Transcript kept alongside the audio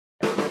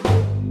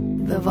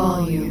the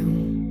volume.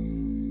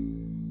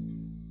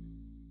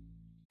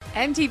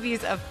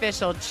 MTV's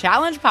official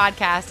Challenge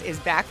podcast is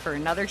back for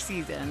another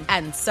season.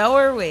 And so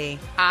are we.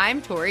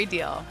 I'm Tori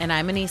Deal. And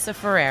I'm Anissa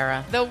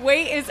Ferreira. The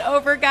wait is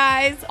over,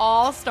 guys.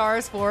 All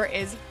Stars 4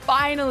 is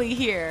finally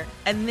here.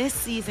 And this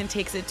season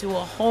takes it to a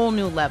whole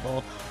new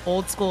level.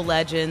 Old school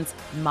legends,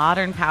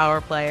 modern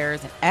power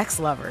players, and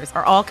ex-lovers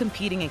are all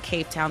competing in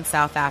Cape Town,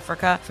 South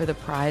Africa for the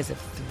prize of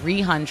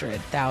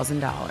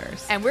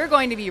 $300,000. And we're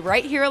going to be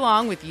right here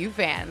along with you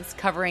fans,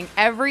 covering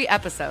every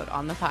episode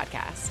on the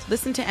podcast.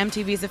 Listen to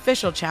MTV's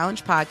official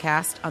Challenge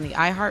podcast on the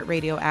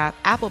iHeartRadio app,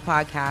 Apple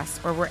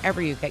Podcasts, or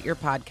wherever you get your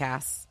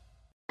podcasts.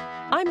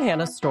 I'm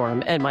Hannah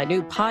Storm, and my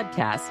new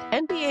podcast,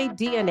 NBA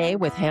DNA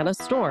with Hannah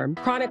Storm,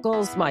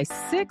 chronicles my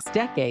 6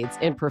 decades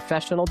in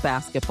professional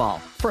basketball.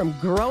 From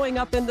growing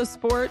up in the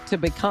sport to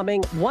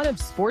becoming one of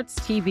sports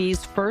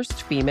TV's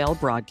first female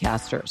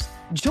broadcasters.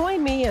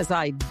 Join me as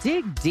I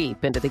dig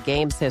deep into the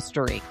game's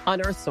history,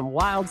 unearth some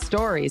wild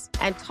stories,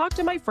 and talk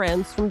to my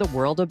friends from the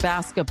world of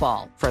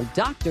basketball, from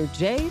Dr.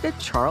 J to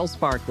Charles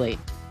Barkley.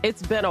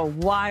 It's been a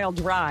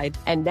wild ride,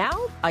 and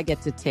now I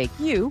get to take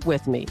you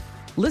with me.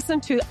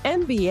 Listen to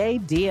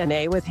NBA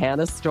DNA with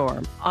Hannah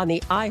Storm on the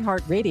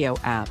iHeartRadio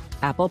app,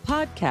 Apple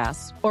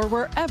Podcasts, or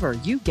wherever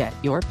you get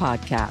your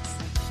podcasts.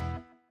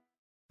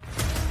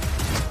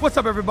 What's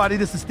up, everybody?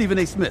 This is Stephen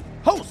A. Smith,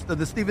 host of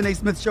the Stephen A.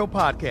 Smith Show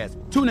podcast.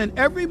 Tune in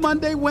every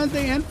Monday,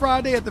 Wednesday, and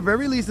Friday at the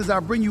very least as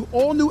I bring you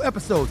all new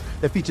episodes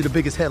that feature the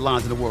biggest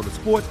headlines in the world of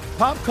sports,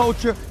 pop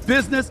culture,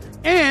 business,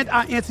 and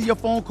I answer your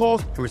phone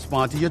calls and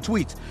respond to your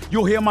tweets.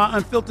 You'll hear my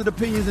unfiltered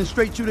opinions and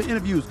straight-shooter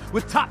interviews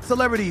with top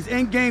celebrities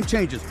and game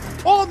changers.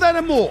 All that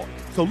and more.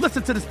 So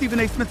listen to the Stephen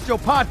A. Smith Show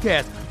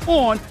podcast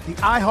on the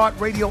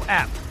iHeartRadio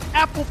app,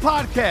 Apple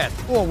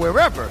Podcasts, or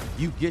wherever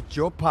you get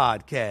your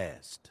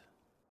podcast.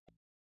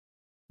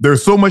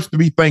 There's so much to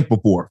be thankful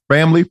for.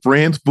 Family,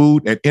 friends,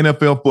 food, and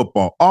NFL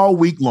football all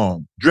week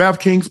long.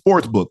 DraftKings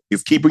Sportsbook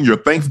is keeping your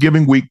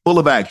Thanksgiving week full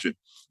of action.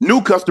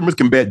 New customers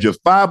can bet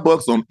just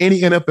 $5 on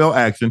any NFL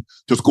action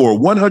to score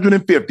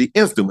 $150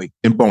 instantly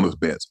in bonus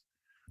bets.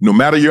 No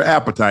matter your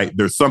appetite,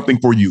 there's something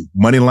for you.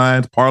 Money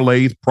lines,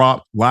 parlays,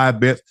 props, live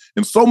bets,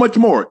 and so much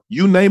more.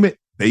 You name it,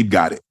 they've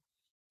got it.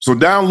 So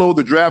download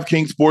the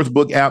DraftKings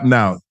Sportsbook app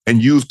now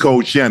and use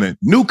code Shannon.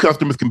 New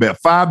customers can bet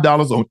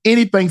 $5 on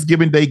any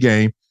Thanksgiving Day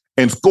game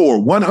and score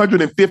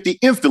 $150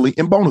 instantly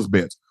in bonus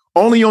bets.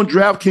 Only on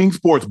DraftKings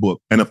Sportsbook,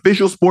 an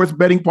official sports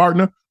betting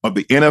partner of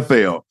the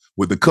NFL.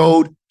 With the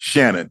code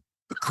Shannon,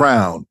 the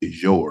crown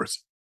is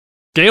yours.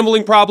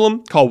 Gambling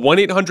problem? Call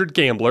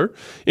 1-800-GAMBLER.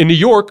 In New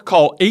York,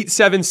 call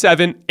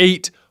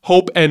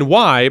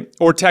 877-8-HOPE-NY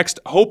or text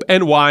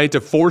HOPE-NY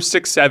to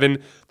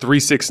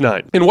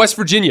 467-369. In West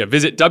Virginia,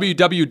 visit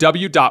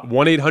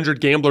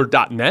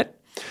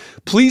www.1800gambler.net.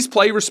 Please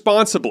play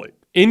responsibly.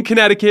 In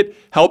Connecticut,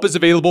 help is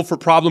available for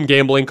problem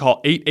gambling.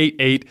 Call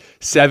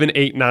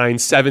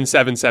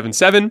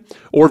 888-789-7777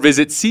 or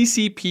visit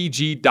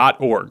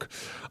ccpg.org.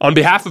 On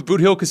behalf of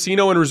Boot Hill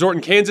Casino and Resort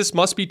in Kansas,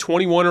 must be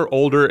 21 or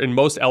older in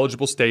most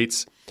eligible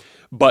states,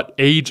 but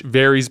age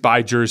varies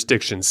by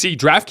jurisdiction. See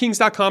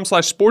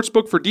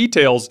DraftKings.com/sportsbook for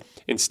details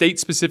and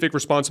state-specific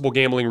responsible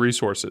gambling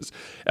resources.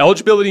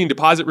 Eligibility and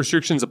deposit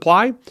restrictions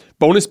apply.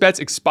 Bonus bets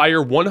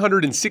expire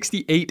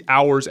 168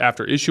 hours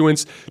after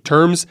issuance.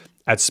 Terms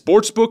at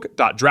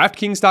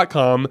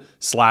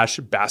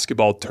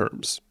sportsbook.draftkings.com/basketball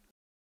terms.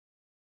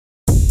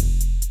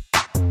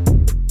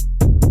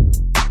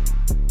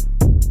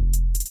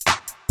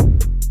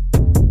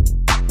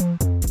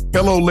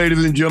 Hello,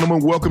 ladies and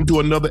gentlemen. Welcome to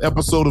another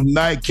episode of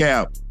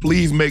Nightcap.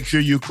 Please make sure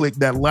you click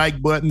that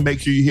like button. Make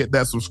sure you hit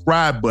that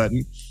subscribe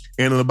button.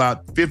 And in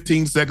about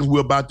 15 seconds,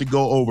 we're about to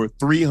go over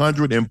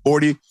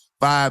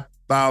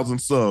 345,000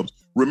 subs.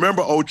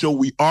 Remember, Ocho,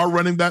 we are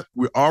running that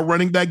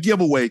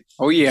giveaway.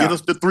 Oh, yeah. Get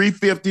us to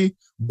 350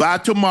 by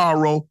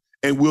tomorrow,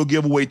 and we'll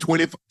give away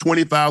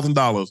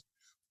 $20,000.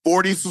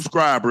 40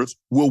 subscribers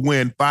will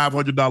win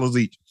 $500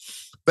 each.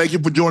 Thank you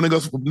for joining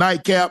us for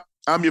Nightcap.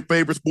 I'm your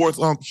favorite sports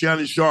uncle,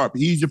 Shannon Sharp.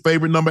 He's your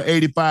favorite number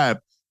 85.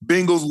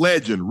 Bengals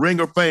legend,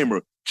 Ringer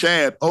famer,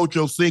 Chad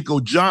Ocho Cinco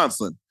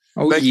Johnson.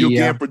 Thank you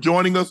again for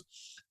joining us.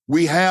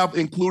 We have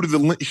included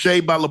the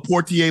Shea by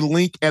Laportier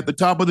link at the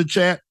top of the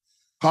chat.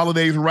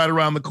 Holidays are right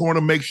around the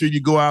corner. Make sure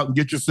you go out and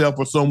get yourself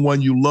or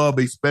someone you love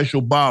a special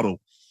bottle.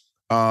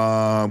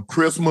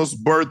 Christmas,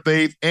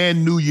 birthdays,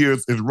 and New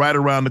Year's is right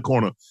around the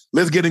corner.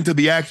 Let's get into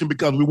the action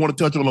because we want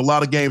to touch on a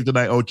lot of games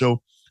tonight,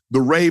 Ocho.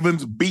 The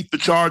Ravens beat the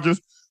Chargers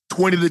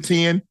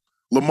 20-10.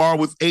 Lamar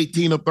was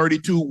 18 of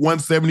 32,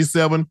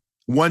 177,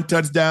 1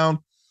 touchdown,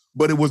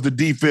 but it was the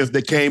defense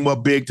that came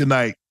up big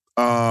tonight.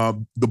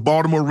 The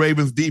Baltimore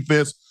Ravens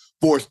defense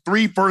forced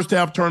 3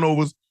 first-half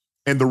turnovers,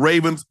 and the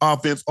Ravens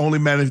offense only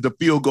managed a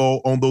field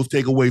goal on those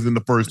takeaways in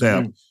the first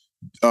half.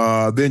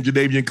 Then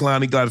Jadeveon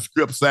Clowney got a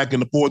strip sack in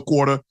the fourth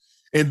quarter,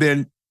 and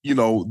then,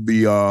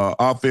 the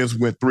offense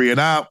went 3 and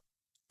out.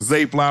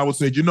 Zay Flowers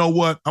said, you know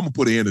what? I'm going to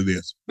put an end to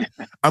this.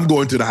 I'm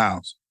going to the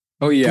house.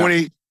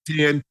 20-10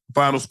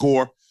 final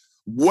score.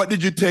 What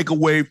did you take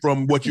away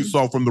from what you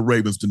saw from the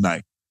Ravens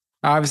tonight?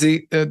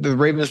 Obviously, the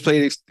Ravens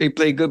played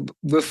good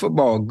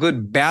football,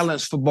 good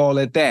balanced football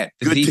at that.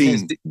 The good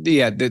defense,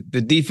 team.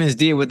 The defense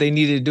did what they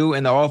needed to do,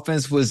 and the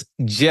offense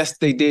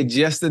they did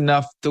just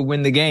enough to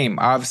win the game.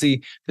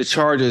 Obviously, the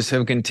Chargers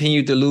have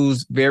continued to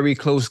lose very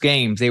close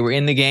games. They were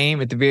in the game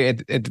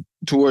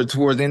towards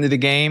the end of the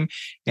game,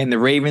 and the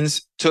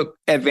Ravens took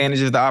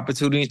advantage of the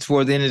opportunity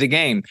towards the end of the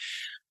game.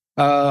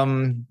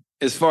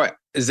 As far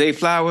as Zay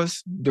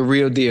Flowers, the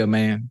real deal,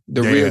 man.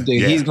 The real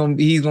deal. Yeah. He's gonna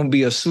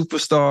be a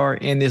superstar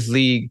in this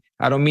league.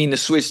 I don't mean to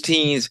switch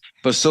teams,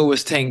 but so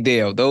is Tank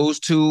Dell. Those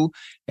two,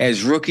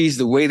 as rookies,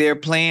 the way they're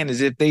playing,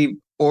 as if they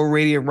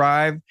already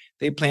arrived,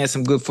 they playing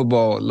some good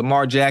football.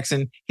 Lamar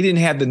Jackson, he didn't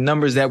have the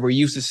numbers that we're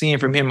used to seeing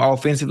from him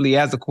offensively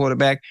as a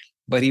quarterback,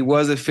 but he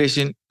was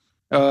efficient.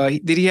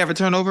 Did he have a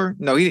turnover?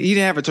 No, he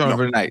didn't have a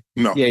turnover tonight.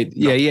 No.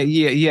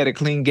 He had a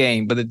clean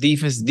game, but the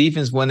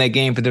defense won that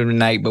game for them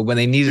tonight. But when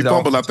they needed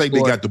I think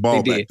they got the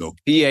ball back though.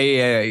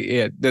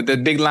 Yeah. The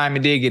big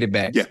lineman did get it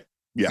back.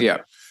 Yeah.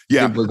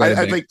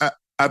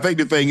 I think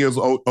the thing is,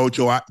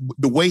 Ocho,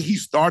 the way he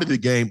started the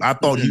game, I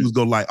thought he was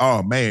going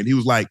he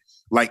was like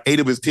 8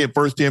 of his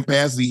first 10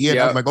 passes he hit.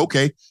 I was like,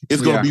 okay,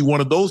 it's going to be one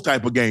of those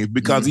type of games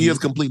because he is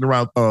completing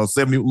around a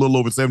little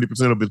over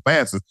 70% of his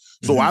passes.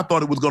 So I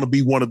thought it was going to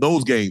be one of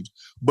those games.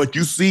 But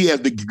you see, as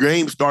the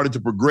game started to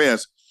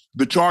progress,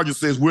 the Chargers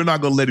says we're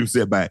not going to let him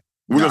sit back.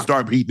 We're going to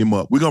start heating him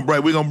up. We're going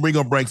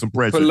to bring some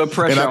pressure. Put a little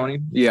pressure on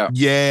him. Yeah.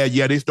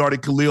 They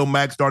started Khalil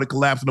Mack started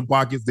collapsing the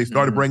pockets. They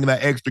started bringing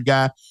that extra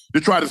guy to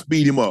try to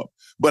speed him up.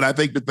 But I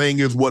think the thing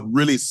is what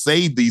really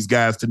saved these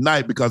guys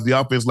tonight, because the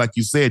offense, like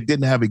you said,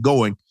 didn't have it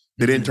going.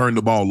 They didn't turn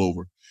the ball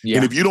over. Yeah.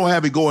 And if you don't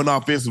have it going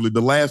offensively,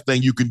 the last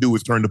thing you can do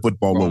is turn the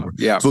football over.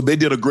 Yeah. So they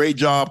did a great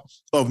job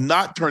of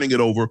not turning it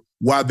over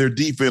while their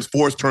defense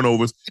forced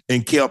turnovers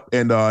and kept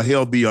and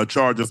held the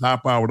Chargers'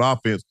 high-powered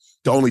offense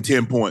to only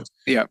 10 points.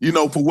 Yeah.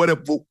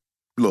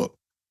 Look,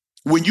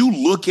 when you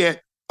look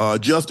at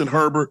Justin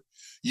Herbert,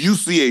 you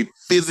see a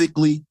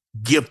phically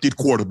gifted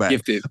quarterback.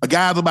 A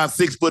guy's about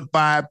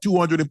 6'5",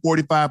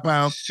 245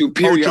 pounds.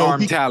 Superior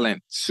arm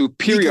talent.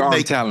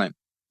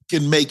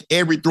 Can make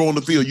every throw on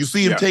the field. You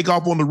see him take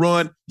off on the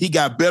run. He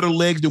got better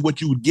legs than what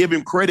you would give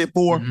him credit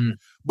for.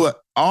 But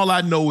all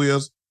I know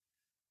is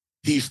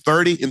he's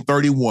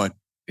 30-31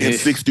 in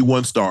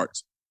 61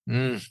 starts.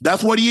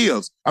 That's what he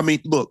is. I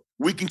mean, look,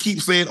 we can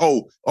keep saying,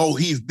 oh,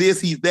 he's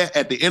this, he's that.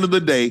 At the end of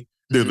the day,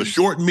 there's a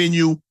short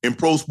menu in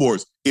pro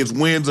sports. It's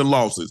wins and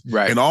losses.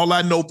 Right. And all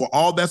I know, for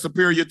all that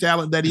superior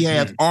talent that he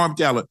has, arm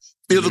talent,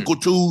 physical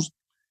tools,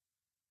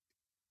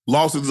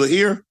 losses are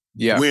here,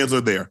 wins are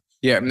there.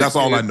 Yeah, that's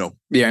all I know.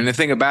 Yeah, and the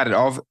thing about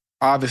it,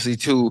 obviously,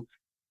 too,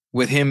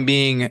 with him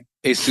being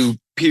a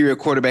superior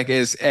quarterback,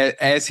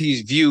 as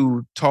he's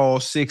viewed, tall,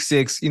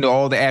 6'6",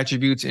 all the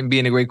attributes and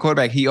being a great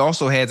quarterback, he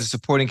also has a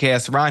supporting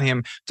cast around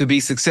him to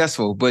be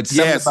successful. But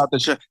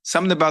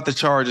something about the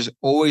Chargers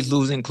always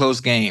losing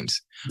close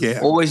games. Yeah,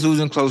 always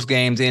losing close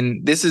games,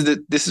 and this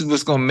is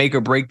what's going to make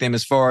or break them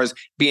as far as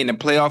being a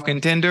playoff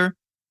contender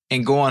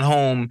and going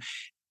home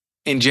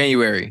in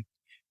January.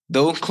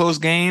 Those close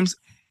games,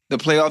 the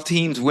playoff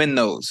teams win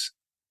those.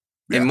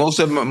 Yeah. And most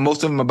of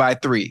them are by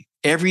 3.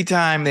 Every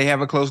time they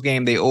have a close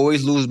game, they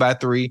always lose by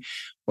 3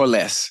 or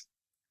less.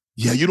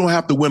 Yeah, you don't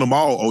have to win them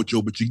all,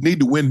 Ocho, but you need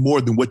to win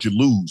more than what you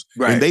lose.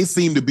 Right. And they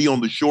seem to be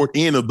on the short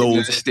end of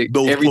those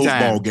close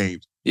ball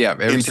games. Yeah,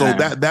 every time.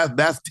 So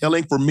that's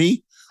telling for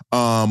me,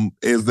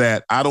 is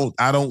that I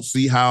don't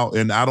see how,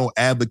 and I don't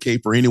advocate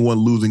for anyone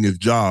losing his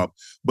job,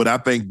 but I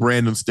think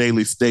Brandon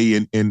Staley stay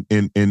in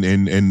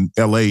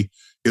LA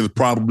is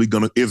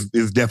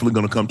definitely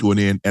gonna come to an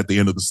end at the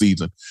end of the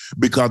season.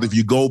 Because if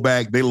you go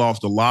back, they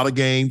lost a lot of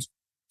games.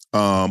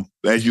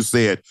 As you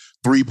said,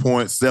 3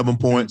 points, 7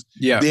 points.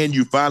 Yeah. Then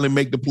you finally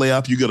make the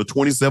playoffs. You get a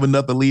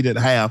 27-0 lead at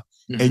half,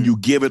 and you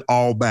give it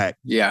all back.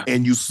 Yeah.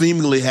 And you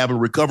seemingly haven't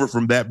recovered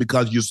from that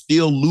because you're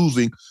still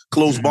losing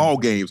close ball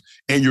games.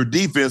 And your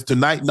defense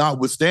tonight,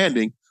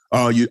 notwithstanding,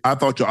 I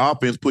thought your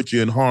offense put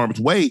you in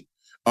harm's way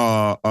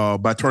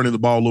by turning the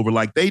ball over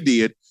like they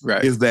did.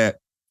 Right. Is that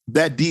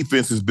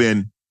defense has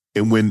been,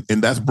 and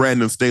that's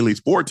Brandon Staley's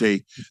forte,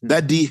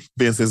 that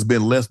defense has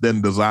been less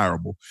than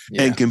desirable.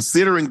 Yeah. And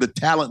considering the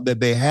talent that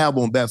they have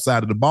on that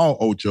side of the ball,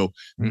 Ocho,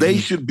 they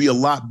should be a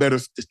lot better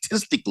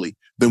statistically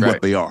than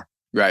what they are.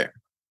 Right.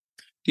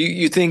 Do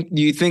you think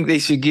they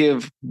should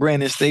give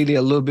Brandon Staley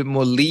a little bit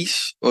more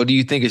leash, or do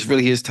you think it's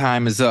really his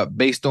time is up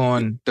based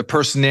on the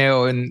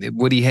personnel and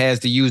what he has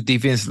to use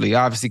defensively?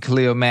 Obviously,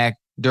 Khalil Mack,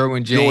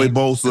 Derwin James, Joey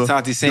Bosa,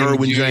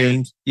 Derwin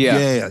James.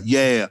 Yeah.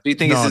 Do you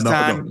think it's his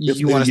time?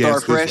 You want to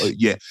start fresh?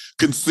 Yeah.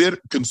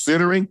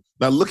 Considering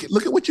now, look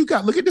at what you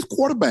got. Look at this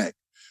quarterback.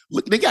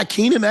 Look, they got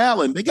Keenan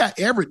Allen. They got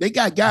Everett. They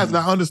got guys.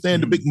 Now I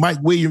understand the big Mike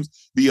Williams,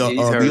 the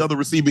other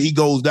receiver. He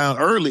goes down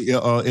early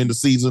in the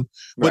season,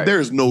 but there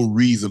is no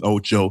reason,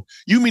 Ocho.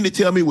 You mean to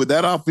tell me with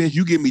that offense,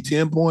 you give me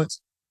 10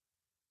 points?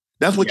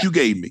 That's what you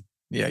gave me.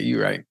 Yeah,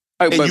 you're right.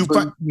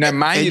 Now,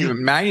 mind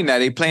you,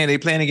 they playing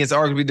against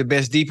arguably the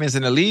best defense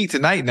in the league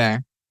tonight. Now,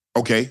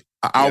 okay,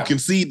 I'll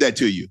concede that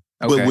to you.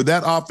 But with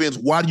that offense,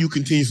 why do you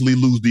continuously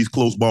lose these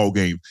close ball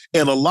games?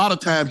 And a lot of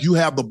times you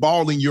have the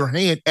ball in your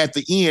hand at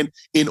the end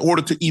in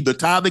order to either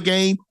tie the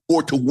game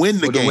or to win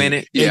the game. Win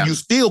it. Yeah. And you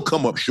still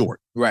come up short.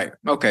 Right.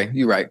 Okay.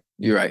 You're right.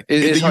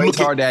 It's hard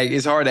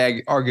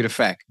to argue the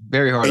fact.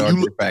 Very hard to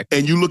argue the fact.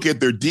 And you look at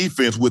their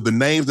defense with the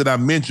names that I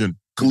mentioned.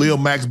 Khalil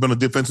Mack's been a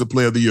defensive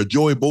player of the year.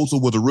 Joey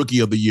Bosa was a rookie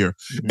of the year.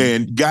 Mm-hmm.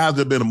 And guys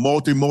have been a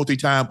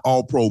multi-time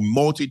All-Pro,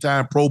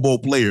 multi-time Pro Bowl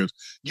players.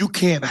 You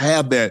can't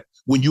have that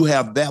when you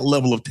have that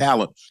level of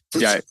talent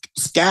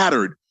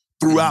scattered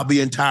throughout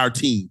the entire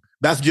team.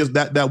 That's just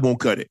that won't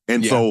cut it.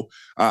 And so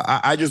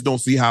I just don't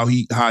see how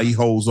he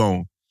holds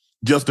on.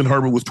 Justin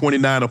Herbert was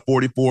 29 of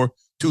 44,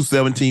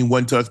 217,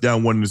 1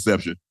 touchdown, 1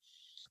 interception.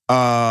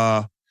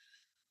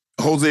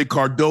 Jose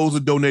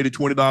Cardoza donated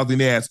 $20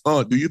 and asked,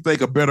 do you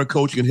think a better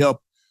coach can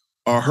help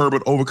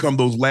Herbert overcome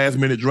those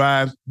last-minute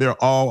drives? They're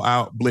all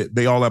out blitz.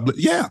 They all out blitz.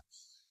 Yeah.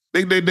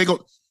 They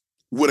go.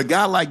 With a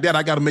guy like that,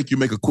 I got to make you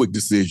make a quick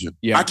decision.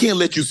 Yeah. I can't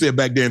let you sit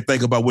back there and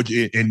think about what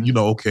you, and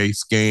okay,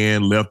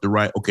 scan left to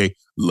right. Okay,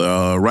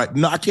 right.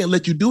 No, I can't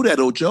let you do that,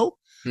 Ocho.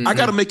 Mm-hmm. I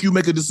got to make you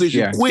make a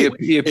decision quick.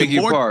 He'll pick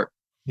you apart.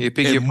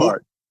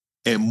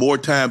 And more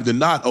times than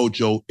not,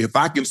 Ocho, if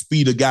I can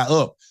speed a guy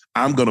up,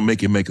 I'm going to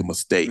make him make a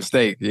mistake.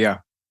 Yeah.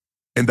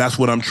 And that's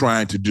what I'm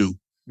trying to do.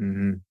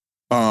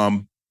 Mm-hmm.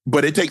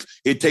 But it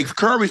takes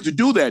courage to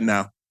do that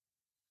now.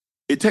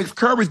 It takes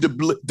courage to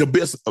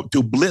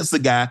blitz a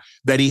guy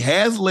that he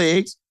has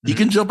legs. Mm-hmm. He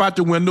can jump out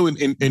the window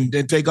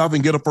and take off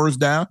and get a first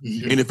down.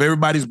 Mm-hmm. And if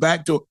everybody's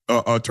back to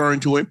turn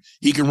to him,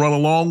 he can run a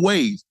long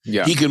ways.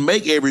 Yeah. He can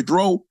make every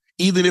throw.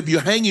 Even if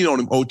you're hanging on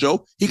him,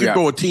 Ocho, he can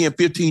throw a 10,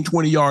 15,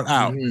 20-yard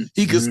out. Mm-hmm.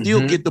 He can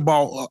still get the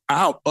ball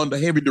out under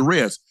heavy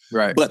duress.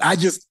 Right. But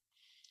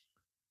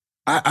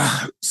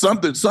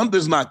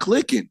something's not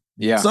clicking.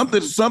 Yeah.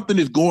 Something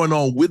is going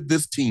on with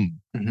this team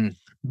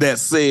that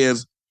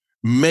says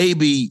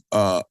maybe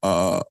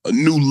a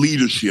new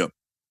leadership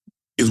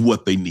is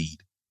what they need.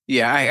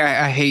 Yeah,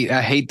 I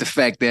hate the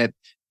fact that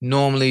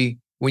normally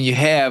when you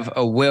have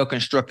a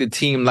well-constructed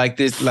team like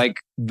this, like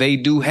they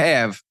do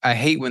have, I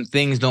hate when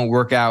things don't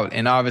work out.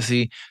 And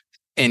obviously,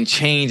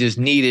 change is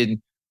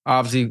needed,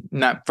 obviously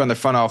not from the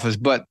front office,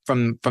 but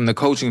from the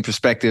coaching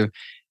perspective.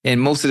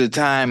 And most of the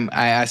time,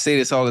 I say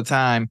this all the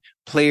time,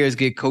 players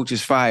get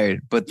coaches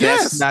fired, but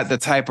that's not the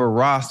type of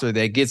roster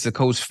that gets a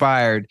coach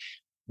fired.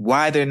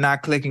 Why they're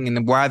not clicking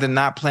and why they're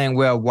not playing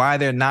well, why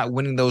they're not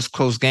winning those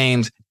close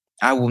games,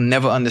 I will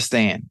never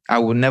understand.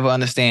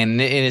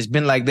 And it's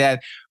been like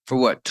that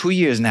for 2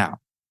 years now?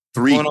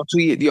 3. Going on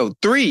 2 years.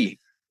 3.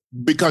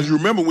 Because you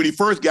remember when he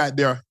first got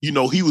there, he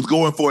was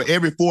going for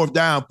every fourth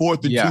down,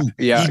 4th and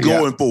 2. He's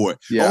going for it.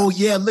 Yeah. Oh,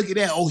 yeah, look at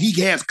that. Oh,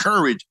 he has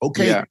courage.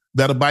 Okay,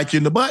 that'll bite you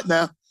in the butt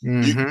now.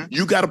 Mm-hmm.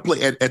 You got to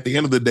play, at the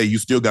end of the day, you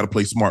still got to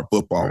play smart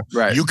football.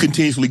 Right. You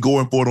continuously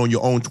going for it on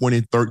your own 20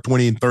 and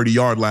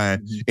 30-yard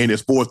line, and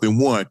it's 4th and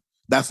 1.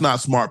 That's not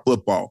smart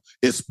football,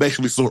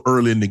 especially so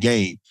early in the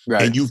game.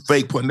 Right. And you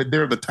fake putting it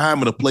there, the time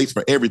and the place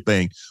for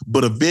everything.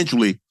 But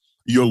eventually,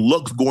 your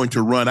luck's going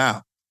to run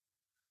out.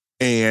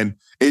 And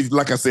it's,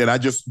 like I said,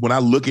 when I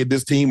look at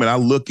this team and I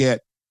look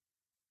at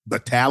the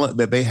talent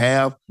that they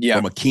have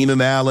from a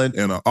Keenan Allen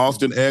and an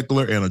Austin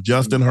Eckler and a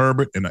Justin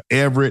Herbert and an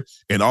Everett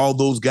and all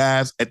those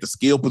guys at the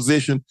skill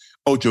position,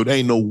 Ocho, there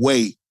ain't no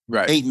way.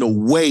 Right. Ain't no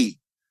way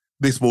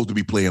they're supposed to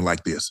be playing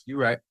like this. You're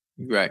right.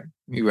 The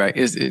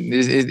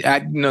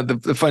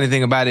funny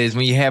thing about it is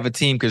when you have a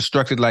team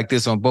constructed like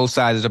this on both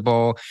sides of the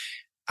ball,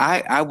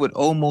 I would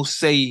almost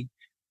say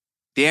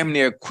damn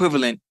near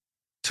equivalent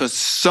to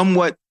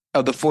somewhat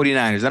of the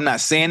 49ers. I'm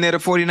not saying they're the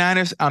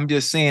 49ers. I'm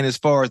just saying as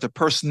far as the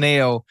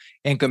personnel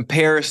in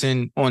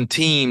comparison on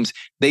teams,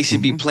 they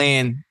should be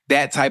playing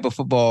that type of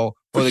football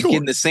or they're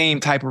getting the same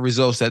type of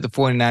results that the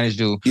 49ers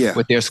do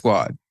with their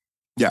squad.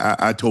 Yeah,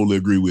 I totally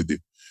agree with you.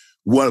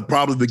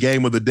 Probably the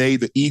game of the day,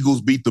 the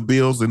Eagles beat the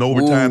Bills in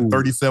overtime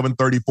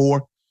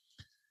 37-34.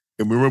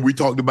 And remember we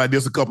talked about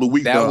this a couple of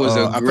weeks ago.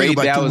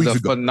 That was a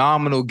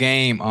phenomenal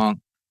game.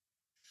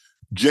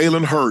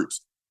 Jalen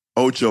Hurts,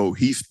 Ocho,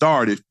 he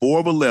started 4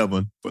 of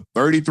 11 for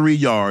 33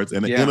 yards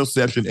and an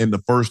interception in the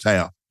first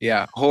half.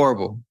 Yeah,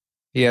 horrible.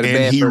 He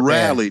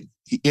rallied.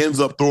 He ends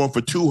up throwing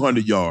for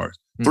 200 yards,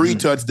 3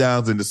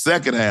 touchdowns in the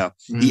second half.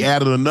 He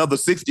added another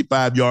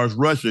 65 yards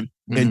rushing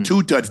and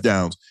 2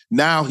 touchdowns.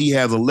 Now he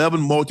has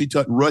 11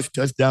 rush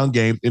touchdown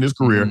games in his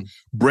career,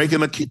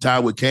 breaking a tie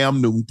with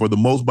Cam Newton for the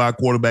most by a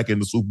quarterback in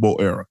the Super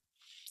Bowl era.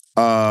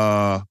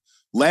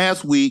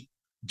 Last week,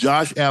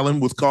 Josh Allen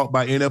was caught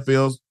by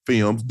NFL's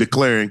films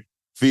declaring,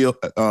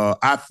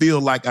 I feel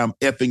like I'm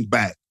effing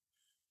back.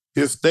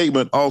 His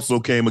statement also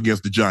came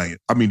against the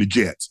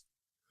Jets.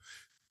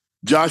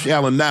 Josh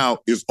Allen now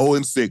is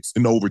 0-6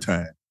 in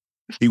overtime.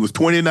 He was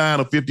 29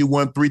 of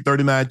 51,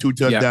 339, 2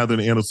 touchdowns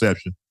and an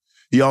interception.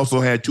 He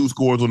also had 2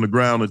 scores on the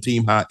ground, a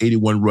team high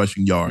 81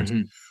 rushing yards.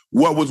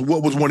 What was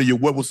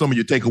some of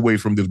your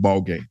takeaways from this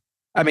ball game?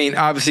 I mean,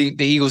 obviously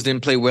the Eagles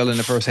didn't play well in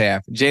the first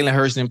half. Jalen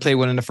Hurts didn't play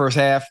well in the first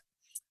half.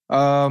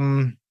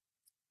 The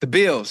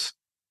Bills,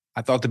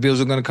 I thought the Bills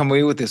were going to come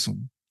away with this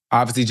one.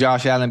 Obviously,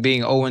 Josh Allen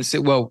being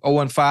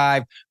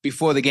 0-5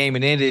 before the game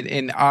had ended,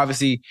 and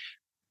obviously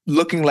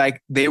looking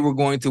like they were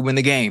going to win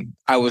the game.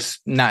 I was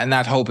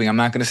not hoping. I'm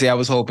not going to say I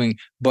was hoping,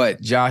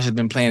 but Josh has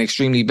been playing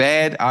extremely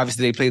bad.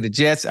 Obviously, they play the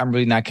Jets. I'm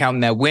really not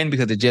counting that win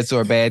because the Jets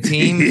are a bad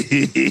team.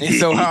 And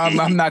so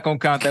I'm not going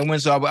to count that win.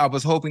 So I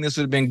was hoping this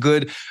would have been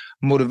good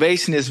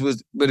motivation. This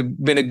would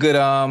have been a good,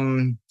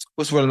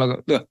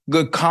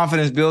 good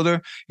confidence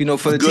builder,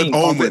 for the team.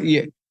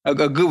 Omen. A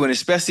good one,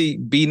 especially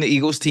beating the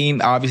Eagles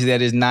team. Obviously,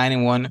 that is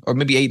 9-1 or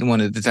maybe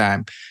 8-1 at the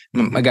time.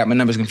 I got my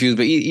numbers confused,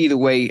 but either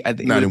way, I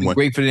think it would be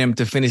great for them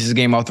to finish this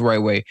game off the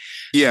right way.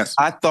 Yes.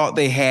 I thought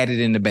they had it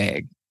in the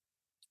bag.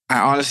 I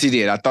honestly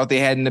did. I thought they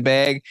had it in the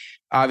bag.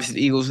 Obviously,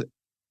 the Eagles,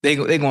 they're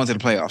going to the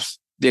playoffs.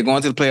 They're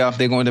going to the playoffs.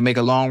 They're going to make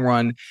a long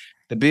run.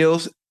 The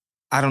Bills,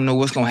 I don't know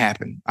what's going to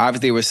happen.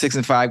 Obviously, they were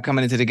 6-5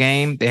 coming into the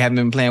game. They haven't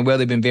been playing well.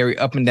 They've been very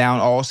up and down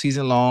all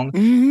season long.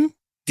 Mm-hmm.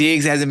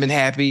 Diggs hasn't been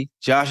happy.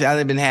 Josh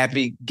hasn't been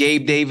happy.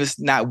 Gabe Davis,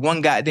 not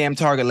one goddamn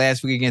target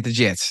last week against the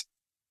Jets.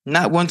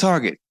 Not one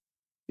target.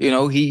 He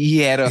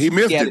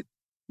missed it.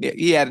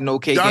 He had an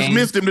okay Josh game.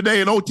 missed him today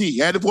in OT.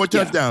 Had it for a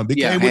touchdown. They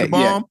came with the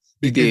bomb.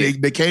 He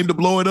did. They came to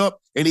blow it up,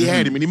 and he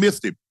had him, and he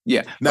missed him.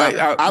 Yeah.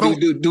 Now, I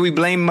don't. Do we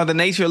blame Mother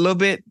Nature a little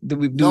bit? Do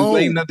we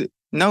blame nothing?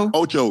 No.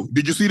 Ocho,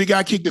 did you see the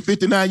guy kick the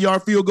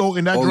 59-yard field goal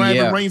in that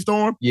driving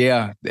rainstorm?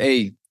 Yeah.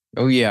 Hey.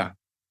 Oh yeah.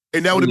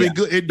 And that would have been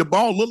good. The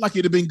ball looked like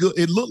it'd have been good.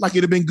 It looked like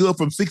it'd have been good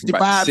from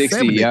 65, 60,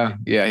 70.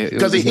 Yeah.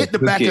 Because it hit the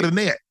back of the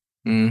net.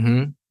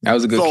 Mm-hmm. That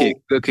was a good kick.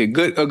 Good kick.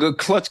 A good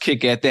clutch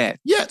kick at that.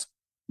 Yes.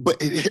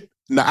 But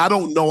now I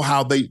don't know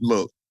how they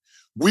look.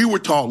 We were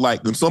taught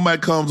like when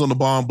somebody comes on the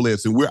bomb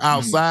blitz and we're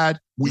outside,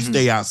 we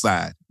stay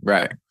outside.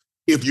 Right.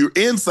 If you're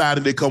inside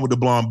and they come with the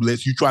bomb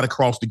blitz, you try to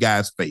cross the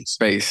guy's face.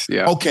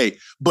 Yeah. Okay.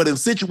 But in a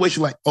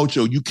situation like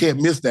Ocho, you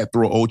can't miss that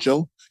throw,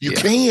 Ocho. You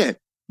can't.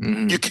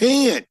 Mm-hmm. You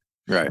can't.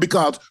 Right.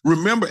 Because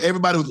remember,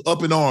 everybody was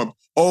up in arms.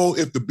 Oh,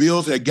 if the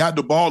Bills had got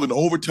the ball in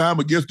overtime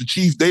against the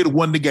Chiefs, they'd have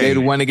won the game. They'd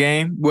have won the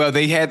game. Well,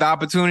 they had the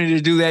opportunity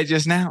to do that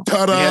just now.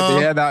 Ta-da!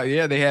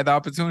 They had the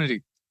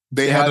opportunity.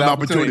 They had an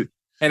opportunity.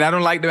 And I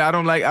don't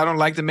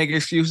like to make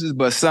excuses,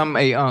 but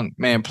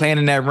man, playing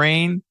in that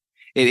rain,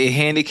 it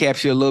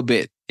handicaps you a little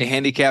bit. It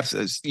handicaps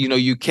us,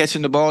 you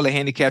catching the ball, it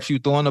handicaps you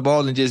throwing the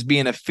ball and just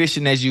being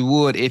efficient as you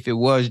would if it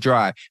was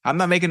dry. I'm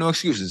not making no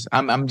excuses.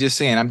 I'm just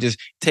saying, I'm just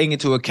taking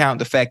into account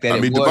the fact that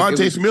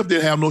Devontae Smith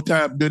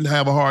didn't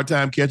have a hard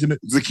time catching it.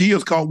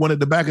 Zacchaeus caught one at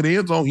the back of the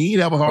end zone. He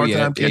didn't have a hard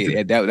time catching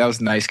it. That was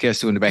a nice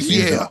catch too in the back of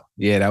the end zone.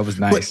 Yeah, that was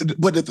nice.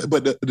 But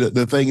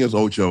the thing is,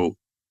 Ocho,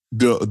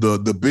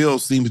 the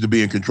Bills seems to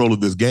be in control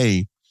of this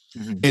game.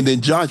 Mm-hmm. And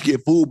then Josh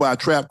get fooled by a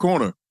trap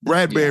corner.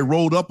 Bradbury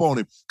rolled up on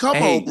him. Come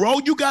on, bro.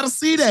 You got to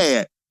see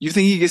that. You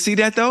think he can see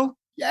that though?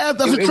 Yeah,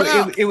 that's a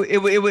trap.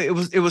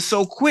 It was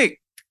so quick.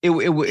 It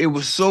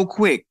was so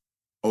quick.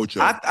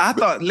 Ocho. I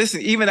thought. Listen,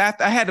 even I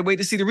had to wait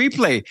to see the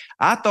replay.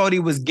 I thought he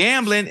was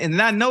gambling, and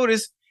then I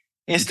noticed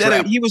instead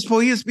of he was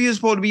supposed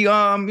to be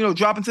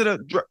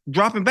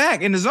dropping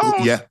back in the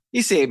zone. Yeah.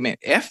 He said, "Man,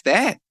 F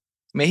that."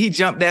 Man, he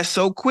jumped that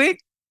so quick.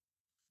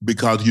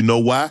 Because you know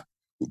why?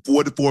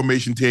 What the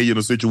formation tell you in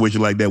a situation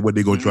like that, what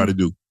they're gonna try to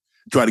do?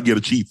 Try to get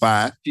a cheap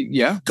 5.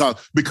 Yeah.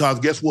 Because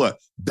guess what?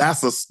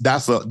 That's a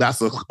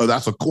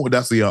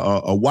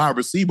wide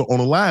receiver on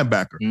a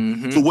linebacker.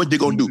 Mm-hmm. So what they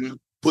gonna do?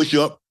 Push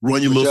up,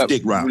 run your little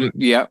stick route.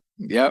 Yep.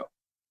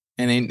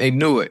 And they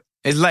knew it.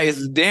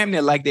 It's damn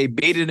near like they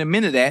baited him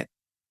into that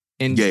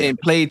and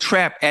played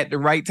trap at the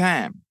right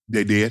time.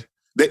 They did.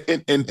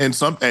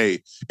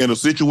 In a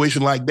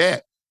situation like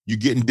that, you're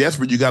getting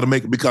desperate. You got to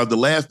make it because the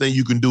last thing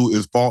you can do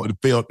is fall and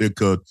fail. It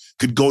could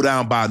go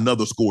down by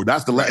another score.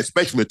 That's the last,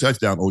 especially a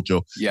touchdown,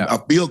 Ocho. Yeah,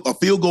 a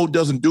field goal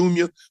doesn't doom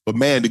you, but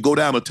man, to go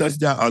down a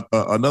touchdown,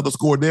 another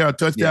score there, a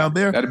touchdown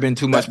there, that'd have been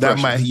too much. That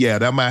might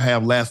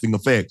have lasting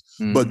effects.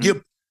 Mm-hmm.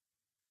 But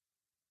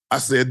I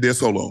said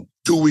this. Hold on,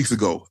 2 weeks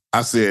ago,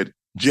 I said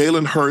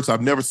Jalen Hurts.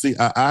 I've never seen.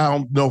 I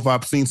don't know if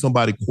I've seen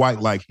somebody quite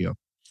like him.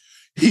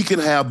 He can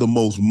have the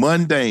most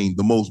mundane,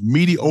 the most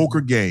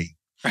mediocre game.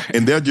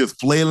 And they're just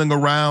flailing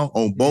around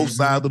on both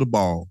sides of the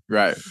ball.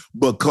 Right.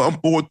 But come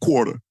fourth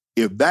quarter,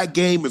 if that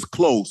game is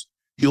close,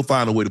 he'll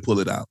find a way to pull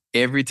it out.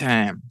 Every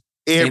time.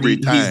 Every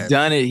time.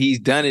 He's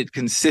done it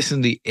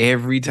consistently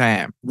every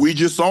time. We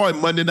just saw it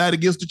Monday night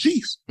against the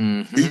Chiefs.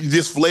 Mm-hmm. He's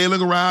just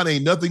flailing around,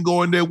 ain't nothing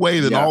going their way.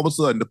 Then all of a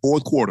sudden, the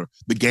fourth quarter,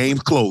 the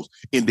game's close.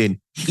 And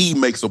then he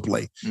makes a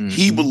play. Mm-hmm.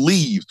 He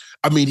believes.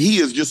 I mean, he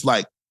is just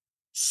like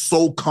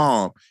so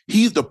calm.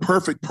 He's the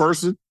perfect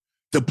person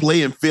to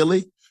play in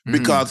Philly.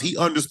 Because he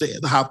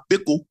understands how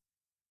fickle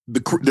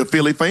the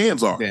Philly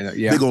fans are.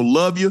 Yeah. They're going to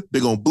love you.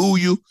 They're going to boo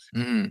you.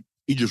 Mm-hmm.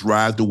 He just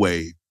rides the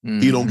wave.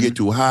 Mm-hmm. He don't get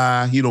too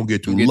high. He don't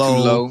get too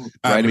low.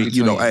 I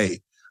mean,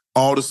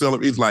 all the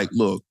sellers, it's like,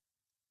 look,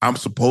 I'm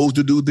supposed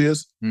to do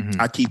this. Mm-hmm.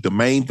 I keep the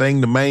main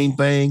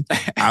thing.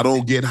 I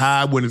don't get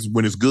high when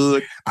it's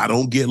good. I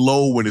don't get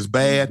low when it's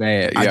bad.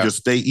 I just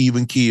stay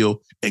even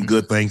keel and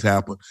good things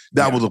happen.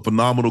 That was a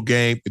phenomenal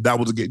game. That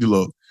was a game.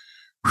 Look,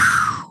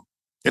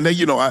 and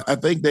then, I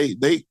think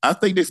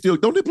they still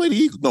don't they play the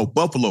Eagles? No,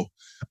 Buffalo.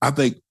 I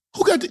think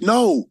Who got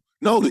no,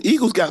 the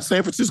Eagles got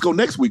San Francisco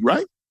next week,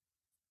 right?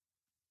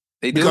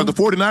 They do? Because the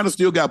 49ers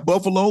still got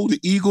Buffalo, the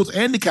Eagles,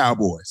 and the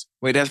Cowboys.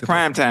 Wait, that's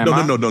prime time,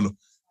 No.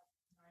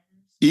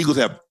 Eagles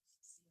have,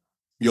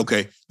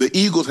 okay, the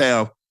Eagles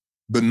have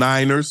the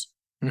Niners,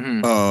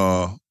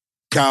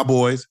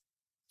 Cowboys,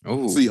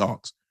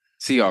 Seahawks.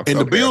 And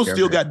the Bills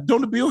still got,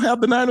 don't the Bills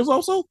have the Niners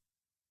also?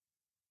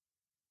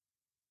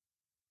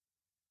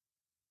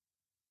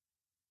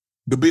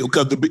 The Bills,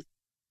 because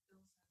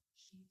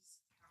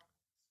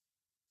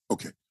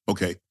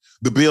Okay.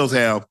 The Bills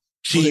have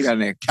Chiefs,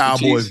 Cowboys,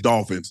 Chiefs?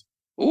 Dolphins.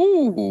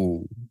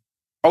 Ooh.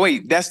 Oh,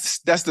 wait, that's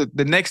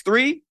the next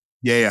three?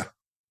 Yeah.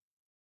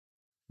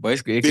 But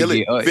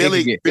Philly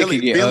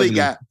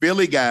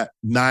got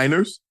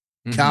Niners,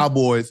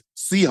 Cowboys,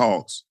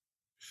 Seahawks.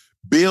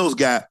 Bills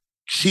got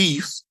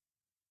Chiefs,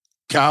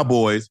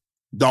 Cowboys,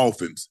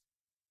 Dolphins.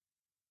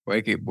 Boy,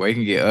 it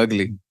can get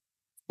ugly.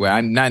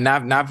 Well,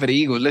 not for the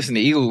Eagles. Listen,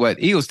 the Eagles, what?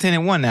 Eagles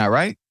 10-1 now,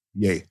 right?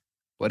 Yeah.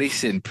 Well, they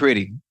sitting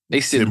pretty. They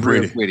sitting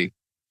real pretty.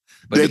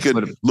 But they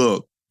could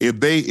look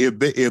if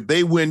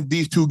they win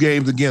these two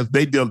games against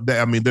they're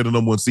the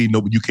number one seed.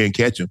 No, but you can't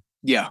catch them.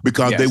 Yeah,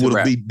 because they will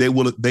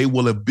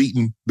have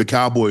beaten the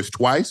Cowboys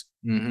twice.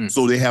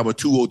 So they have a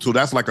 2-0. So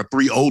that's like a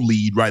 3-0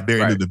 lead right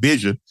there in the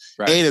division.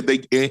 Right. And if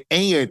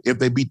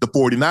they beat the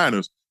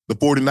 49ers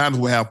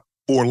will have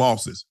 4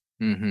 losses.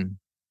 And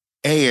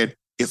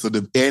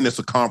it's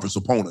a conference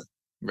opponent.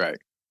 Right.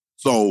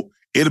 So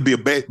it'll be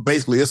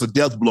basically it's a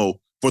death blow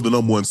for the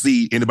number one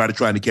seed. Anybody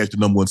trying to catch the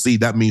number one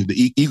seed, that means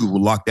the Eagles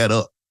will lock that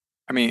up.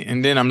 I mean,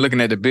 and then I'm looking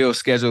at the Bills'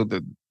 schedule.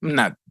 The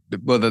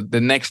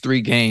next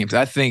 3 games.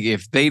 I think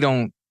if they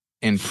don't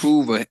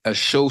improve or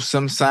show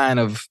some sign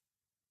of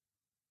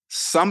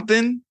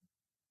something,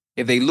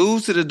 if they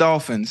lose to the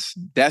Dolphins,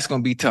 that's going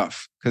to be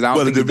tough. Because I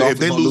don't think if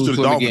they lose to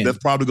the Dolphins, that's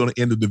probably going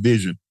to end the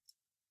division.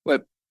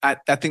 But I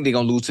think they're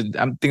going to lose to.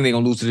 I think they're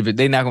going to lose to the.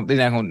 They're not going to beat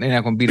them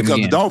again. Because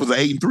the Dolphins are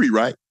 8-3,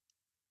 right?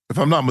 If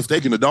I'm not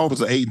mistaken, the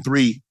Dolphins are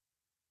 8-3.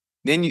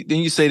 Then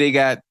you say they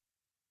got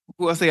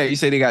who else they got? You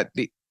say they got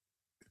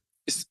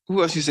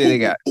who else you say they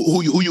got? The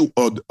Bills?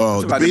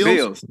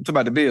 I'm talking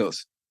about the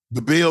Bills.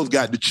 The Bills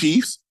got the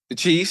Chiefs,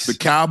 the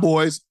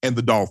Cowboys, and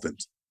the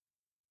Dolphins.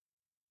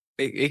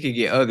 It could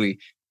get ugly.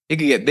 It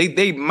could get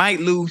they might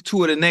lose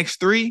 2 of the next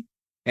 3,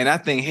 and I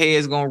think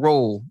heads gonna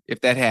roll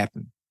if that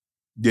happens.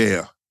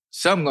 Yeah.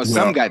 Some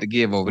got to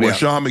give over there. Well,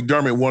 Sean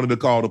McDermott wanted to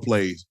call the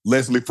plays.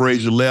 Leslie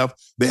Frazier left.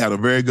 They had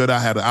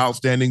an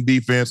outstanding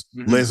defense.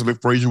 Leslie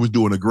Frazier was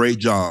doing a great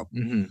job.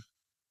 And,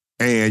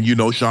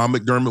 Sean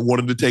McDermott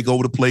wanted to take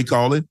over the play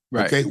calling.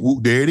 Right. Okay,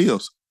 there it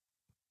is.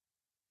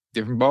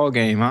 Different ball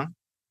game, huh?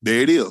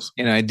 There it is.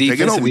 Defensively, take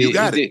it over. You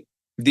got it.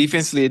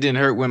 Defensively, it didn't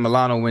hurt when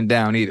Milano went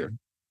down either.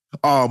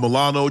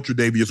 Milano,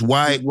 Tre'Davious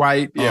White.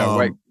 White.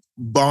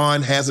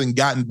 Bond hasn't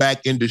gotten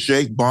back into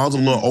shape. Bond's a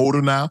little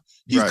older now.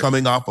 He's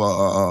coming off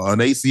an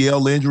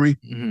ACL injury.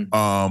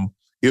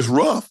 It's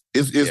rough.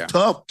 It's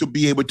tough to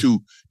be able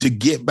to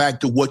get back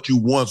to what you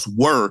once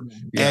were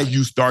as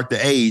you start to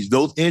age.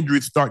 Those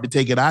injuries start to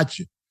take it at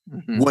you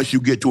once you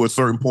get to a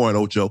certain point,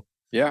 Ocho.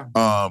 Yeah.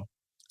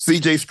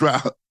 CJ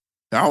Stroud.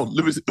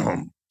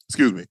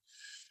 Excuse me.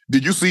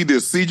 Did you see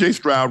this? CJ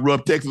Stroud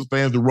rubbed Texas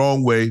fans the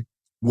wrong way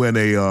when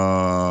he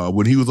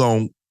was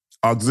on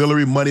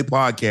Auxiliary Money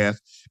Podcast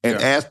and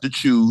asked to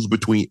choose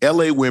between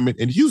LA women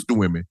and Houston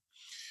women.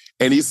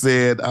 And he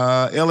said,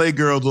 LA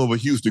girls over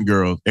Houston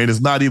girls. And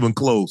it's not even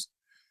close.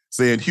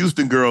 Saying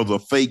Houston girls are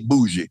fake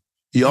bougie.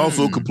 He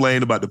also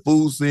complained about the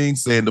food scene,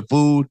 saying the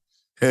food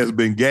has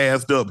been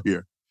gassed up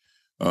here.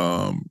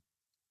 How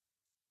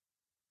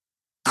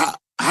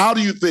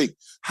do you think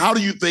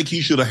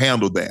he should have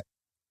handled that?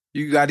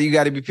 You got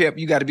to be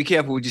careful. You got to be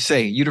careful what you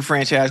say. You the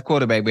franchise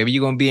quarterback, baby.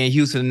 You're going to be in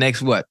Houston the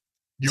next,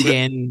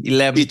 10,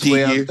 11,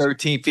 12, years.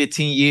 13,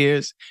 15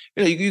 years.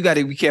 You got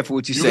to be careful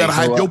what you say. You got to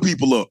hype your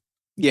people up.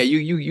 Yeah,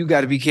 you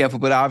got to be careful.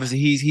 But obviously,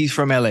 he's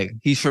from LA.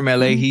 He's from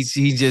LA. He's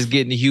just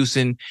getting to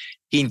Houston.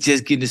 He's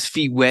just getting his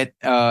feet wet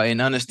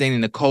and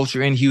understanding the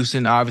culture in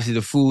Houston. Obviously,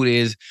 the food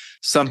is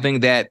something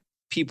that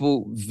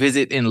people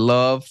visit and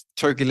love.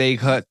 Turkey Leg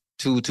Hut,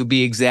 to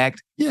be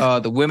exact. Yeah.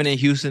 The women in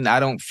Houston, I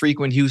don't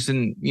frequent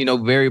Houston,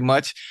 very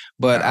much,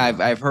 but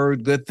I've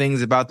heard good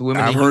things about the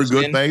women in Houston. I've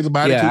heard good things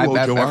about it too,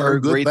 Ocho. I've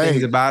heard great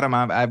things about them.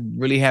 I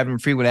really haven't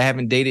frequented. I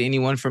haven't dated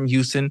anyone from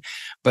Houston,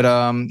 but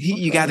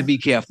you got to be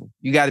careful.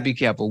 You got to be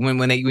careful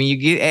when you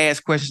get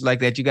asked questions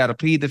like that. You got to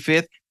plead the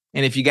fifth,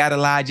 and if you got to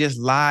lie, just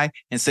lie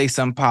and say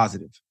something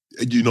positive.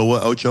 You know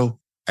what, Ocho?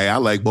 Hey, I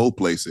like both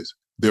places.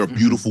 There are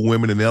beautiful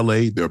women in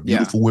LA. There are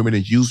beautiful women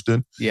in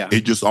Houston. Yeah.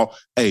 It just all,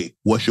 hey,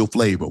 what's your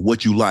flavor?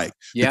 What you like?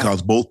 Yeah.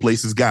 Because both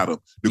places got them.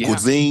 The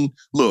cuisine,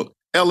 look,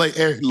 LA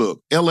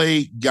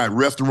got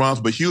restaurants,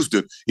 but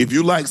Houston, if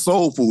you like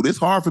soul food, it's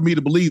hard for me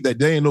to believe that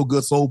there ain't no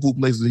good soul food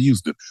places in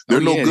Houston. There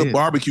are no good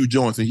barbecue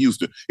joints in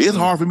Houston. It's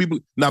hard for me.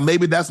 Now,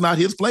 maybe that's not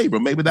his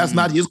flavor. Maybe that's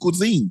not his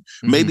cuisine.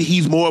 Maybe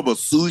he's more of a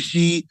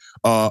sushi.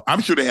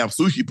 I'm sure they have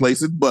sushi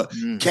places, but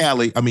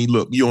Cali,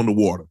 look, you're on the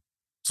water.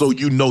 So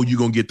you know you're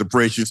gonna get the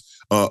precious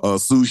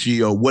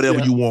sushi or whatever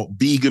you want,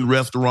 vegan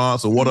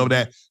restaurants or whatever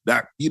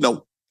that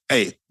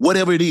hey,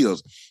 whatever it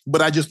is.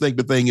 But I just think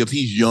the thing is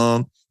he's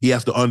young. He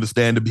has to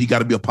understand that he got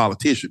to be a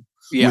politician.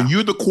 Yeah. When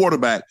you're the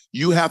quarterback,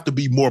 you have to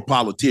be more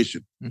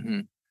politician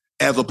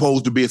as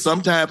opposed to being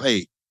sometimes,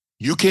 hey,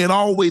 you can't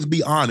always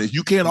be honest.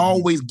 You can't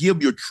always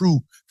give your true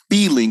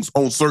feelings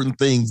on certain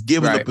things,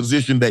 given the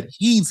position that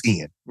he's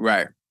in.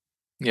 Right.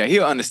 Yeah,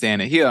 he'll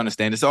understand it. He'll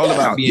understand. It's all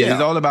about being.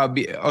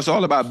 It's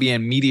all about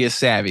being media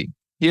savvy.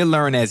 He'll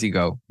learn as he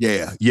go.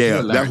 Yeah.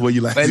 That's what you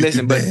like. But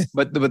listen,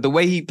 but the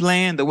way he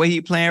playing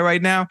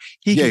right now,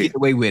 he can get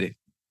away with it.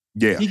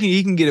 Yeah,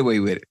 he can get away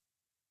with it.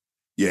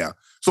 Yeah.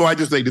 So I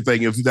just think the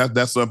thing is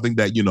that's something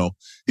that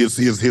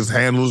his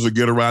handlers will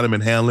get around him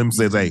and handle him.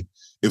 Says, hey,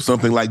 if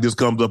something like this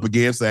comes up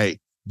again, say, hey,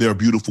 there are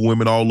beautiful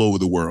women all over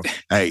the world.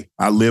 Hey,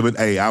 I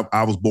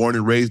was born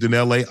and raised in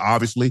LA.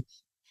 Obviously,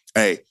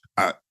 hey.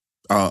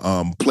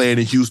 Playing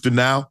in Houston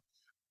now,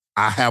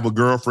 I have a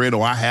girlfriend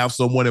or I have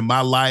someone in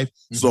my life,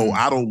 so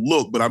I don't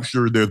look, but I'm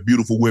sure there's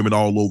beautiful women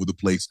all over the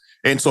place.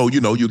 And so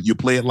you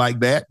play it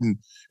like that, and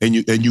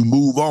you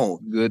move on.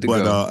 Good to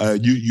go.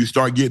 You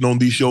start getting on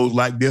these shows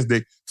like this.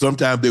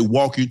 Sometimes they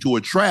walk into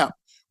a trap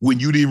when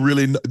you didn't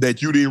really know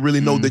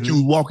that you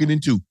were walking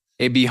into.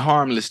 It'd be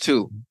harmless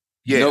too.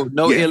 Yeah,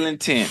 no ill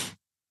intent.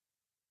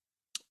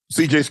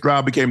 C.J.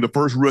 Stroud became the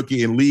first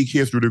rookie in league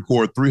history to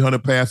record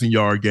 300 passing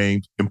yard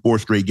games in 4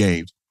 straight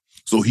games.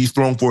 So he's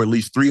thrown for at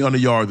least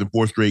 300 yards in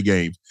 4 straight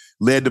games.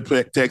 Led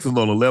the Texans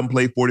on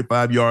 11-play,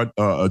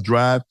 45-yard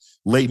drive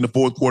late in the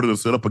fourth quarter to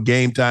set up a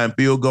game-time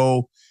field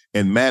goal,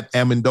 and Matt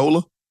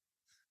Amendola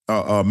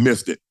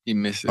missed it. He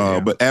missed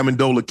it, but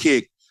Amendola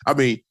kicked. I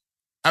mean,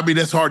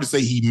 that's hard to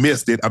say he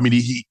missed it. I mean,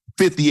 he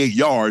 58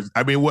 yards.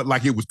 I mean,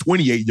 it was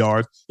 28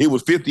 yards. It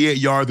was 58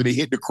 yards, and he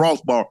hit the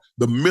crossbar,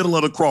 the middle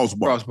of the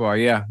crossbar. Crossbar,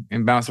 yeah,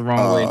 and bounced the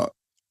wrong way.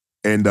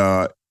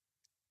 And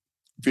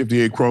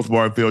 58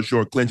 crossbar fell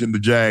short, clinching the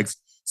Jags'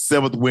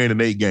 7th win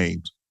in 8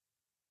 games.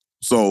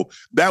 So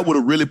that would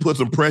have really put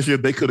some pressure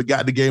if they could have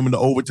got the game into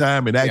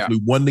overtime and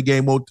actually won the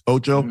game,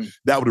 Ocho.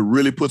 That would have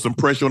really put some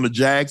pressure on the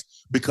Jags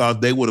because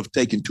they would have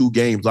taken 2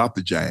 games off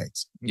the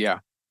Jags. Yeah.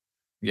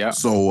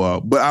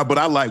 So, but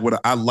I like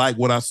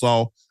what I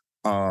saw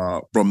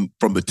from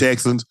the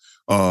Texans.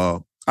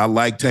 I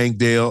like Tank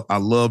Dell. I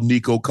love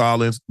Nico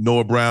Collins,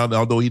 Noah Brown,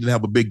 although he didn't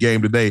have a big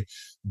game today.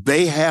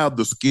 They have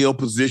the skill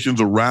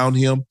positions around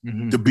him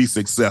to be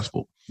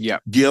successful. Yeah.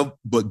 Give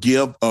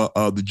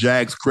the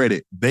Jags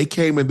credit. They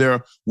came in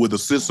there with a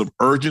sense of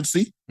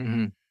urgency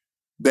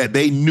that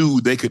they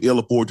knew they could ill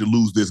afford to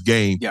lose this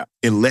game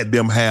and let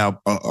them have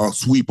a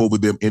sweep over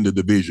them in the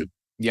division.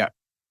 Yeah.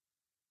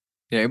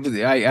 Yeah,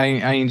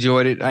 I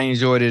enjoyed it. I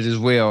enjoyed it as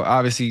well.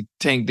 Obviously,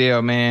 Tank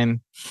Dell,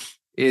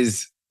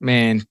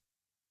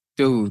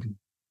 dude,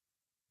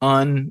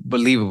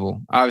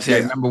 unbelievable. Obviously, I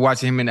remember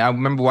watching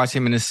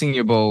him in the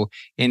Senior Bowl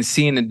and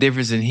seeing the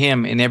difference in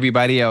him and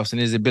everybody else and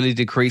his ability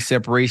to create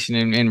separation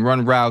and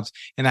run routes.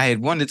 And I had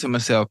wondered to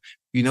myself,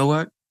 you know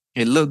what?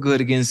 It looked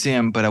good against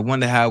him, but I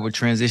wonder how it would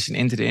transition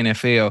into the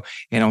NFL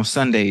and on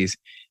Sundays.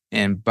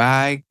 And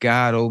by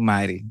God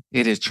Almighty,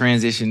 it has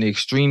transitioned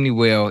extremely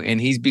well. And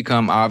he's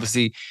become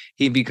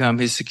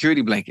his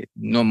security blanket.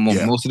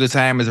 Most of the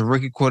time as a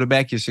rookie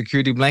quarterback, your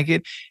security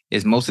blanket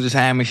is most of the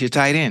time it's your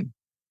tight end.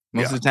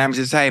 Most of the time it's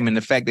your tight end. And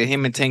the fact that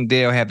him and Tank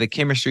Dell have the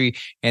chemistry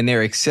and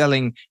they're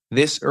excelling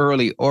this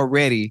early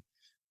already,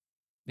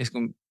 they're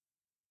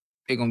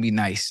gonna be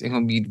nice. It's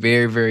gonna be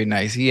very, very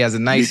nice. He has a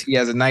nice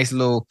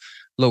little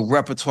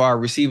repertoire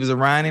of receivers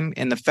around him.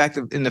 And the fact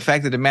of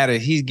the matter,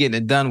 he's getting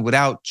it done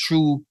without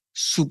true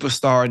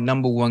superstar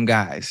number 1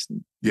 guys.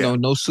 No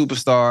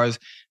superstars,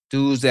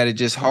 dudes that are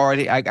just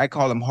hard. I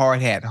call them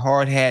hard hat,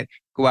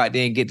 go out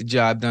there and get the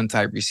job done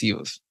type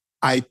receivers.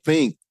 I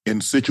think in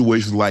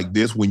situations like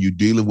this, when you're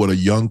dealing with a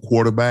young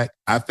quarterback,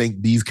 I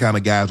think these kind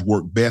of guys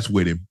work best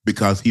with him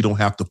because he don't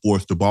have to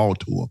force the ball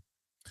to him.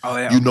 Oh,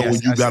 yeah,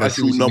 when you got a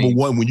true number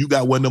 1, when you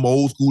got one of them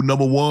old school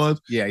number 1s,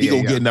 he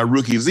gonna get in that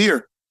rookie's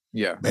ear.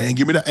 Yeah, man,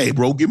 give me that. Hey,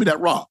 bro, give me that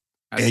rock.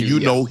 And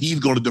he's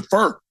gonna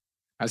defer.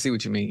 I see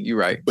what you mean. You're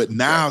right. But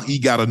now he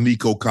got a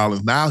Nico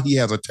Collins. Now he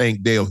has a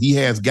Tank Dell. He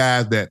has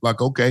guys that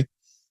okay,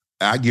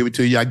 I give it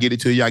to you. I get it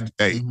to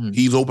you.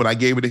 He's open. I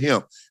gave it to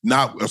him.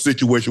 Not a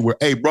situation where,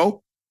 hey,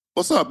 bro,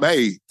 what's up?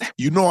 Hey,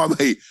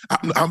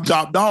 I'm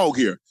top dog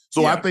here.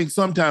 So I think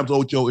sometimes,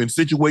 Ocho, in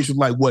situations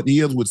like what he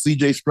is with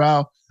C.J.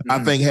 Stroud,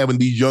 I think having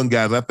these young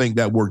guys, I think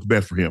that works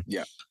best for him.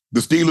 Yeah.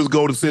 The Steelers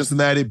go to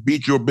Cincinnati,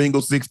 beat your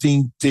Bengals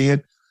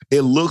 16-10.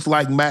 It looks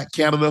like Matt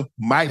Canada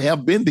might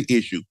have been the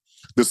issue.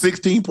 The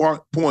 16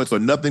 points are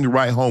nothing to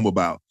write home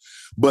about.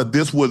 But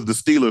this was the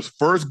Steelers'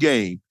 first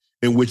game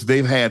in which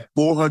they've had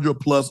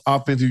 400-plus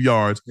offensive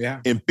yards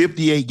in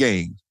 58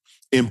 games.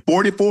 In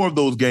 44 of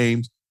those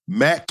games,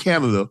 Matt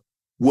Canada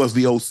was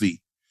the OC.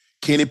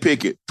 Kenny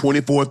Pickett,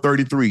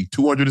 24-33,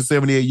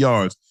 278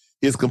 yards.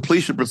 His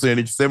completion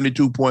percentage,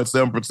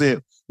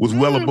 72.7%, was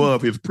well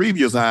above his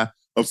previous high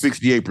of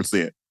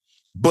 68%.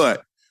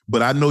 But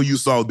I know you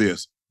saw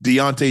this.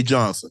 Deontay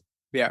Johnson.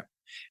 Yeah.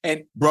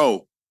 And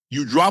bro,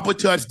 you drop a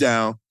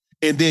touchdown,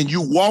 and then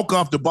you walk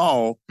off the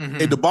ball,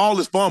 and the ball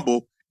is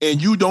fumbled, and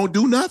you don't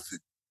do nothing.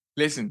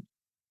 Listen,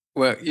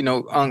 well,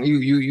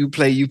 you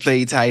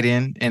play tight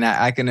end, and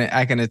I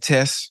can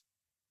attest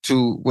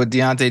to what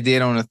Deontay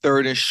did on a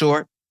 3rd and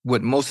short.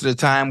 What most of the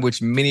time,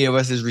 which many of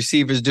us as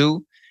receivers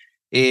do,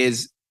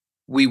 is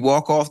we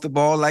walk off the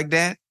ball like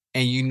that,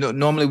 and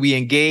normally we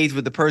engage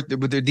with the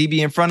DB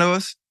in front of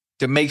us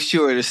to make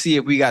sure to see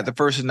if we got the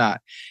first or not.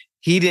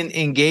 He didn't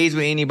engage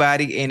with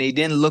anybody, and he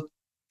didn't look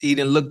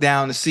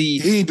down to see.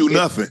 He didn't do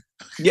nothing.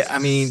 Yeah, I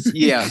mean,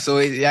 yeah. So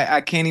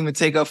I can't even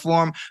take up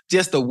for him.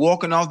 Just the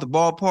walking off the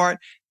ball part.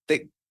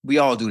 We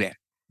all do that.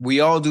 We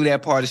all do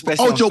that part,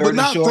 especially on 3rd but and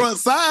not short. front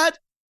side.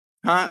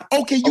 Huh?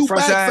 Okay, you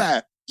front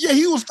backside. Yeah,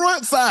 he was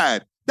front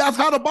side. That's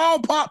how the ball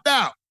popped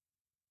out.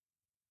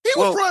 He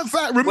was front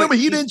side. Remember,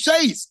 he didn't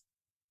chase.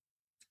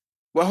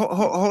 Well,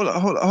 hold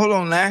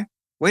on, now.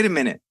 Wait a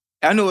minute.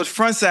 I know it was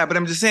front side, but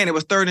I'm just saying it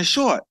was 3rd and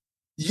short.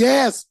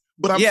 Yes,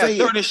 but I'm saying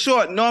 3rd and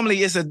short.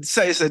 Normally, it's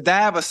a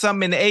dive or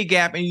something in the A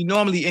gap, and you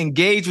normally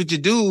engage with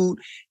your dude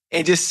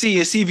and just see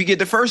if you get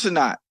the first or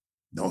not.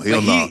 No,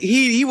 hell no.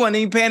 He wasn't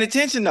even paying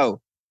attention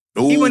though.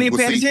 He wasn't even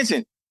paying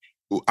attention.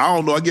 I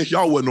don't know. I guess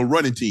y'all wasn't no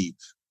running team.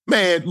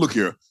 Man, look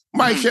here.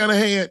 Mike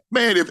Shanahan,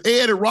 man, if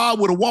Ed and Rob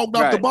would have walked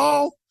off the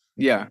ball.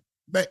 Yeah.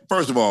 Man,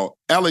 first of all,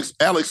 Alex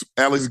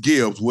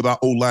Gibbs was our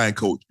O-line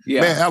coach.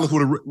 Yeah. Man, Alex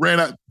would have ran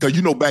out because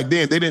back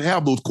then they didn't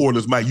have those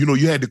cordless, Mike.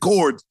 You had the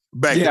cords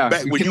back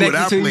when you and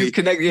I played.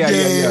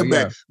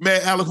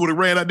 Man, Alex would have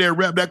ran out there and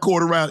wrapped that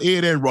cord around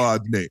Ed and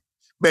Rod's neck.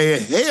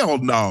 Man, hell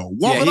no.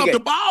 Walking up the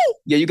ball?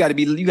 Yeah, you gotta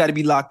be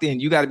locked in.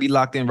 You gotta be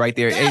locked in right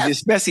there. Yeah. And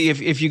especially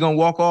if you're gonna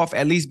walk off,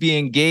 at least be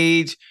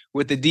engaged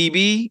with the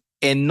DB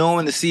and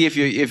knowing to see if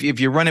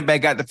your running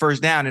back got the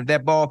first down. If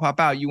that ball pop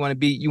out, you want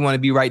to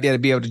be right there to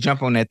be able to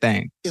jump on that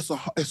thing. It's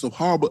a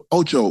horrible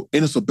Ocho,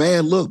 and it's a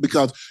bad look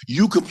because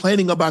you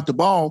complaining about the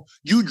ball,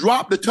 you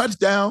dropped the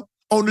touchdown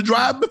on the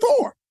drive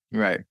before.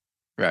 Right.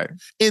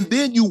 And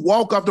then you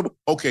walking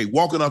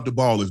off the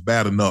ball is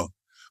bad enough.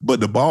 But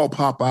the ball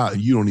pop out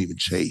and you don't even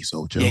chase,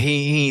 Ocho. Yeah,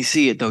 he ain't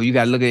see it though. You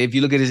gotta look at if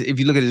you look at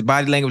his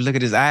body language, look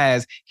at his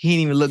eyes, he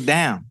didn't even look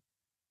down.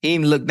 He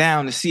didn't look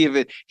down to see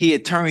if he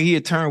had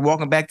turned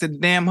walking back to the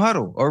damn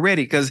huddle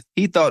already because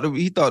he thought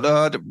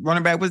the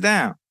running back was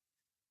down.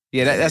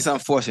 Yeah, that's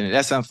unfortunate.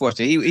 That's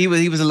unfortunate. He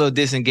was a little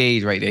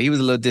disengaged right there. He was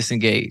a little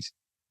disengaged.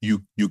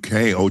 You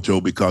can't, Ocho,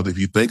 because if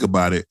you think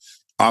about it,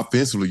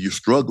 offensively, you're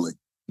struggling.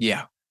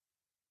 Yeah.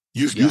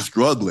 You're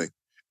struggling.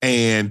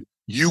 And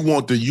you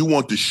want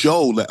to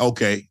show that,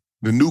 okay,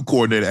 the new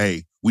coordinator,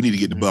 hey, we need to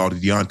get the ball to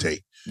Deontay.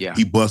 Yeah.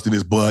 He busting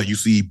his butt. You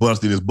see he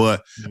busting his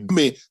butt. I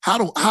mean, I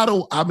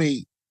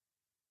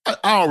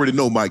already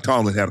know Mike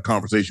Tomlin had a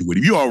conversation with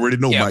him. You already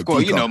know Mike. Of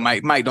course,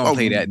 Mike don't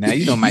play that now.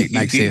 You know Mike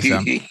said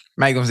something.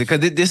 Mike gonna say,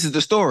 because this is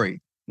the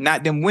story,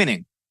 not them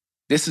winning.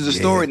 This is the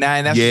story now,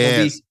 and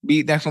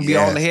that's gonna be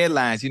all the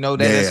headlines.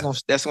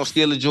 That's gonna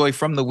steal the joy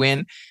from the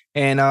win.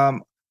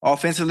 And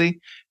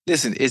offensively,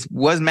 listen,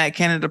 was Matt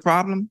Canada the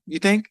problem, you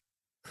think?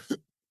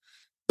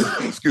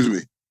 Excuse me.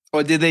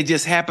 Or did they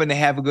just happen to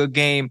have a good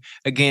game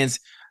against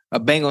a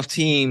Bengals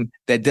team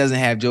that doesn't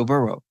have Joe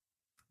Burrow?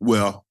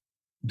 Well,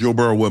 Joe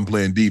Burrow wasn't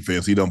playing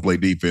defense. He don't play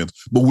defense.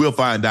 But we'll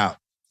find out.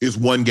 It's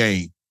one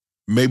game.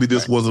 Maybe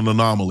this was an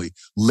anomaly.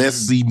 Let's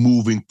see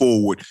moving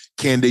forward.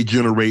 Can they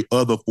generate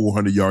other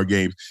 400-yard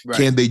games? Right.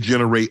 Can they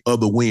generate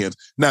other wins?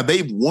 Now,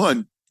 they've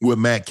won with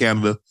Matt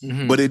Canada,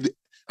 but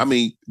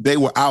they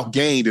were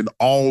outgained in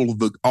all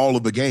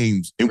of the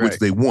games in which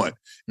they won.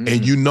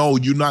 And you're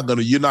not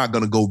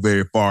gonna go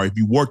very far if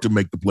you work to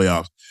make the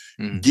playoffs,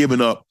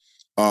 giving up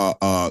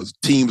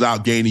teams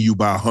outgaining you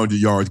by 100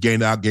 yards,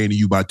 outgaining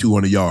you by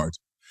 200 yards.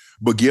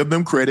 But give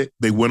them credit.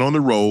 They went on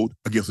the road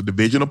against a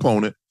division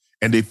opponent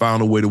and they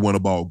found a way to win a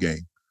ball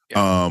game.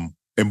 Yeah.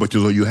 But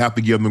you have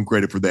to give them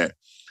credit for that.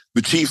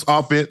 The Chiefs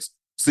offense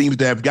seems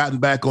to have gotten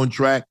back on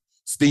track,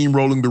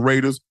 steamrolling the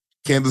Raiders.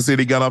 Kansas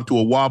City got up to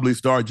a wobbly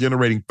start,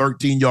 generating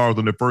 13 yards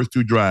on their first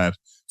 2 drives,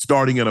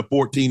 starting in a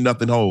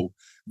 14-0 hole.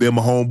 Then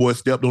my homeboy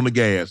stepped on the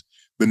gas.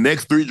 The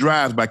next 3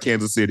 drives by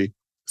Kansas City,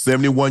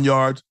 71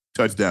 yards,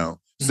 touchdown.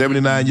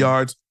 79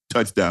 yards,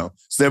 touchdown.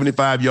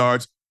 75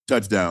 yards,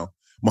 touchdown.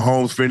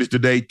 Mahomes finished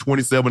today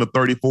 27 of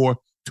 34,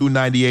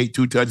 298,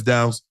 2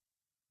 touchdowns,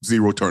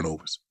 0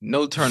 turnovers.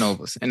 No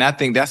turnovers. And I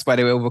think that's why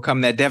they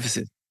overcome that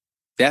deficit.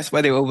 That's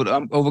why they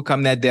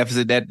overcome that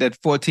deficit, that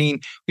 14.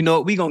 You know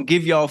what? We're going to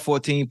give y'all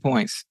 14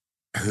 points.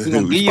 We're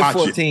going to give you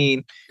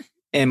 14,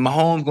 and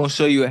Mahomes going to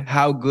show you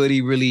how good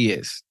he really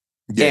is.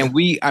 Yeah.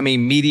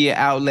 And media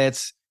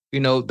outlets,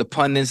 the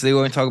pundits, they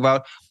always talk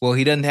about, well,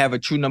 he doesn't have a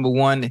true number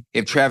one.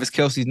 If Travis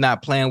Kelce's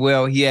not playing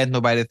well, he has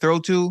nobody to throw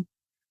to.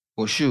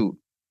 Well, shoot.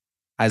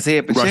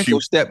 Isaiah Pacheco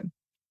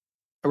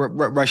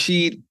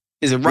Rashid,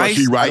 is it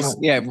Rice? Rashid Rice.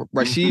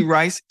 Rashid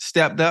Rice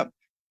stepped up.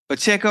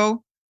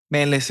 Pacheco,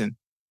 man, listen,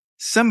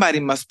 somebody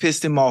must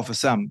piss him off or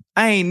something.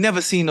 I ain't never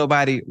seen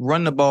nobody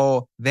run the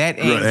ball that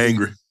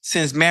angry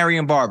since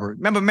Marion Barber.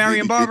 Remember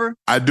Marion Barber?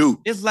 I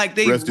do. It's like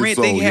they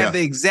have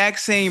the exact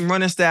same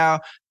running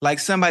style, like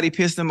somebody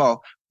pissed them off.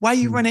 Why are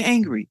you running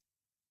angry?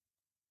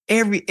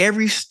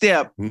 Every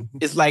step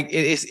is like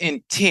it's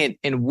intent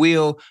and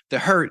will to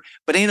hurt,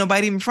 but ain't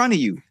nobody in front of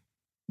you,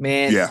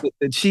 man. Yeah.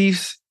 The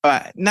Chiefs,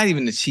 not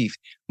even the Chiefs.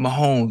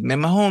 Mahomes, man.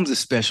 Mahomes is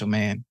special,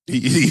 man.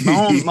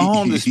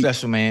 Mahomes is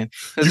special, man.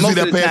 You see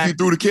that pass he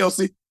threw to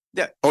Kelsey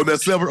on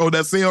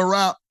that sail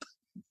route?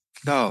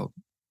 No,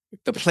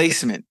 the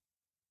placement,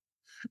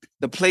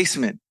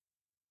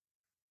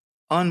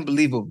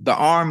 unbelievable. The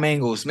arm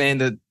angles,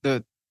 man.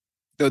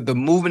 The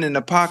movement in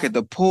the pocket,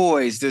 the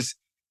poise, just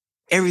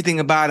everything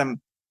about him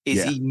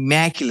is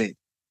immaculate.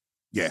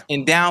 Yeah.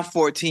 And down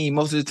 14,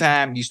 most of the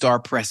time you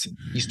start pressing.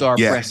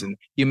 Pressing.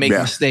 You make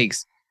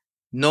mistakes.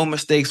 No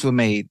mistakes were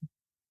made.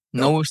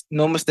 No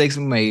mistakes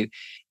were made.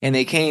 And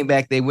they came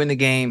back, they win the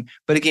game.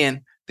 But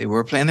again, they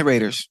were playing the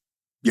Raiders.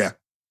 Yeah.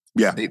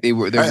 Yeah. They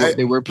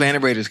were playing the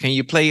Raiders. Can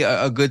you play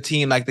a good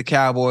team like the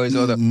Cowboys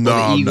or the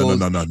Eagles?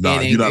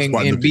 No.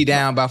 And be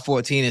down by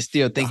 14 and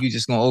still think you're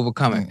just gonna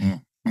overcome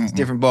it? It's a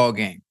different ball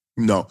game.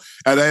 No.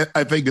 And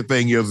I think the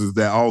thing is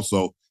that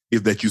also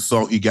is that you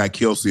saw he got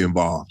Kelsey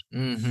involved.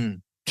 Mm-hmm.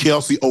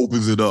 Kelsey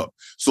opens it up.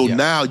 So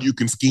now you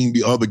can scheme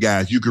the other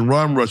guys. You can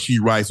run Rashee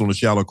Rice on a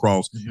shallow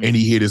cross and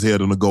he hit his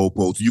head on the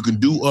goalpost. You can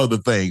do other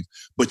things,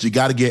 but you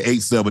got to get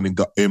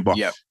 8-7 involved.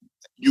 Yep.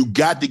 You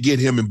got to get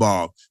him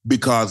involved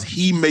because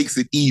he makes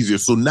it easier.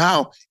 So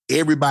now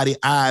everybody's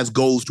eyes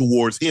goes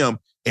towards him.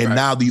 And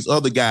now these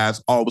other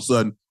guys all of a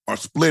sudden are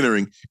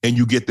splintering and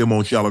you get them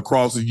on shallow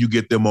crosses, you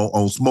get them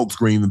on smoke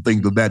screens and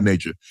things of that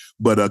nature.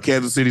 But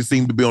Kansas City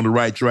seemed to be on the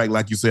right track.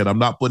 Like you said, I'm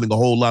not putting a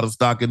whole lot of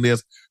stock in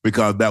this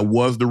because that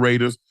was the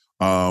Raiders.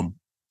 But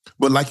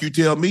like you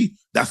tell me,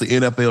 that's an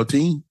NFL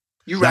team.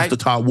 That's the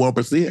top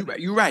 1%.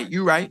 You're right.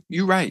 You're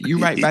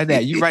right by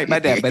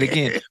that. But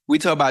again, we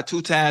talk about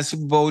 2-time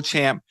Super Bowl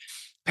champ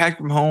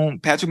Patrick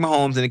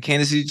Mahomes and the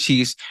Kansas City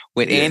Chiefs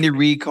with Andy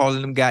Reid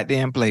calling them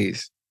goddamn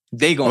plays.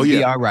 They gonna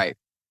be all right.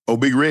 Oh,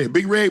 big red.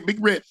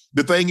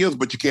 The thing is,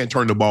 but you can't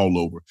turn the ball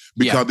over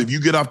because if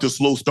you get off to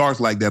slow starts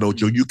like that,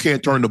 Ocho, you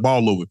can't turn the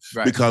ball over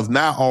because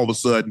now all of a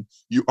sudden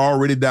you're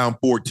already down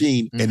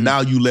 14 and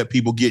now you let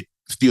people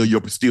steal your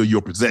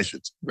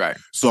possessions. Right.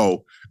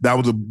 So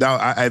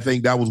I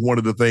think that was one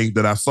of the things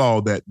that I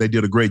saw that they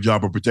did a great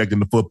job of protecting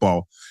the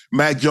football.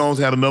 Mac Jones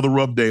had another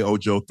rough day,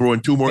 Ocho, throwing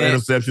 2 more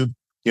interceptions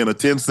in a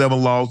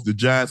 10-7 loss. The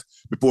Giants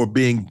before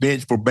being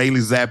benched for Bailey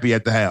Zappi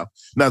at the half.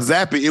 Now,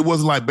 Zappi, it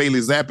wasn't like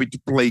Bailey Zappi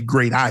played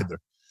great either.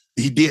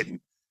 He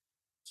didn't.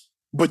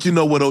 But you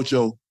know what,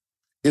 Ocho?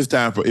 It's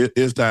time for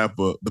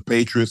the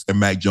Patriots and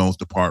Mac Jones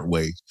to part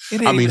ways.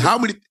 I mean, how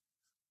many?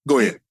 Go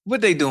ahead.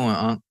 What they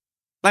doing,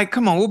 Like,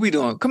 come on, what we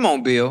doing? Come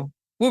on, Bill.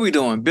 What we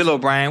doing? Bill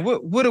O'Brien,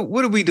 what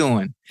are we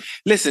doing?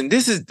 Listen,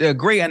 this is a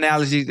great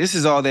analogy. This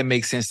is all that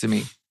makes sense to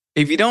me.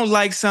 If you don't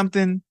like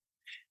something,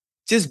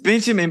 just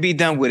bench him and be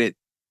done with it.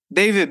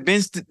 They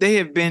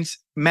have benched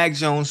Mac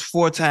Jones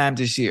 4 times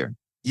this year.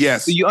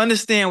 Yes. Do you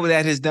understand what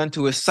that has done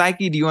to his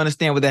psyche? Do you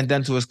understand what that has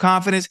done to his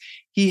confidence?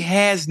 He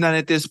has none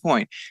at this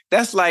point.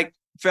 That's like,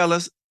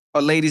 fellas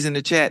or ladies in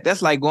the chat,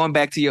 that's like going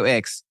back to your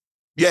ex.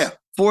 Yeah.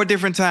 4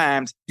 different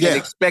times and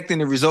expecting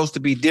the results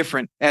to be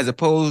different as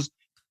opposed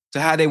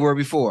to how they were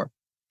before.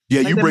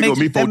 Yeah, like you break up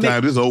me 4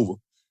 times, it's over.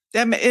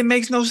 It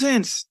makes no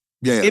sense.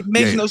 Yeah. It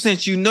makes no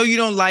sense. You know you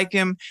don't like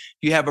him.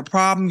 You have a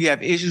problem. You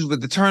have issues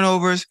with the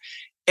turnovers.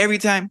 Every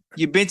time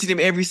you bench him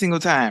every single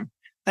time.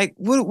 Like,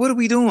 what are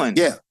we doing?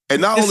 Yeah.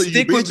 And not only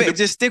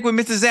just stick with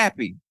Mr.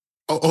 Zappi.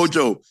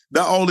 Ojo,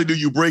 not only do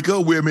you break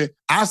up with me,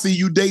 I see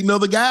you dating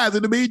other guys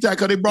in the meantime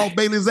because they brought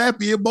Bailey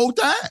Zappi in both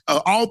times,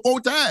 all 4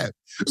 times.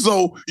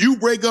 So you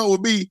break up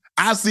with me,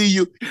 I see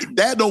you.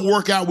 That don't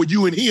work out with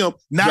you and him.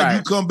 Now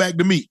you come back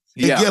to me.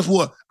 And guess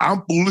what?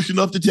 I'm foolish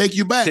enough to take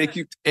you back. Take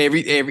you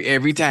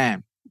every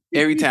time.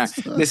 Every time.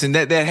 Listen,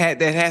 that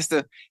has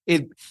to,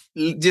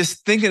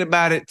 just thinking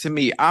about it to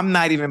me, I'm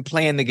not even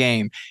playing the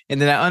game. And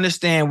then I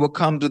understand what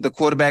comes with the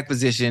quarterback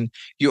position.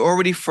 You're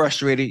already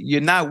frustrated. You're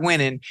not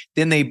winning.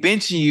 Then they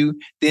benching you.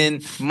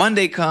 Then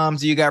Monday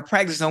comes, you got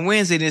practice on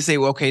Wednesday. They say,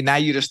 well, okay, now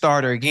you're the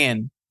starter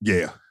again.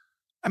 Yeah.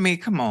 I mean,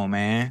 come on,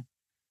 man.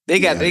 They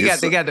got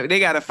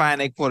to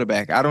find a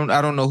quarterback. I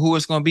don't know who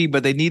it's going to be,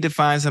 but they need to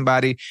find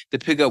somebody to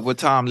pick up where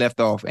Tom left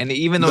off. And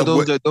even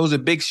though those are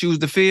big shoes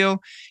to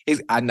fill,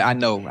 I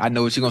know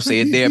what you're going to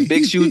say. They're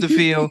big shoes to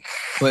fill,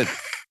 but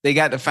they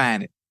got to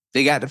find it.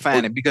 They got to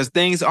find it because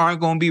things aren't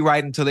going to be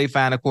right until they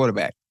find a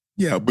quarterback.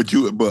 Yeah, but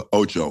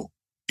Ocho,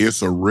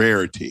 it's a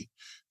rarity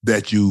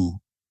that you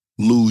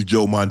lose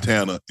Joe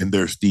Montana and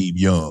there's Steve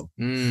Young.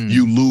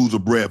 You lose a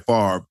Brett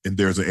Favre and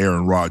there's an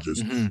Aaron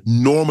Rodgers.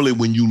 Normally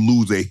when you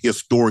lose a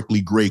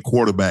historically great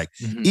quarterback,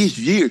 it's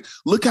years.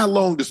 Look how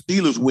long the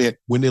Steelers went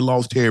when they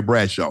lost Terry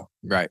Bradshaw.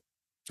 Right.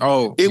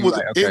 Oh, it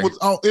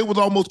was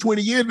almost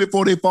 20 years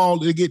before they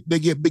get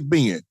Big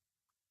Ben.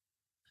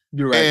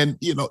 You're right. And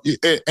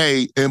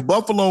and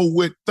Buffalo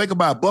think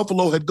about it,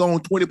 Buffalo had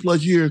gone 20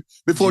 plus years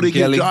before they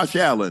get Josh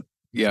Allen.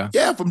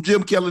 Yeah, from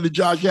Jim Kelly to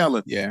Josh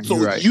Allen. Yeah,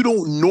 so you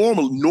don't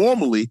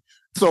normally.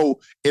 So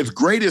as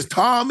great as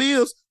Tom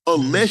is,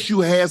 unless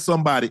you had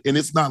somebody, and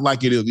it's not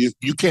like it is,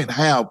 you can't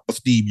have a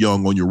Steve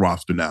Young on your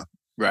roster now.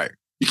 Right.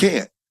 You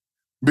can't.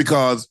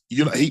 Because,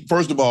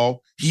 first of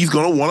all, he's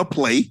going to want to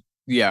play.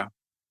 Yeah.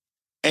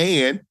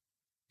 And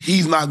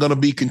he's not going to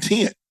be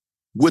content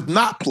with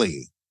not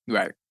playing.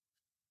 Right.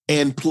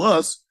 And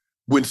plus,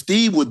 when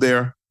Steve was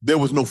there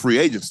was no free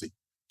agency.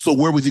 So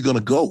where was he going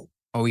to go?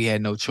 Oh, he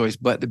had no choice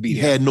but to be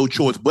there. He had no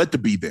choice but to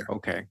be there.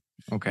 Okay.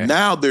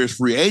 Now there's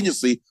free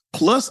agency.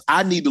 Plus,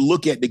 I need to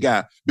look at the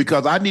guy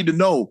because I need to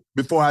know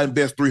before I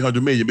invest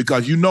 $300 million.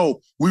 Because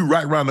we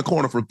right around the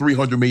corner for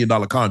 $300 million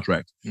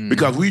contracts. Mm-hmm.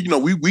 Because we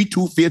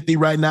 $250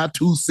 right now,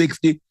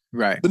 $260.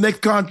 Right.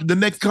 The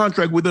next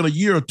contract within a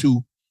year or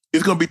two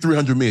is going to be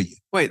 $300 million.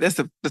 Wait, that's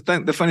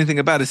the funny thing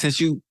about it. Since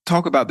you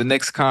talk about the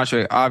next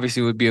contract,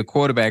 obviously would be a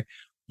quarterback.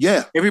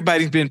 Yeah.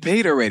 Everybody's been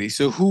paid already.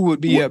 So who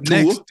would be up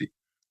next?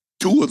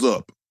 Tua's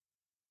up.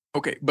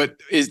 Okay, but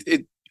is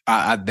it?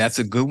 That's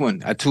a good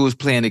one. Tua's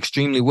playing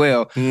extremely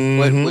well. Mm-hmm.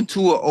 But would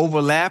Tua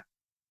overlap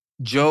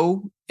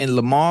Joe and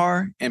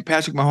Lamar and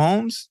Patrick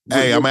Mahomes?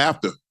 Hey, I'm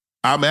after.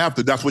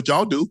 That's what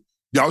y'all do.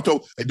 Y'all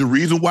told the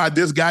reason why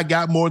this guy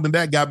got more than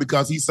that guy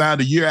because he signed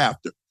a year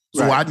after.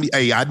 So right.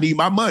 I need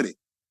my money.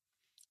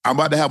 I'm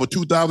about to have a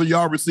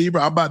 2,000-yard receiver.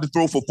 I'm about to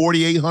throw for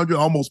 4,800,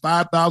 almost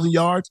 5,000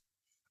 yards.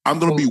 I'm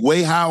going to be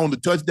way high on the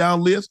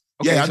touchdown list.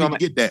 Okay, I need to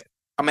get that.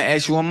 I'm going to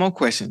ask you one more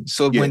question.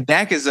 So when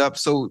Dak is up,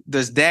 so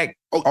does Dak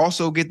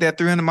also get that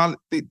 $300 million?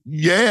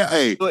 Yeah,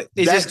 hey. So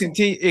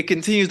it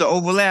continues to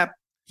overlap.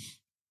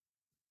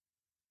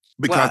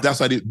 Because that's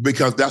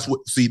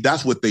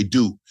what they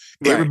do.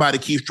 Right. Everybody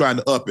keeps trying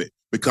to up it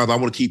because I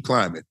want to keep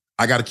climbing.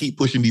 I got to keep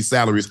pushing these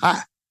salaries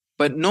high.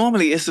 But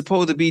normally it's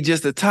supposed to be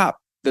just the top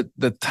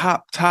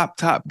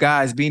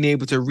guys being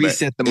able to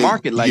reset the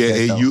market like that.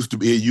 Yeah, it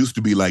used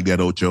to be like that,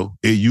 Ocho.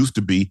 It used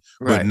to be.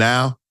 Right. But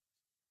now,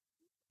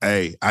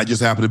 hey, I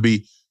just happen to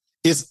be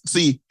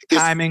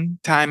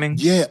timing.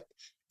 Yeah.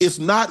 It's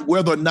not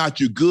whether or not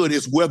you're good,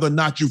 it's whether or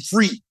not you're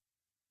free.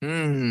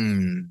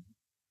 It's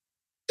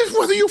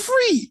whether you're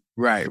free.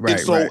 Right. And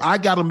so I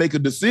got to make a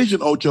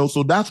decision, Ocho.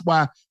 So that's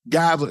why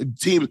guys,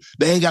 teams,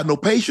 they ain't got no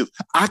patience.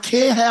 I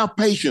can't have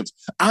patience.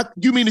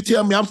 You mean to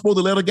tell me I'm supposed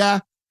to let a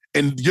guy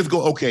and just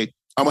go, okay,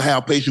 I'm going to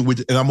have patience with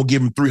it, and I'm going to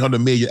give him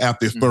 $300 million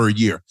after his third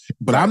year.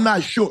 But I'm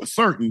not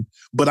certain,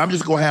 but I'm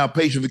just going to have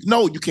patience.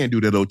 No, you can't do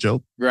that,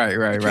 Ocho.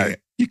 Right.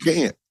 You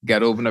can't. Got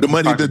to open up the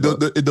money.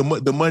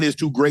 The money is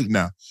too great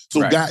now.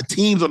 So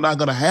teams are not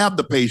going to have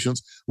the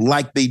patience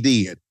like they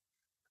did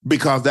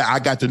because I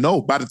got to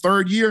know by the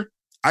third year,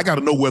 I got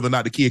to know whether or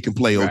not the kid can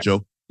play,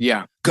 Ocho.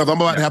 Yeah. Because I'm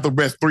about to have to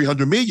invest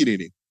 $300 million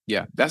in him.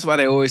 Yeah. That's why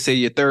they always say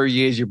your third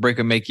year is your break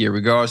or make year,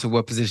 regardless of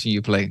what position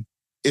you play.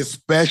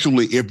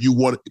 Especially if you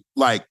want,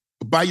 like,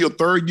 by your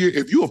third year,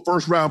 if you're a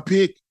first-round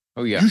pick,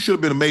 you should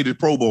have been made a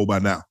Pro Bowl by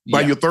now.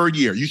 By your third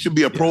year, you should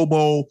be a Pro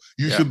Bowl.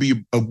 You should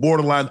be a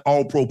borderline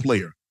all-pro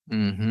player.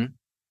 Mm-hmm.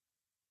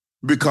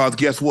 Because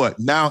guess what?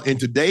 Now, in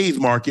today's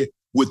market,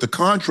 with the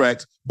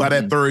contracts, by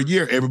that third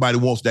year, everybody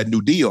wants that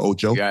new deal,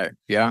 Ocho.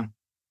 Yeah.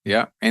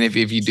 And if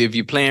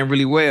you're playing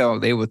really well,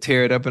 they will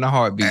tear it up in a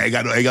heartbeat. Ain't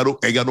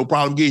got no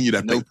problem getting you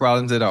that paper. No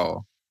problems at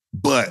all.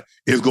 But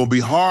it's going to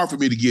be hard for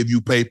me to give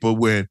you paper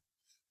when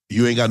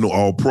you ain't got no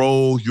all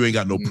pros, you ain't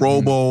got no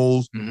Pro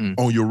Bowls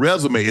on your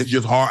resume. It's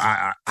just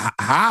hard.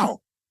 How?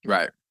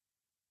 Right.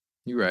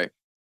 You're right.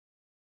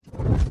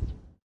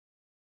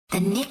 The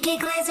Nikki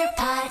Glazer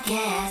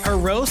Podcast. Her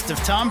roast of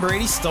Tom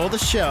Brady stole the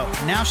show.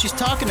 Now she's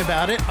talking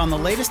about it on the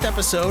latest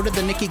episode of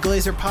the Nikki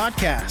Glazer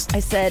Podcast. I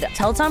said,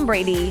 tell Tom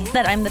Brady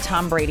that I'm the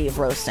Tom Brady of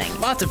roasting.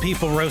 Lots of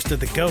people roasted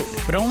the GOAT,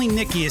 but only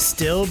Nikki is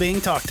still being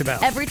talked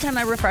about. Every time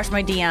I refresh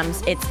my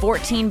DMs, it's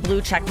 14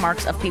 blue check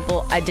marks of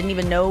people I didn't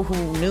even know who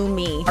knew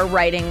me are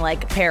writing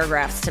like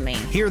paragraphs to me.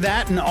 Hear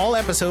that in all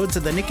episodes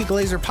of the Nikki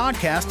Glazer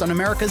Podcast on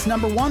America's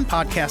 #1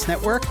 podcast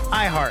network,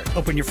 iHeart.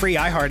 Open your free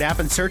iHeart app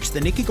and search the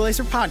Nikki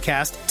Glazer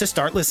Podcast to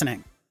start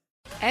listening.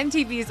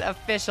 MTV's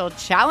official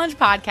Challenge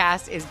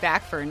podcast is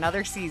back for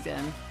another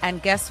season.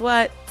 And guess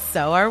what?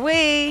 So are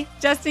we.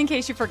 Just in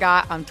case you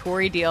forgot, I'm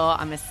Tori Deal.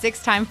 I'm a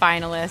 6-time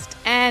finalist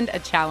and a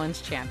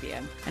challenge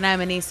champion. And I'm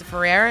Anissa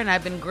Ferreira, and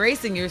I've been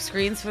gracing your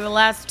screens for the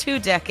last 2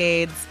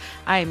 decades.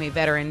 I am a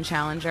veteran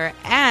challenger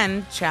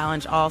and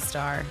challenge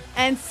all-star.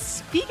 And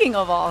speaking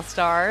of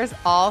all-stars,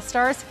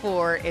 All-Stars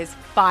 4 is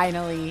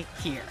finally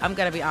here. I'm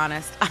going to be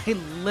honest. I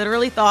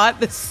literally thought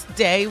this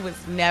day was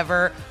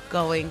never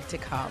going to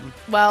come.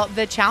 Well,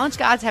 the challenge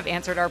gods have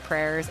answered our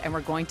prayers, and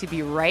we're going to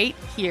be right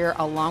here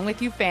along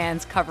with you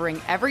fans covering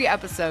every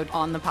episode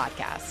on the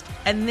podcast.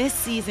 And this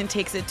season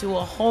takes it to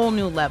a whole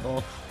new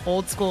level.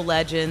 Old school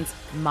legends,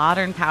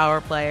 modern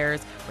power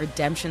players,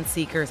 redemption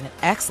seekers, and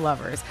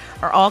ex-lovers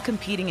are all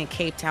competing in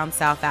Cape Town,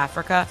 South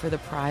Africa for the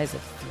prize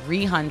of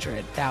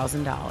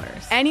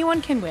 $300,000.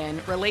 Anyone can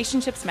win,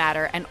 relationships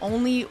matter, and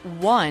only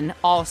one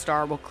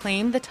all-star will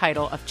claim the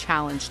title of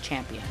challenge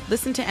champion.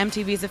 Listen to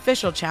MTV's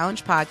official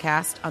Challenge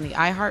podcast on the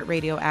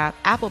iHeartRadio app,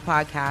 Apple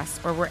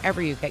Podcasts, or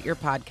wherever you get your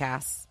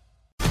podcasts.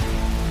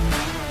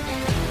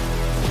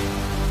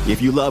 If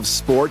you love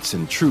sports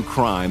and true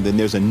crime, then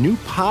there's a new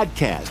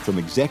podcast from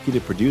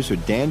executive producer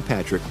Dan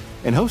Patrick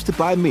and hosted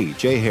by me,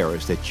 Jay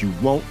Harris, that you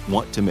won't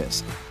want to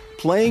miss.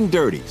 Playing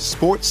Dirty: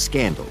 Sports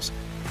Scandals.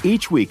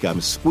 Each week, I'm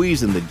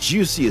squeezing the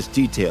juiciest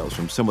details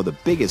from some of the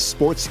biggest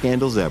sports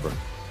scandals ever.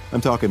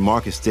 I'm talking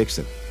Marcus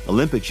Dixon,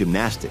 Olympic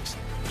gymnastics,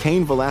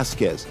 Cain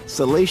Velasquez,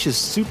 salacious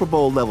Super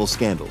Bowl-level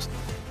scandals.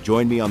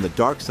 Join me on the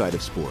dark side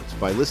of sports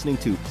by listening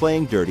to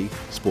Playing Dirty: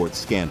 Sports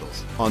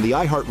Scandals on the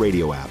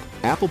iHeartRadio app,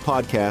 Apple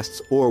Podcasts,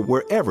 or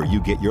wherever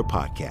you get your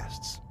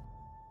podcasts.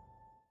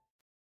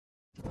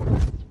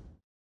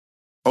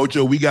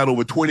 Ocho, we got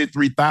over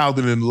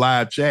 23,000 in the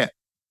live chat.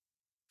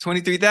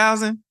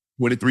 23,000?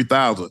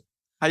 23,000.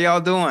 How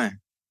y'all doing?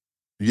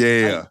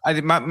 Yeah.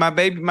 My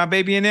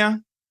baby in there?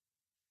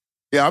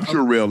 Yeah, I'm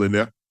sure Rail in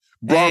there.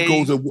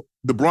 The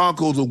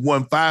Broncos have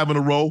won 5 in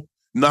a row,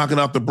 knocking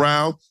out the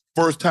Browns.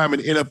 First time in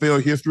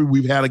NFL history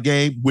we've had a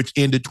game which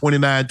ended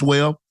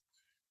 29-12.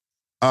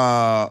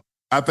 I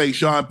think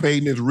Sean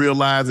Payton has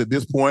realized at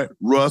this point,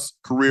 Russ'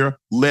 career,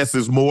 less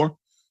is more.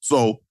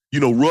 So,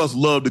 Russ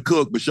loved to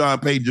cook, but Sean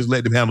Payton just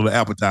let him handle the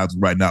appetizers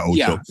right now,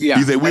 Ocho. Yeah.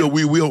 He said,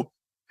 we'll.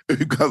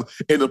 Because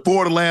in the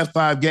 4 of the last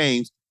 5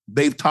 games,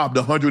 they've topped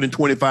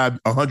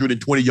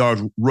 120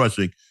 yards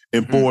rushing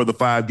in 4 of the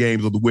 5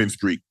 games of the win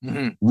streak.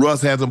 Mm-hmm.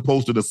 Russ hasn't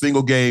posted a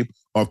single game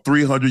of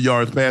 300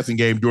 yards passing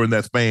game during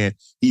that span.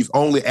 He's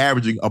only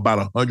averaging about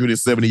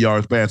 170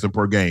 yards passing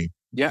per game.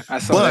 Yeah, I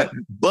saw that.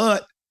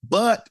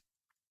 But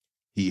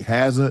he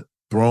hasn't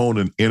thrown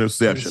an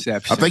interception. I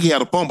think he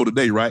had a fumble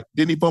today, right?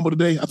 Didn't he fumble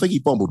today? I think he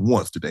fumbled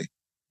once today.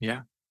 Yeah.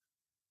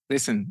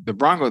 Listen, the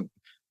Broncos,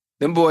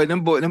 them boys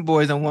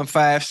done won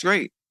 5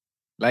 straight.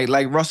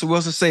 Like Russell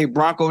Wilson say,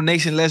 Bronco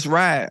Nation, let's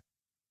ride.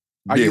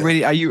 Are you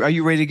ready? Are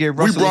you ready to give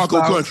Russell? We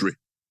Bronco country.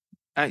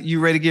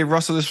 You ready to give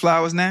Russell his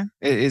flowers now?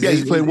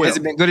 He's playing well. Has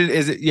it been good?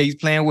 Yeah, he's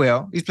playing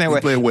well. He's playing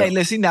well. Hey,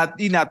 listen,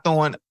 he's not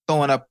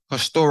throwing up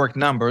historic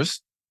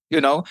numbers.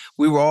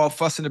 We were all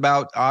fussing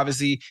about,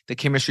 obviously, the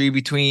chemistry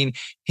between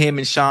him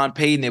and Sean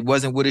Payton. It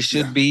wasn't what it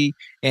should be.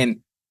 And,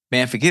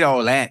 man, forget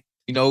all that.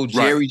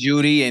 Jerry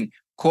Jeudy and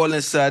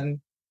Cortland Sutton,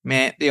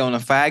 man, they're on a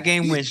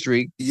 5-game win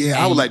streak.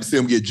 Yeah, I would like to see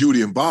him get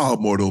Jeudy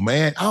involved more, though,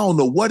 man. I don't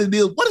know what it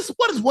is.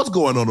 What's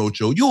going on,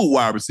 Ocho? You're a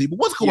wide receiver.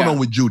 What's going on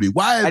with Jeudy?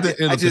 Why is there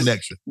a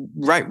connection?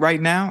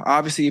 Right now,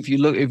 obviously, if you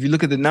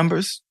look at the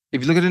numbers,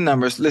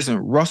 listen,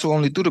 Russell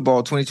only threw the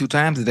ball 22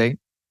 times today.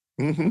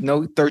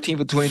 Mm-hmm. 13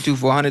 for 22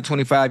 for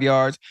 125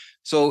 yards.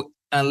 So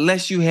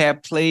unless you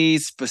have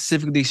plays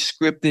specifically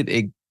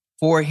scripted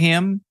for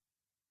him,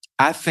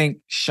 I think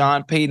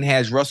Sean Payton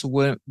has Russell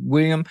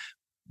Wilson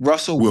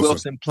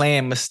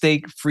playing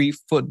mistake-free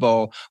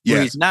football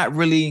where he's not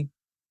really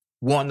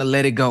wanting to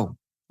let it go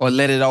or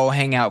let it all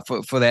hang out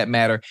for that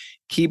matter.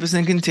 Keep us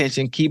in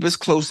contention, keep us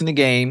close in the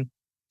game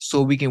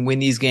so we can win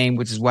these games,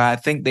 which is why I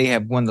think they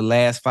have won the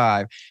last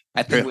 5.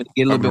 I think when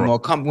he get a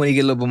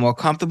little bit more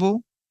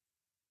comfortable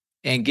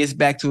and gets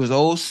back to his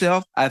old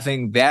self, I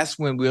think that's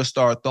when we'll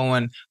start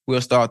throwing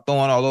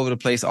all over the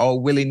place,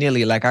 all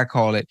willy-nilly, like I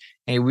call it,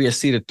 and we'll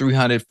see the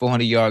 300,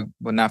 400 yard,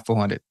 well, not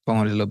 400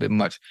 a little bit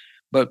much,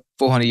 but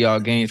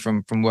 400-yard gains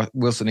from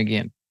Wilson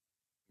again.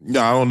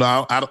 No, I don't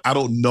know. I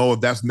don't know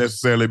if that's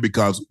necessarily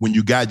because when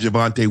you got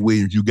Javonte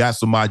Williams, you got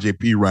Samaje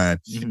Perine,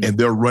 and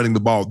they're running the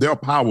ball. They're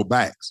power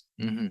backs.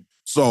 Mm-hmm.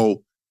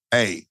 So,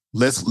 hey,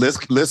 let's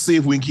see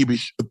if we can keep it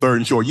 3rd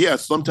and short. Yeah,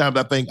 sometimes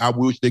I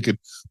wish they could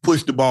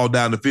push the ball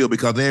down the field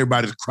because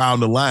everybody's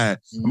crowding the line.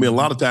 Mm-hmm. I mean, a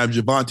lot of times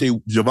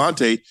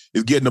Javonte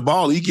is getting the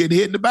ball. He's getting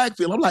hit in the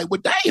backfield. I'm like,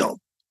 well, damn.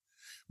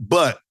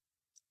 But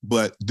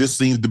this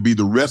seems to be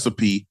the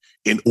recipe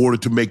in order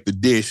to make the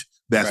dish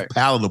that's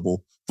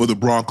palatable for the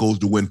Broncos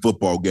to win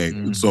football games.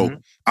 Mm-hmm. So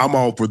I'm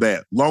all for that.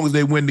 As long as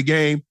they win the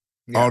game,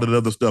 all that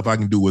other stuff I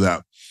can do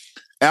without.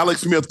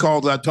 Alex Smith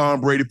calls out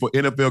Tom Brady for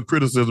NFL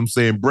criticism,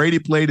 saying Brady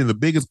played in the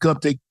biggest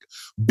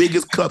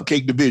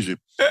cupcake division.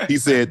 He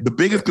said the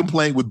biggest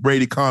complaint with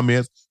Brady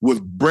comments was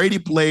Brady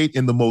played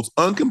in the most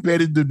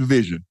uncompetitive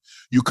division.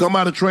 You come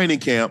out of training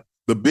camp,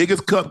 the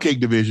biggest cupcake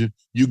division,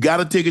 you got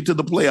to take it to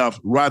the playoffs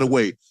right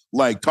away.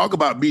 Like, talk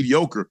about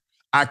mediocre.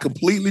 I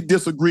completely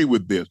disagree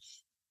with this.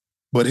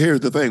 But here's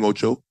the thing,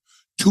 Ocho.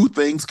 2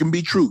 things can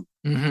be true.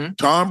 Mm-hmm.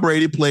 Tom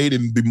Brady played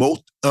in the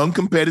most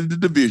uncompetitive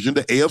division,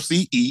 the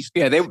AFC East.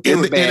 Yeah, they were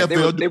bad.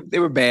 NFL. They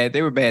were bad.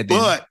 They were bad. Then.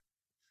 But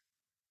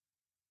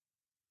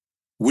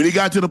when he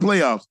got to the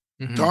playoffs,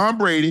 Tom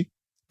Brady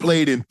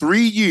played in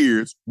 3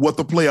 years worth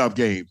of playoff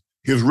games.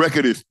 His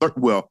record is,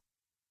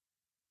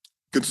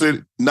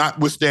 considered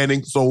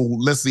notwithstanding. So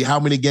let's see, how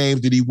many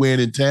games did he win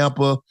in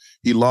Tampa?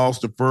 He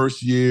lost the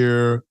first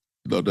year.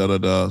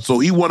 So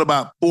he won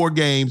about 4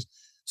 games.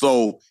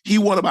 So he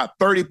won about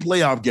 30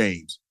 playoff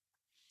games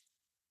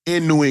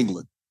in New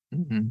England.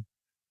 Mm-hmm.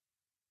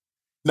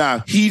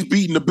 Now, he's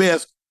beaten the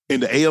best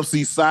in the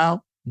AFC South,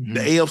 the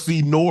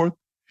AFC North,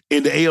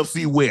 and the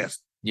AFC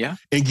West. Yeah.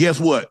 And guess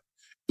what?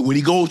 When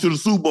he goes to the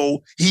Super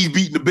Bowl, he's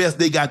beating the best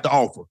they got to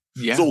offer.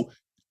 Yeah. So,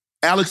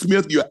 Alex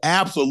Smith, you're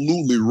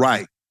absolutely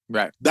right.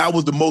 Right. That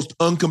was the most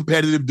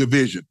uncompetitive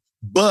division.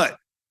 But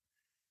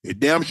it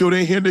damn sure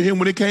didn't hinder him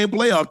when it came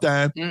playoff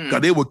time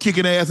because they were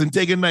kicking ass and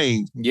taking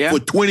names for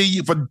 20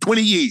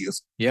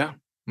 years. Yeah.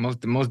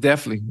 Most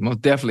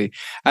definitely.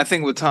 I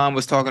think what Tom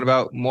was talking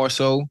about more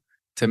so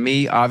to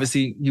me,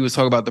 obviously, he was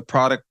talking about the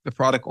product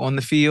on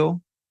the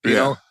field, you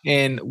know.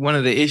 And one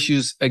of the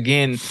issues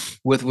again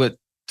with what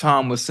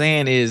Tom was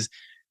saying is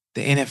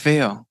the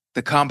NFL,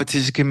 the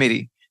competition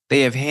committee.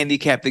 They have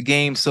handicapped the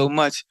game so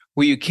much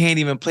where you can't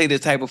even play the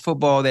type of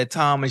football that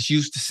Tom is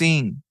used to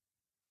seeing.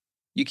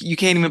 You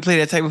can't even play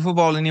that type of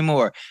football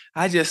anymore.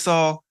 I just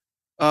saw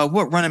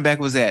what running back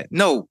was that?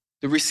 No,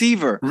 the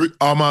receiver.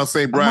 Amon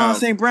St. Brown. Amon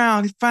St.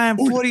 Brown. He fined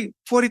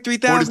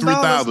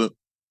 $43,000.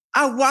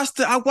 I watched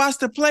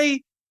the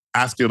play.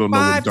 I still don't know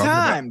what you're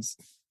talking times.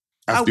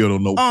 About. I still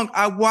don't know.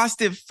 I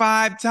watched it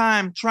 5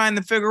 times trying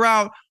to figure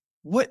out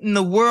what in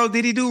the world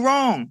did he do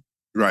wrong.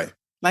 Right.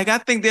 Like, I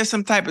think there's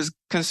some type of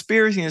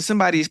conspiracy and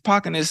somebody's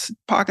pocketing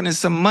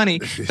some money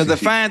because the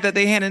fines that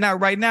they handing out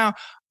right now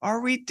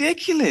are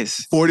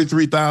ridiculous.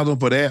 $43,000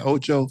 for that,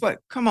 Ocho? But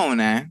come on,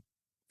 man.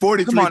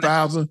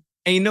 $43,000.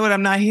 And you know what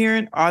I'm not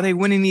hearing? Are they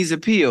winning these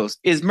appeals?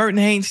 Is Merton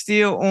Haynes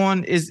still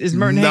on? Is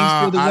Merton Haynes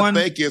still the one?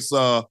 I think it's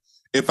I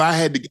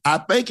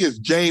think it's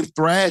James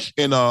Thrash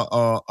and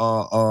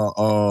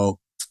Brooksy.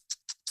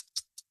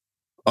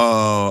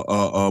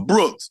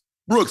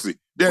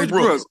 Derek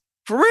Brooks.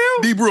 For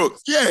real? D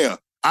Brooks. Yeah.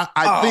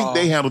 I think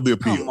they handled the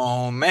appeal. Come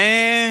on,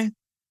 man.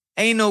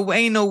 Ain't no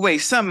way.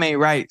 Something ain't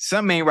right.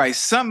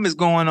 Something is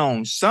going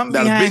on.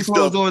 Something behind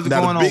closed doors is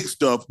going on.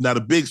 Now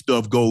the big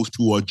stuff goes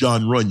to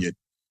John Runyon.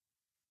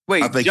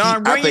 Wait,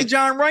 John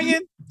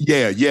Runyon?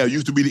 Yeah.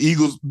 Used to be the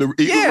Eagles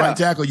right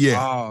tackle.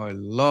 Yeah. Oh,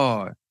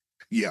 Lord.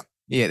 Yeah.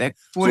 Yeah, that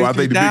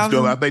 43,000.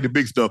 So I think the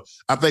big stuff.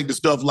 I think the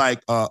stuff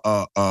like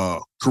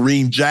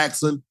Kareem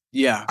Jackson.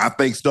 Yeah. I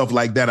think stuff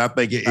like that. I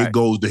think it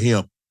goes to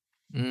him.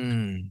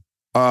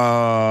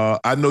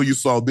 I know you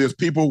saw this.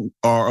 People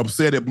are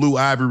upset that Blue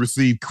Ivy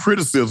received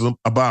criticism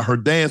about her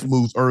dance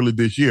moves early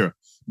this year,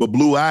 but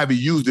Blue Ivy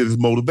used it as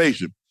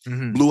motivation.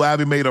 Mm-hmm. Blue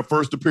Ivy made her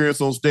first appearance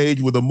on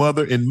stage with her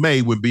mother in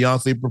May when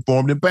Beyoncé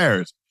performed in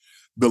Paris.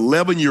 The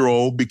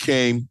 11-year-old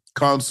became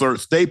concert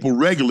staple,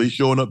 regularly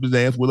showing up to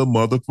dance with her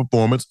mother's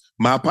performance,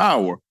 My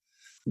Power.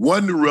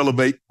 One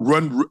revelation,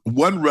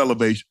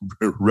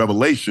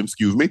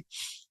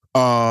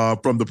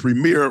 from the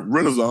premiere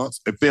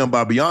Renaissance, a film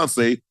by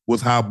Beyoncé,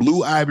 was how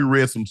Blue Ivy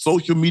read some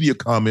social media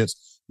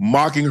comments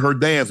mocking her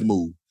dance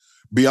move.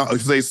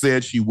 Beyoncé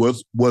said she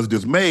was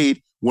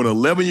dismayed when an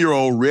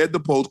 11-year-old read the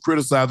post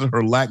criticizing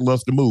her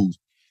lackluster moves.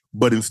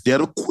 But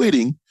instead of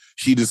quitting,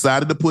 she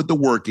decided to put the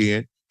work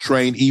in,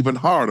 train even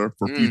harder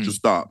for future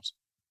stops.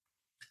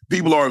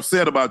 People are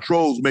upset about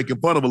trolls making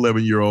fun of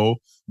 11-year-old,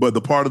 but the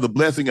part of the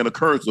blessing and a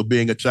curse of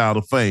being a child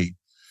of fame.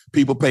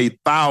 People paid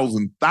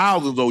thousands,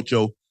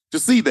 Ocho, to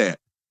see that.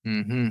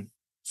 Mm-hmm.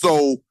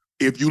 So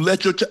if you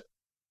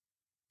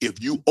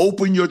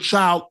open your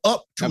child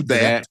up to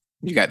that,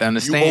 you got to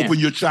understand. You open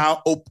your child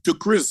up to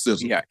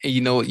criticism. Yeah, and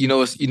you know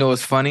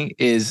what's funny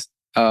is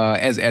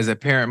as a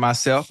parent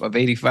myself of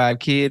 85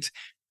 kids,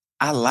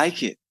 I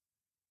like it.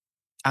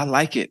 I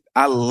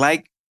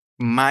like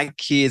my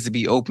kids to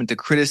be open to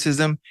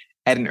criticism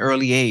at an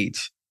early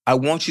age. I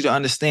want you to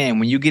understand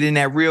when you get in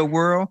that real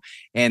world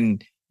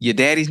and your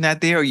daddy's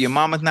not there or your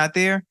mama's not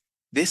there,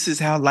 this is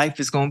how life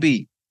is going to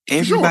be.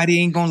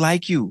 Everybody ain't going to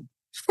like you.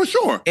 For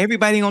sure.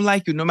 Everybody ain't going to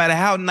like you, no matter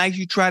how nice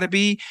you try to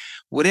be,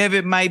 whatever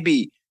it might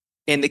be.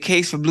 In the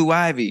case for Blue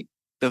Ivy,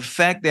 the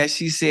fact that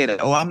she said,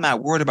 I'm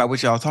not worried about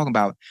what y'all talking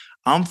about.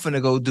 I'm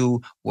finna go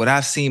do what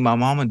I've seen my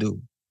mama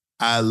do.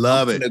 I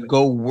love it. I'm finna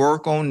go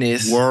work on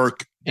this.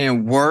 Work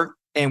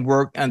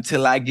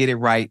until I get it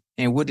right.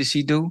 And what did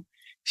she do?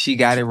 She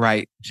got it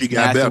right. She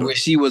got better. Where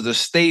she was a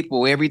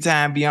staple every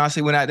time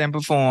Beyonce went out there and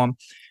performed.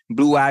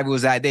 Blue Ivy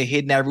was out there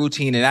hitting that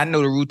routine, and I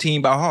know the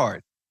routine by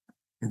heart.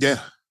 Yeah.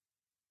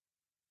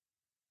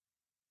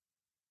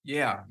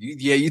 Yeah.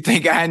 You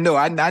think I know?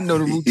 I know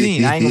the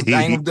routine. I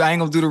ain't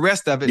gonna do the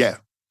rest of it. Yeah.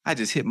 I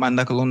just hit my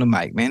knuckle on the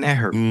mic, man. That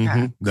hurt.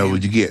 Mm-hmm. That's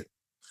what you get.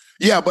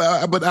 Yeah,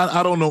 but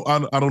I don't know.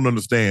 I don't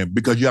understand,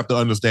 because you have to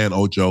understand,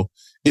 Ocho.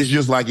 It's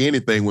just like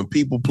anything. When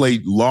people play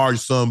large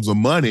sums of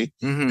money,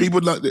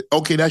 people like,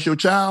 okay, that's your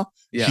child.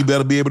 Yeah. She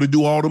better be able to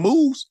do all the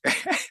moves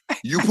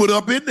you put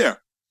up in there.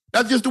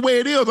 That's just the way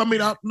it is. I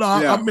mean,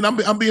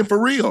 I'm being for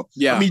real.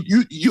 Yeah. I mean,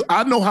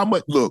 I know how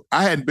much. Look,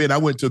 I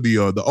went to the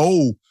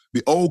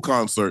old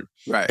concert,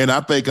 right? And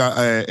I think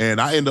I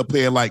ended up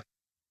paying like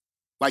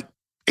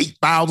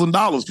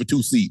 $8,000 for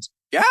 2 seats.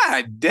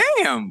 God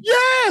damn.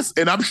 Yes,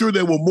 and I'm sure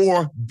there were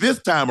more this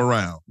time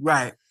around.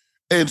 Right.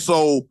 And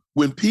so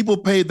when people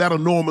pay that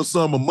enormous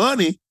sum of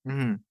money,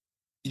 if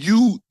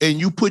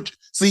you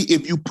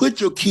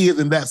put your kids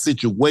in that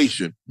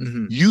situation,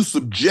 you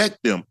subject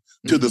them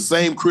to the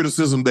same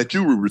criticism that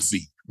you will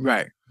receive.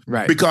 Right.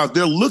 Because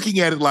they're looking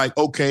at it like,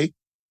 okay,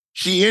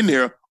 she in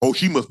there. Oh,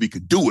 she must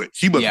could do it.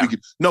 She must be.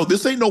 No,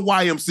 this ain't no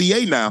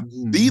YMCA now.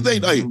 These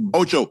ain't,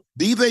 Ocho,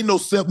 these ain't no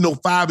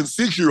 5 and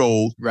 6 year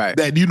olds. Right.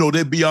 That,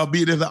 they'd be all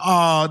being like,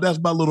 oh, that's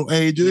my little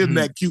angel. Isn't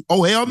that cute?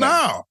 Oh, hell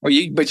no. But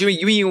you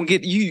ain't gonna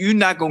get, you're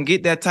not gonna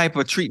get that type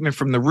of treatment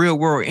from the real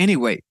world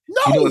anyway.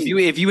 No.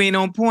 If you ain't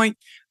on point,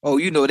 they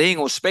ain't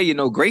gonna spare you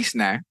no grace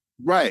now.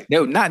 Right.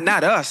 No,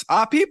 not us.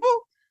 Our people?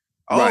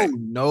 Oh, Right.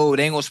 no,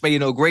 they ain't going to spare you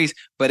no grace.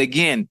 But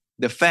again,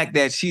 the fact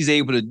that she's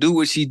able to do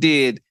what she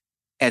did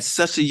at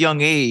such a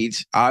young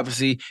age,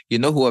 obviously, you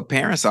know who her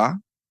parents are.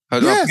 Her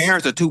Yes.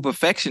 parents are two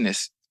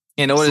perfectionists.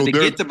 In order to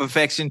get to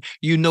perfection,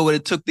 you know what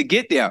it took to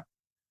get there.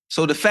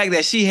 So the fact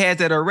that she had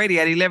that already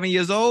at 11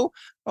 years old,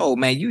 oh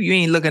man, you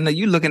ain't looking at,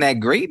 you looking at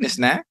greatness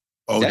now.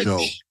 Ocho.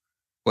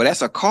 Well,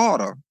 that's a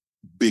Carter.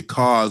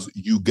 Because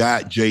you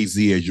got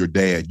Jay-Z as your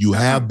dad. You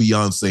have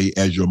Beyonce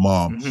as your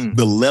mom.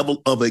 The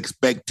level of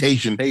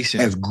expectation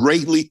has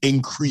greatly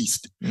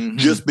increased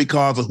just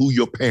because of who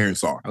your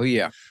parents are. Oh,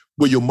 yeah.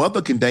 Well, your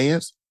mother can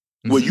dance.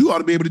 Well, you ought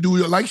to be able to do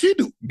it like she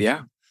do.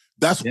 Yeah.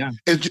 That's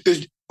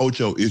it's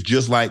Ocho. It's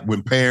just like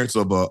when parents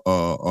of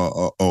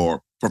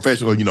or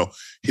professional, you know,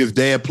 his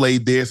dad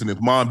played this and his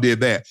mom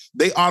did that.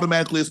 They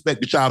automatically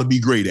expect the child to be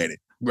great at it.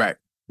 Right.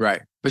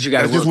 But you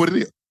got to work. That's just what it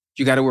is.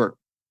 You got to work.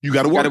 You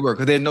got to work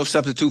because there's no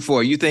substitute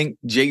for it. You think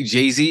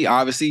Jay-Z,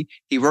 obviously,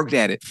 he worked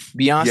at it.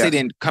 Beyonce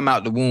didn't come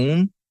out the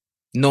womb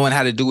knowing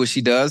how to do what she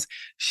does.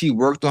 She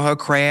worked on her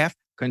craft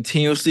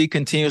continuously.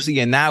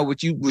 And now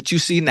what you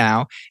see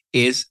now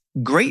is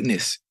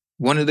greatness.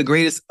 One of the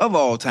greatest of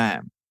all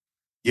time.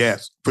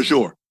 Yes, for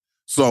sure.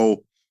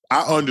 So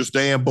I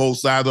understand both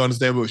sides. I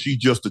understand, but she's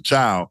just a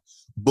child.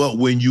 But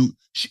when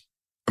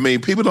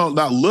people don't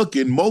not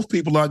looking. Most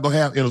people aren't going to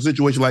have, in a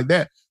situation like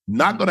that,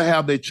 not going to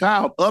have their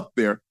child up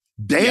there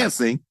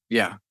dancing.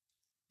 Yeah.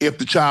 If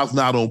the child's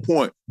not on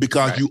point,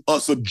 because you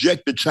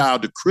subject the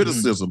child to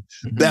criticism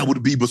that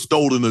would be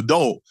bestowed on an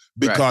adult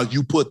because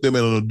you put them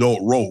in an adult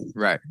role.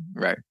 Right.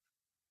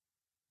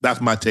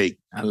 That's my take.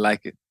 I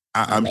like it.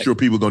 I'm sure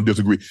people are going to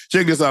disagree.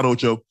 Check this out,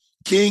 Ocho.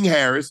 King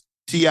Harris,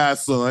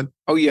 T.I.'s son.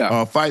 Oh,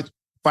 yeah.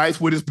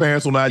 Fights with his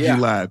parents on IG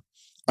Live.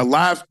 A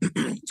live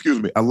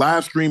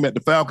stream at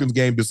the Falcons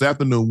game this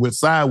afternoon went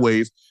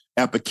sideways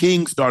after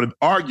King started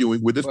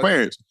arguing with his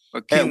parents.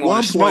 At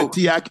one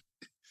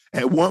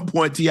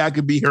point, T.I.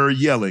 could be heard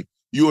yelling,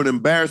 "You're an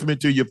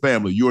embarrassment to your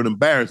family. You're an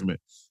embarrassment."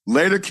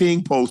 Later,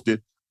 King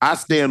posted, "I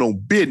stand on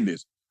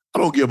business. I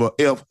don't give a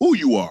F who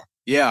you are."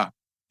 Yeah.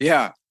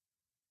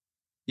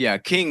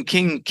 King,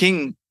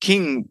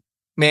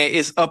 man,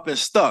 it's up and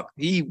stuck.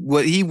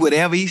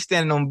 Whatever he's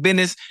standing on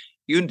business.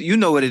 You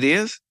know what it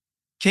is.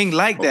 King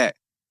like that.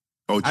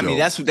 Ocho. I mean,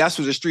 that's what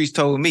the streets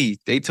told me.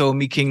 They told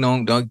me King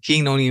don't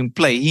even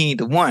play. He ain't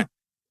the one.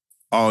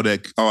 All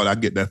that, I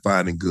get that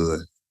fine and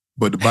good.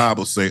 But the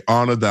Bible say,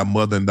 honor thy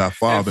mother and thy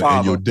father,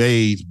 and your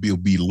days will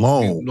be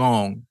long.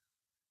 Long.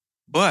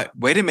 But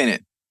wait a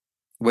minute.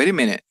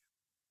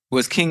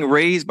 Was King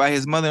raised by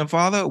his mother and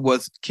father? Or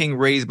was King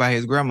raised by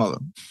his grandmother?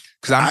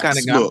 Because I'm kind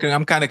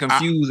of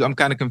confused. I'm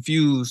kind of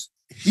confused.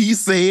 He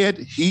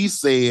said,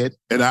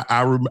 and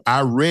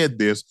I read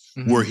this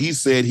where he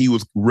said he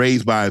was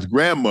raised by his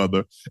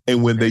grandmother,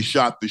 and when they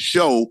shot the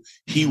show,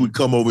 he would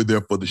come over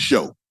there for the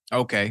show.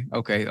 Okay.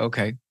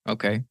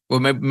 Well,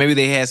 maybe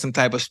they had some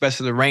type of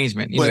special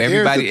arrangement. You know,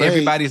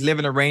 everybody's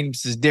living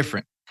arrangements is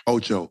different.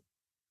 Ocho,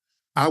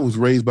 I was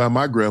raised by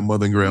my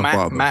grandmother and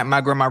grandfather. My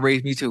grandma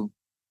raised me too.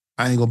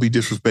 I ain't gonna be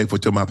disrespectful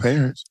to my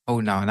parents. Oh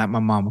no, not my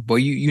mama. Boy,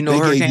 you know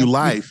they gave you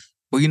life.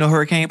 Well, you know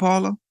Hurricane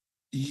Paula.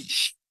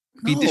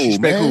 Be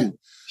disrespectful.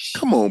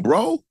 Come on,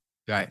 bro.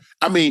 Right.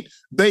 I mean,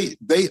 they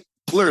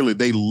clearly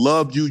they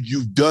loved you.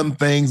 You've done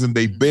things and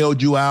they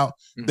bailed you out.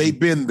 They've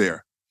been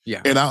there.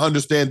 Yeah. And I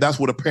understand that's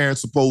what a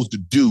parent's supposed to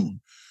do.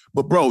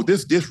 But bro,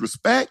 this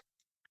disrespect.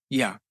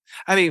 Yeah.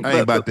 I mean,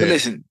 but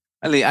listen,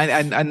 I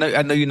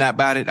know you're not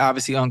about it.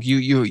 Obviously, Unc,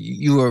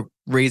 you were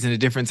raised in a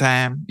different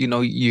time. You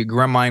know, your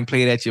grandma ain't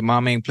play that, your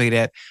mom ain't play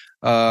that.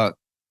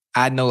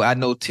 I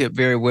know Tip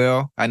very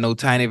well. I know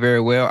Tiny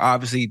very well.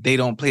 Obviously, they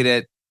don't play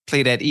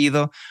that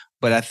either.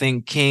 But I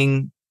think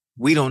King,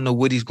 we don't know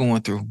what he's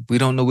going through.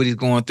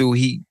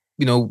 He,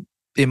 you know,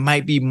 it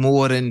might be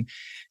more than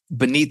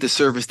beneath the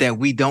surface that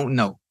we don't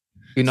know.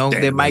 You know,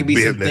 there might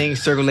be some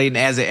things circulating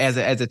as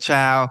a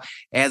child,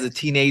 as a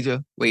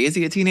teenager. Wait, is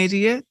he a teenager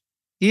yet?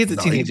 He is a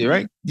teenager,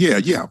 right?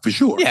 Yeah, for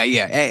sure.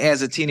 Yeah.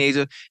 As a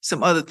teenager,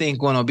 some other things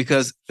going on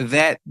because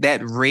that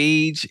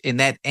rage and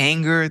that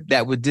anger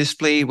that was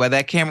displayed while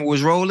that camera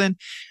was rolling,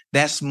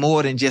 that's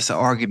more than just an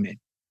argument.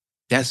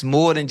 That's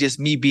more than just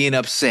me being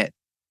upset.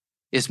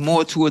 It's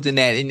more to it than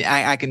that, and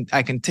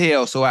I can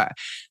tell. So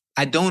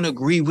I don't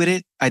agree with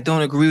it.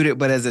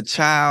 But as a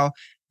child,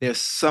 there's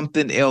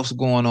something else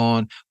going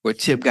on where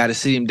Tip got to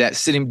sit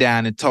him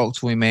down and talk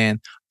to him,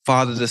 man,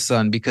 father to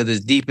son, because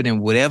it's deeper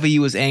than whatever he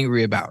was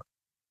angry about.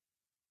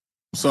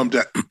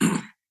 Sometimes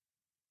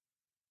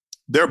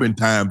there have been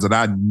times that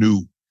I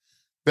knew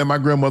that my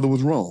grandmother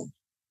was wrong.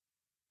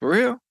 For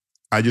real?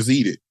 I just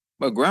eat it.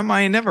 But grandma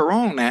ain't never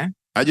wrong, man.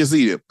 I just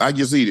eat it.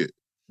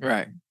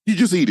 Right. You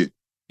just eat it.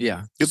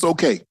 Yeah. It's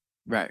okay.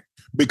 Right.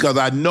 Because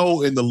I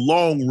know in the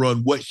long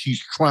run what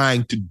she's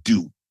trying to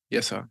do.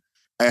 Yes, sir.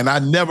 And I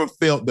never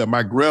felt that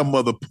my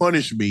grandmother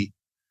punished me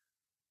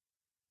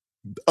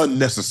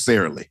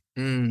unnecessarily.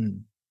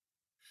 And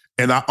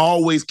I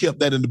always kept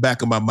that in the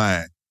back of my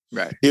mind.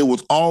 Right. It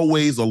was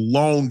always a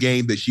long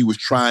game that she was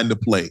trying to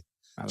play.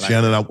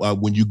 Shannon,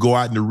 when you go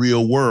out in the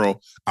real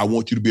world, I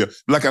want you to be,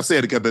 like I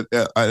said, and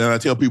I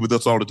tell people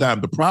this all the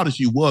time, the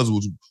prodigy was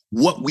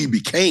what we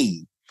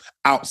became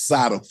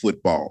outside of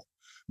football.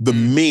 The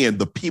men,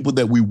 the people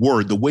that we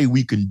were, the way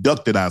we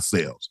conducted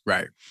ourselves.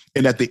 Right.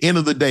 And at the end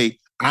of the day,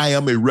 I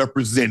am a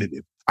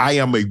representative. I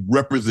am a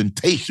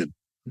representation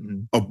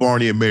of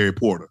Barney and Mary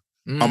Porter.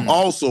 I'm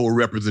also a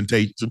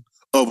representation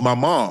of my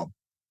mom,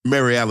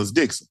 Mary Alice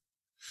Dixon.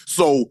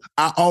 So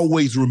I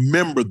always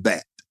remember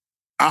that.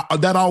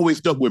 That always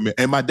stuck with me.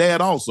 And my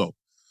dad also.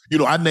 You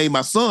know, I named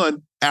my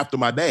son after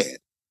my dad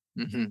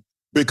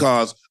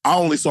because I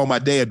only saw my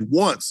dad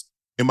once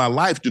in my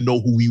life to know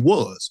who he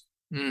was.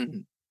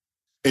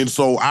 And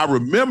so I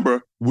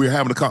remember we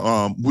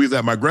was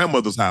at my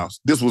grandmother's house.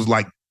 This was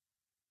like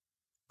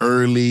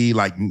early,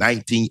 like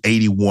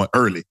 1981,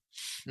 early.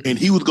 And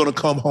he was going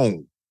to come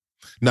home.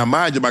 Now,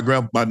 mind you,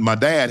 my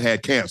dad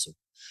had cancer.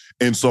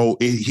 And so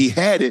he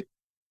had it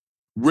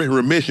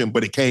remission,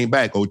 but it came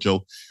back,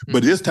 Ocho.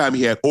 But this time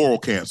he had oral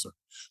cancer.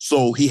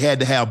 So he had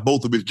to have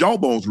both of his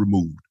jawbones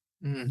removed.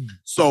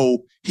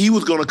 So he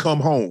was going to come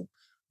home.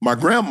 My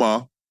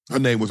grandma, her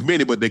name was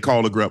Minnie, but they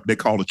called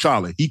her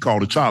Charlie. He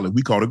called her Charlie.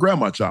 We called her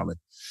Grandma Charlie.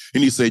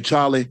 And he said,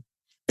 Charlie,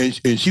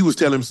 and she was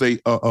telling him, say,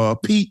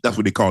 Pete, that's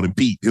what they called him,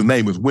 Pete. His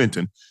name was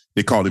Winton.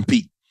 They called him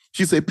Pete.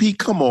 She said, Pete,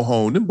 come on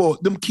home.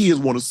 Them kids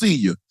want to see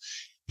you.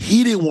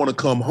 He didn't want to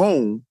come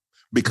home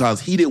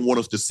because he didn't want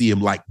us to see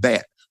him like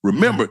that.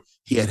 Remember,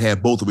 he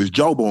had both of his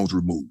jawbones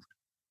removed.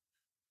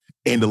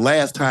 And the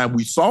last time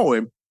we saw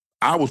him,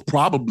 I was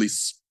probably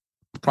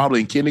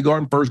in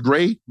kindergarten, first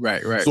grade.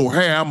 Right. So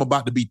here I'm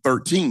about to be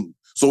 13.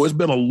 So it's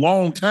been a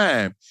long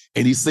time.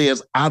 And he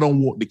says, I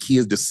don't want the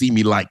kids to see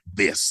me like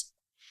this.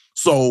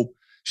 So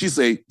she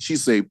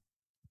say,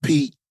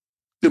 Pete,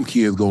 them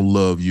kids gonna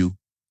love you.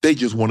 They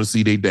just want to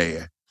see their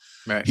dad.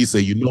 Right. He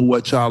said, you know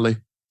what, Charlie?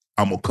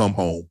 I'm gonna come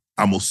home.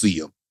 I'm gonna see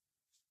him.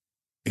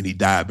 And he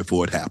died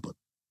before it happened.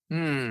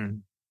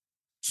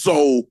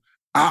 So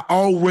I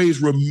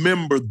always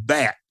remember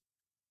that.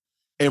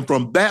 And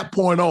from that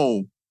point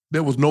on,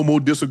 there was no more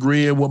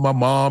disagreeing with my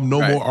mom,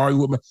 no more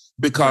arguing with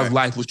because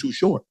life was too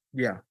short.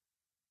 Yeah.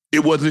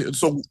 It wasn't,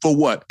 so for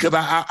what? Because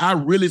I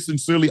really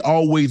sincerely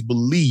always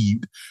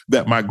believed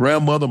that my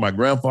grandmother, my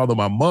grandfather,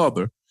 my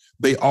mother,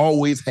 they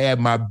always had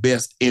my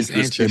best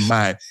interest in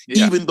mind,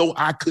 even though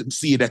I couldn't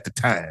see it at the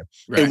time.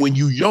 Right. And when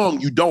you're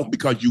young, you don't,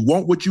 because you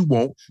want what you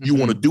want. You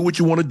want to do what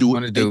you want to do,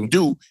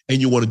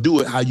 and you want to do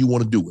it how you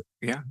want to do it.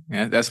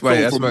 Yeah, that's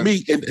why. So for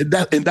me, and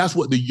that's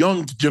what the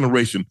young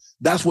generation.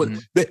 That's what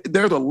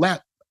there's a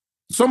lot.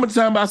 Some of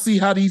the time I see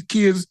how these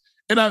kids,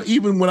 and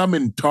even when I'm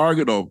in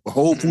Target or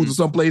Whole Foods or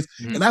someplace,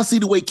 and I see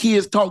the way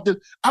kids talk,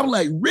 I'm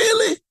like,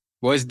 really?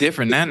 Well, it's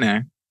different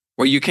now.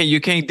 Well, you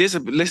can't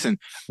discipline. Listen,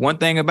 one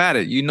thing about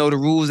it, you know the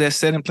rules that's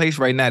set in place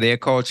right now. They'll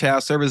call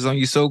child services on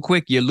you so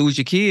quick, you lose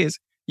your kids.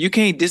 You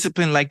can't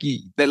discipline like they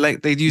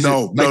used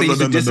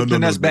to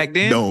discipline us back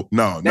then.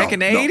 Back in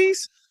the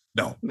 80s.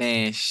 No,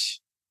 man.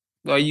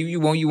 Well, you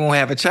won't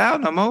have a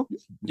child no more.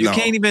 You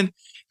can't even.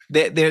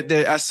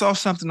 I saw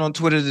something on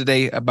Twitter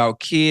today about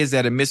kids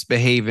that are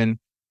misbehaving.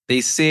 They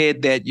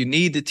said that you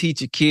need to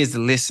teach your kids to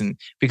listen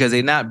because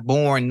they're not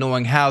born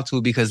knowing how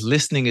to, because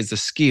listening is a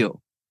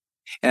skill.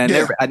 And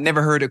I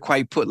never heard it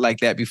quite put like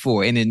that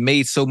before. And it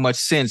made so much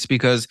sense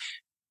because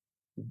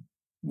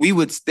they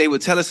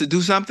would tell us to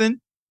do something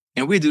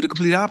and we'd do the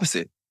complete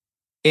opposite.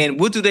 And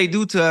what do they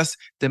do to us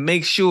to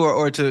make sure,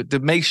 or to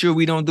make sure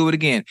we don't do it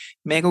again?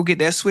 Man, go get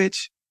that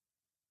switch.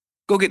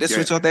 Go get that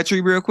switch off that tree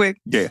real quick.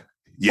 Yeah.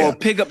 Or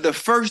pick up the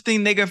first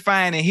thing they can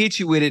find and hit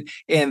you with it.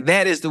 And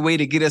that is the way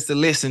to get us to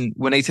listen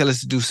when they tell us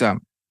to do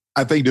something.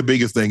 I think the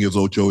biggest thing is,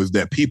 Ocho, is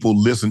that people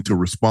listen to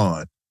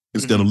respond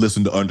instead of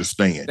listen to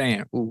understand.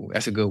 Damn. Ooh,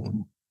 that's a good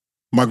one.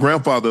 My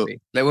grandfather. Wait.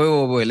 Let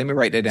me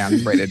write that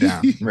down. Write that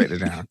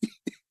down.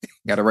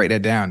 Got to write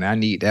that down. I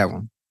need that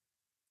one.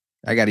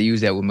 I got to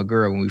use that with my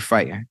girl when we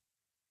fighting.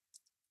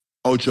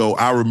 Ocho,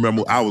 I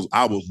remember I was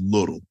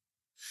little,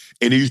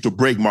 and it used to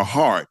break my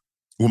heart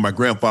when my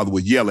grandfather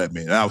would yell at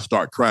me, and I would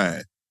start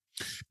crying.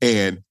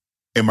 And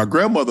my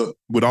grandmother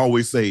would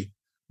always say,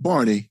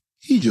 Barney,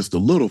 he's just a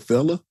little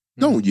fella.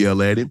 Don't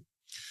yell at him.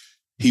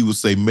 He would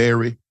say,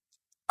 Mary,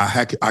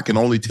 I can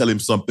only tell him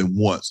something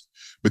once,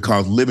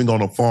 because living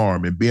on a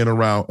farm and being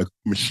around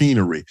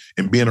machinery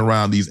and being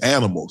around these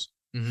animals,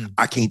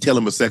 I can't tell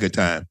him a second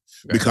time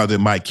because it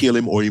might kill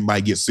him or he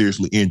might get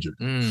seriously injured.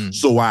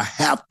 So I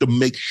have to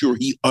make sure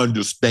he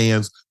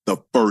understands the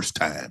first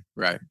time.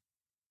 Right.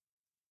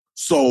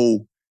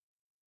 So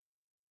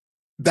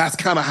that's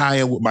kind of how I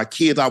am with my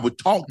kids. I would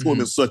talk to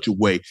them in such a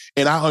way,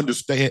 and I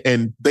understand,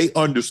 and they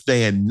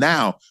understand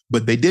now,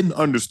 but they didn't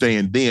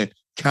understand then,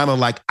 kind of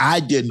like I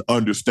didn't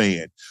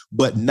understand.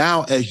 But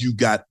now as you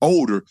got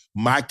older,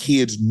 my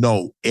kids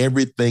know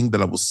everything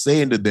that I was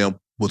saying to them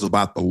was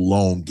about the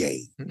long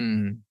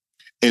game.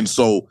 And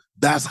so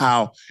that's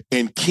how,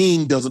 and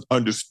King doesn't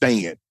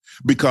understand,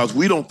 because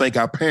we don't think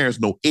our parents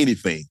know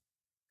anything.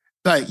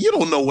 Like, you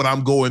don't know what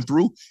I'm going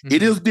through.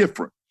 It is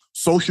different.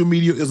 Social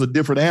media is a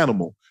different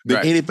animal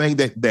than anything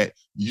that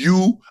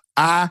you,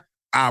 I,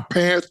 our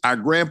parents, our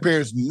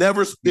grandparents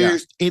never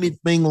experienced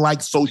anything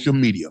like social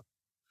media.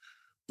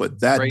 But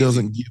that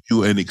doesn't give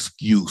you an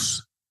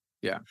excuse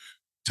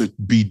to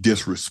be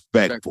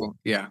disrespectful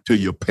to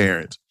your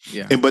parents.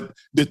 Yeah. But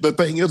the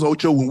thing is,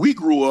 Ocho, when we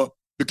grew up,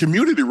 the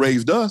community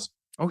raised us.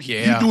 Oh,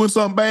 yeah. You doing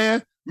something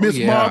bad? Miss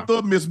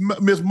Martha,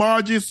 Miss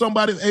Margie,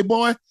 somebody, hey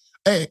boy,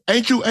 hey,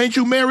 ain't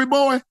you married,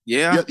 boy?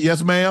 Yeah.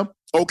 Yes, ma'am.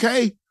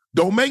 Okay.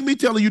 Don't make me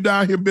tell you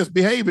down here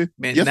misbehaving.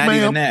 Man, yes, not ma'am.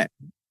 even that.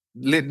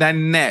 Not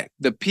even that.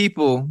 The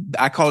people,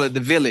 I call it the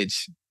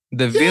village.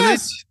 The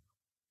village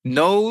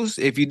knows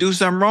if you do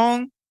something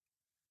wrong,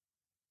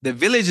 the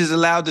village is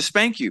allowed to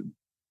spank you.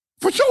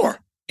 For sure.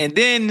 And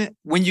then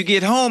when you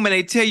get home and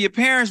they tell your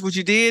parents what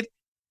you did,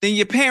 then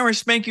your parents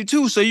spank you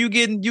too. So you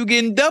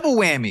getting double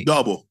whammy.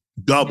 Double.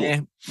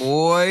 Man,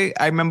 boy,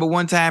 I remember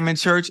one time in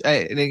church,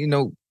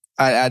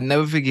 I'd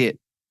never forget.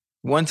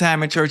 One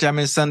time in church, I'm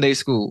in Sunday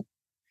school.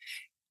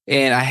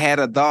 And I had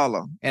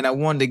 $1 and I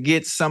wanted to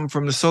get some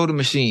from the soda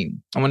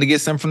machine. And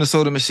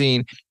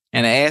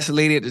I asked the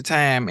lady at the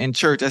time in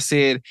church, I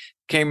said,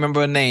 can't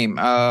remember her name,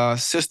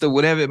 sister,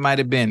 whatever it might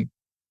have been.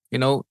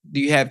 Do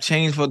you have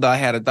change for $1? I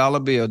had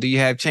 $1 bill. Do you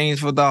have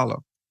change for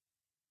 $1?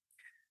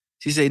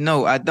 She said,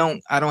 no, I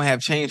don't have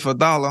change for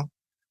 $1.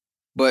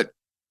 But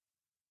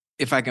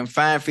if I can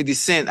find 50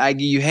 cents, I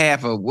give you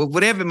half of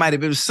whatever it might have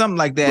been. It was something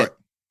like that. Right.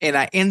 And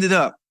I ended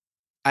up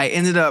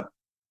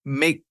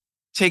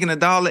taking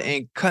 $1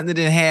 and cutting it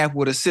in half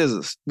with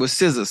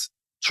scissors,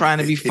 trying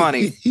to be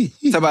funny.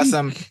 Talk about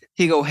something.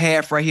 He go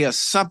half right here,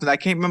 something. I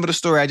can't remember the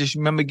story. I just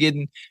remember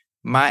getting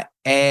my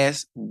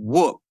ass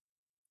whooped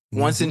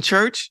once in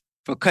church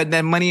for cutting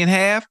that money in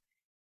half.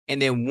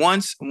 And then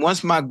once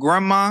my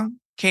grandma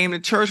came to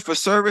church for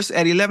service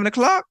at 11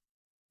 o'clock,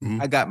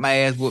 I got my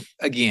ass whooped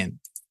again.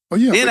 Oh,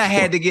 yeah. Then I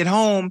had to get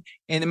home,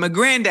 and my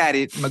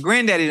granddaddy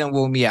done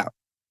wore me out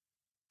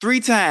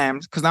 3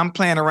 times because I'm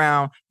playing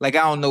around like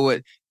I don't know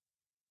what.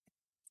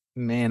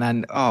 Man,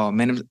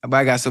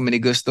 I got so many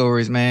good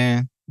stories,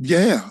 man.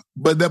 Yeah,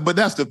 but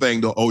that's the thing,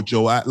 though,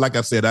 Ocho. Like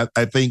I said,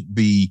 I think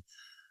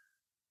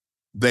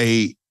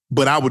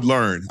but I would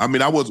learn. I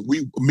mean,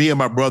 me and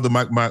my brother,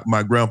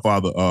 my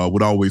grandfather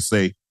would always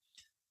say.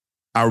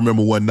 I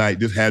remember one night,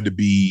 this had to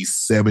be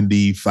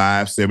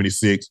 75,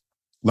 76.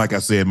 Like I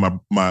said, my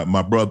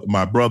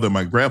brother,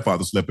 my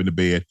grandfather slept in the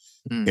bed,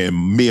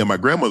 and me and my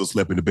grandmother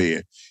slept in the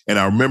bed. And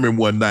I remember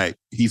one night,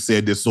 he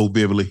said this so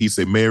vividly. He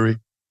said, Mary,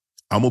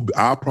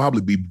 I'll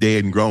probably be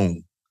dead and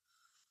gone,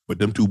 but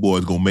them 2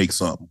 boys gonna make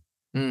something.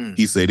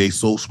 He said they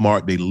so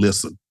smart, they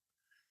listen.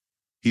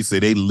 He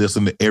said they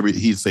listen to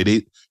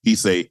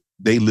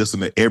they listen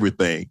to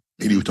everything.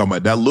 And he was talking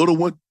about that little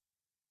one.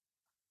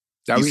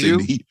 That was you?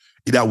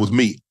 That was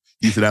me.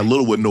 He said that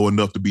little one know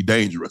enough to be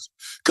dangerous.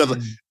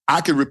 Because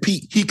I can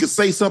repeat. He could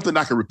say something,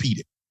 I can repeat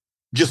it.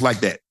 Just like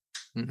that.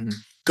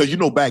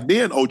 Because, back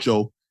then,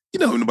 Ocho,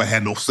 nobody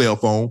had no cell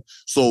phone.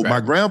 So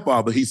my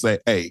grandfather, he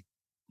said, hey,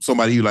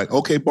 somebody, he was like,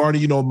 okay,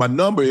 Barney, my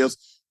number is,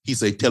 he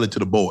said, tell it to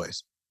the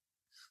boys.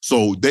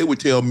 So they would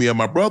tell me and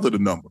my brother the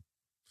number.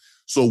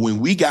 So when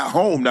we got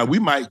home, now we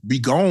might be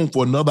gone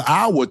for another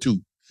hour or 2.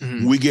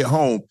 When we get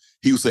home,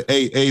 he would say,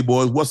 hey,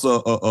 boys, what's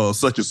a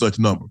such and such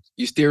number?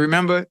 You still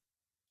remember?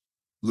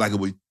 Like it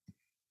was,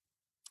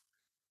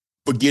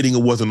 forgetting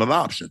it wasn't an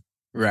option.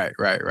 Right.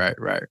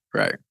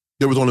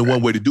 There was only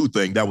one way to do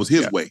things. That was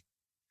his way.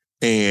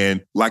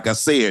 And like I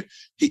said,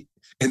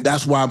 and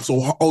that's why I'm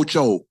so,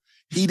 Ocho,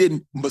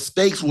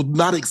 mistakes were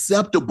not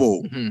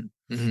acceptable.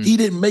 He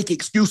didn't make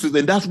excuses.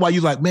 And that's why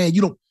you're like, man,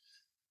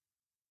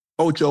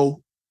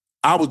 Ocho,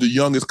 I was the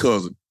youngest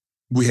cousin.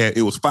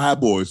 It was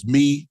 5 boys,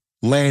 me,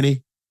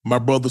 Lanny, my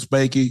brother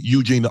Spanky,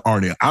 Eugene, and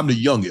Arnell. I'm the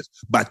youngest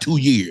by 2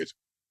 years.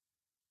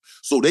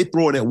 So they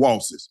throwing at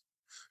waltzes.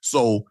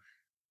 So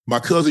my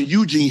cousin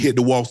Eugene hit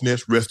the waltz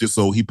nest, rest his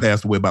soul. He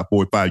passed away about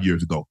 4 or 5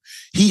 years ago.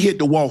 He hit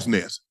the waltz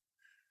nest.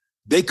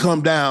 They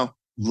come down,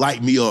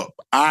 light me up.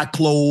 Eye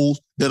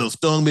closed, that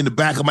stung me in the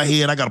back of my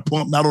head. I got a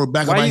pump out on the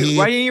back of my head.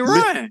 Why didn't you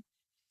run?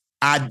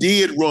 I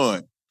did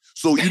run.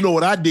 So you know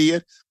what I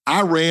did?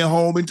 I ran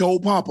home and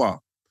told Papa.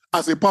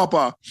 I said,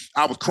 Papa,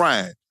 I was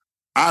crying.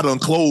 I done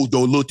closed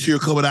though, a little tear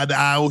coming out the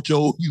eye,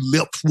 Ocho. You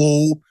lip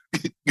swole.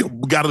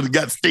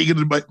 got stinging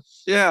in my.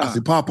 Yeah. I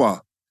said,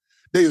 Papa,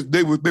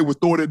 they were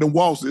throwing at the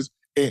waltzes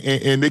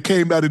and they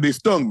came out and they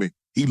stung me.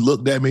 He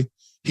looked at me.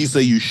 He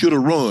said, you should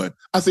have run.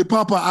 I said,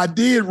 Papa, I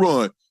did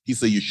run. He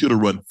said, you should have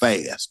run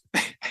fast.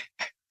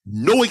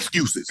 No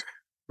excuses.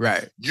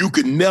 Right. You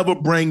could never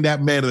bring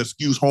that man an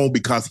excuse home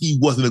because he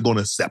wasn't going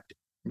to accept it.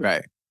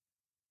 Right.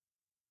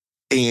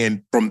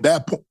 And from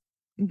that point,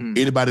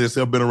 anybody that's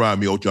ever been around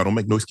me, Ocho, I don't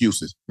make no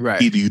excuses.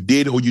 Right. Either you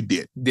did or you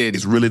did.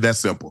 It's really that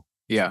simple.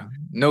 Yeah.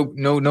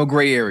 No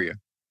gray area.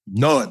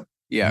 None.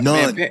 Yeah.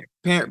 None.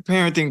 Man,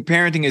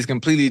 parenting is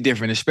completely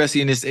different, especially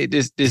in this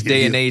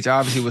day and age.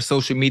 Obviously, with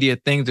social media,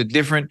 things are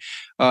different.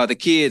 The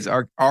kids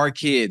are our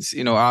kids.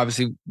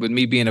 Obviously, with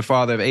me being a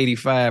father of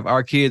 85,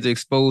 our kids are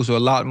exposed to a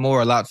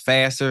lot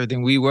faster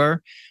than we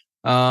were.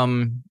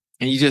 And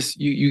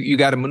you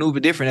got to maneuver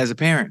different as a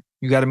parent.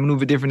 You got to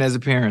maneuver different as a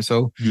parent.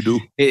 So you do.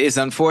 It's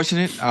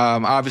unfortunate.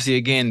 Obviously,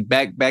 again,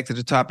 back to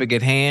the topic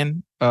at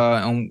hand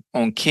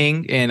on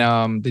King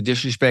and the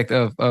disrespect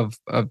of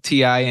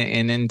T.I.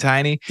 and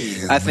Tiny.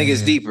 Yeah, I think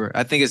it's deeper.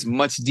 I think it's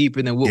much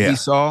deeper than what we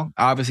saw.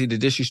 Obviously, the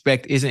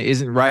disrespect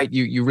isn't right.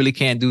 You really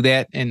can't do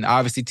that. And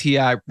obviously,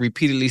 T.I.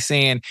 repeatedly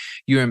saying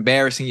you're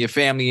embarrassing your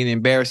family and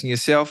embarrassing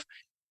yourself.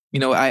 You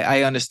know,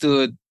 I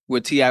understood where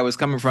T.I. was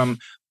coming from,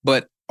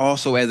 but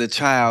also as a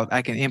child,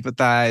 I can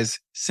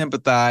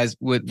sympathize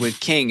with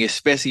King,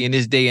 especially in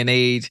this day and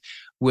age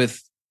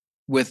with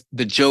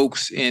the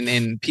jokes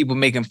and people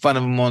making fun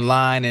of him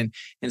online and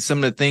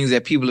some of the things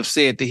that people have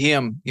said to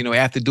him, you know,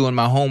 after doing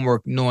my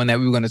homework, knowing that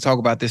we were going to talk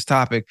about this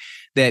topic,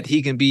 that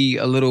he can be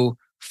a little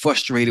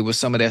frustrated with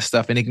some of that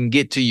stuff and it can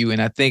get to you.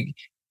 And I think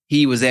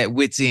he was at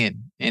wit's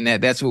end, and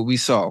that's what we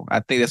saw. I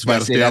think that's why I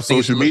said stay off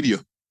social media.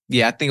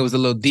 Yeah, I think it was a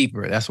little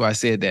deeper. That's why I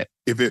said that.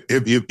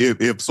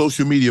 If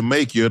social media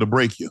make you, it'll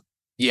break you.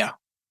 Yeah,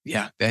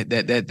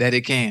 that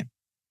it can.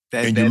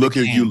 You're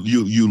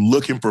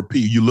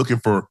looking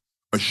for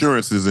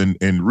assurances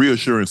and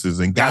reassurances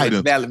and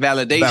guidance,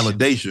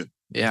 validation.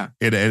 Yeah,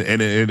 and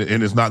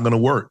it's not going to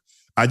work.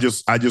 I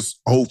just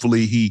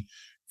hopefully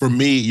for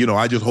me, you know,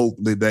 I just hope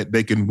that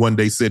they can one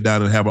day sit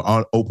down and have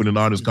an open and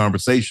honest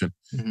conversation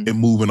and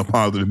move in a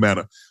positive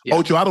manner. Yeah.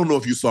 Ocho, I don't know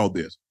if you saw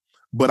this,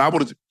 but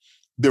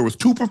there was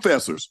 2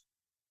 professors.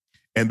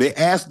 And they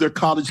asked their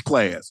college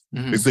class,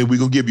 they said, we're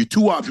going to give you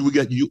 2 options. We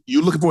got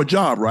you're looking for a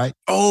job, right?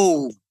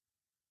 Oh.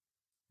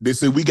 They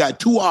said, we got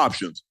 2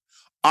 options.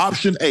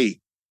 Option A,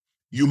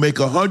 you make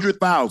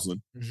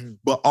 $100,000,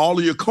 but all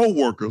of your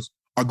coworkers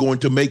are going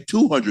to make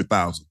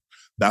 $200,000.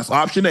 That's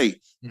option A.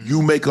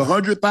 You make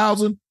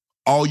 $100,000,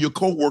 all your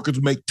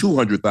coworkers make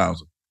 $200,000.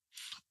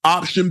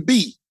 Option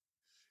B,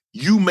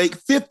 you make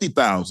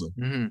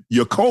 $50,000.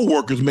 Your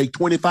coworkers make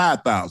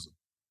 $25,000.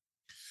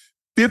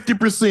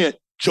 50%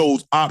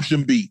 chose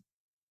option B.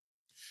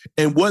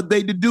 And what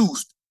they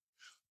deduced,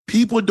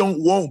 people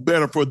don't want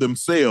better for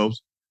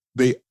themselves.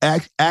 They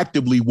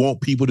actively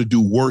want people to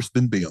do worse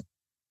than them.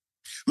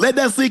 Let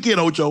that sink in,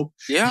 Ocho.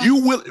 Yeah.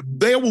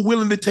 They were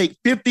willing to take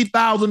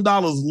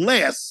 $50,000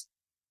 less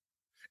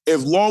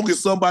as long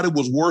as somebody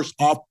was worse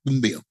off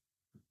than them.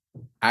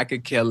 I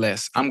could care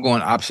less. I'm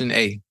going option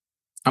A.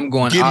 I'm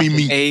going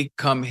option A,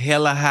 come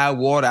hella high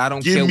water. I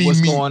don't care what's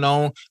going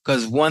on.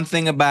 Because one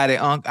thing about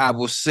it, Unc, I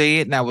will say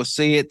it, and I will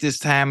say it this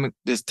time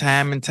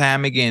and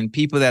time again.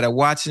 People that are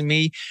watching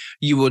me,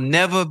 you will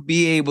never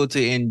be able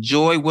to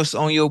enjoy what's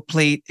on your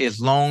plate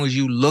as long as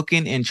you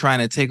looking and trying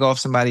to take off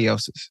somebody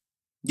else's.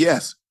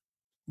 Yes.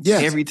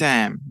 Every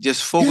time.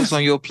 Just focus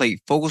on your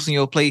plate. Focus on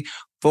your plate.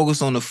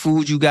 Focus on the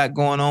food you got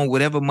going on,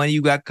 whatever money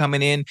you got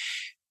coming in.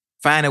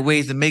 Finding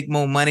ways to make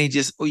more money.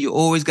 You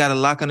always got to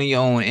lock on your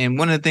own. And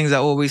one of the things I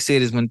always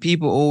said is when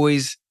people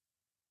always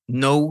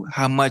know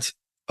how much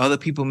other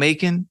people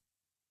making,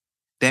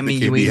 that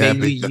means you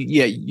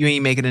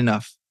ain't making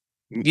enough.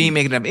 You ain't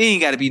making enough. It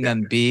ain't got to be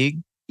nothing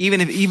big.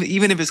 Even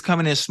if it's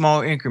coming in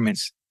small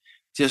increments,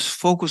 just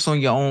focus on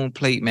your own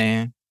plate,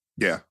 man.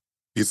 Yeah.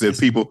 He said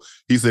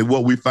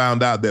what we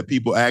found out that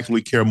people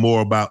actually care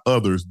more about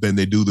others than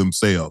they do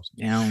themselves.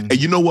 Yeah.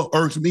 And you know what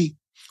irks me?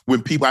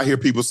 When I hear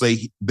people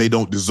say they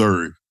don't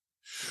deserve.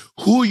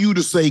 Who are you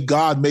to say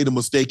God made a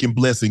mistake in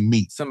blessing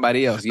me?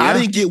 Somebody else. Yeah. I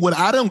don't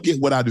get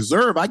what I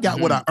deserve. I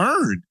got what I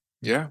earned.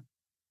 Yeah.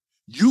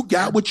 You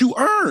got what you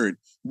earned.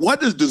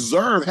 What does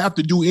deserve have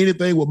to do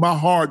anything with my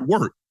hard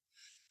work?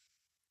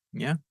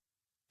 Yeah.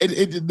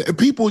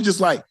 People are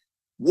just like,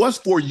 what's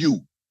for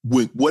you?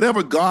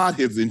 Whatever God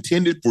has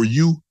intended for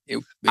you,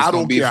 I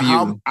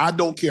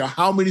don't care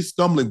how many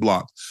stumbling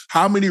blocks,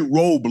 how many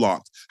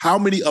roadblocks, how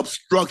many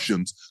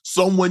obstructions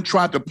someone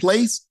tried to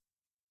place,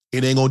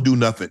 it ain't gonna do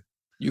nothing.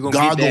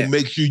 God gonna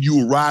make sure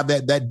you arrive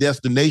at that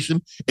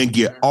destination and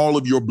get all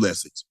of your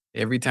blessings.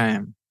 Every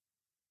time.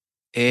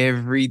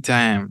 Every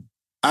time.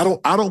 I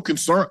don't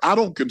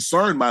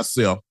concern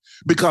myself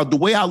because the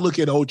way I look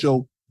at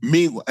Ocho,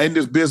 me in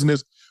this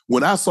business,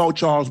 when I saw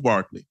Charles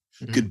Barkley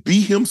could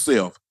be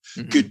himself,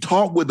 could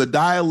talk with the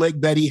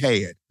dialect that he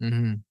had,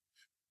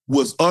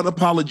 was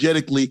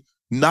unapologetically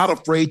not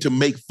afraid to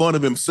make fun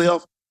of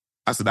himself,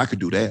 I said, I could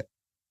do that.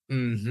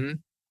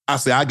 I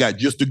said, I got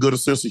just as good a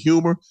sense of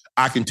humor.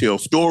 I can tell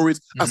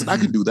stories. I said, I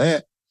can do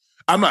that.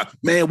 I'm not,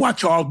 man, why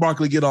Charles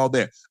Barkley get all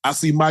that? I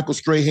see Michael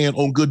Strahan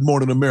on Good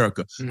Morning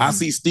America. I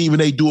see Stephen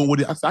A. doing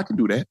what I said, I can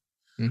do that.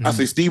 I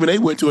said, Stephen A.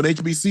 went to an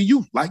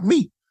HBCU like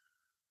me.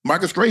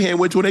 Michael Strahan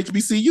went to an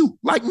HBCU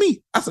like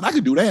me. I said, I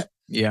can do that.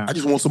 Yeah. I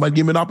just want somebody to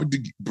give me an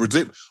opportunity to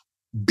present.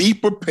 Be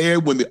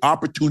prepared when the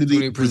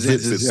opportunity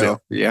presents itself.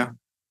 Yeah.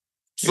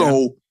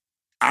 So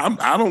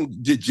I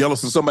don't get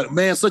jealous of somebody.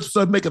 Man, such and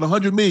such making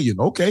 $100 million.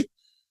 Okay,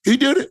 he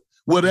did it.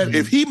 Well,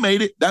 if he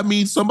made it, that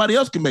means somebody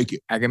else can make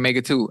it. I can make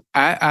it too.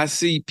 I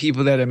see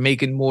people that are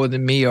making more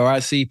than me, or I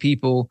see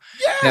people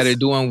that are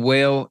doing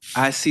well.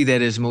 I see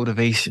that as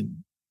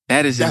motivation.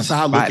 That's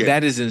how I look at it.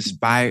 That is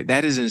inspired.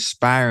 That is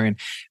inspiring.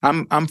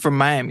 I'm from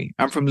Miami.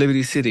 I'm from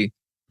Liberty City.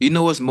 You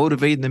know what's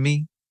motivating to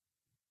me?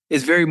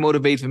 it's very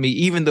motivating for me,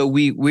 even though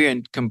we're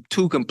in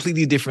two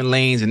completely different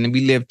lanes and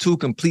we live two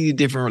completely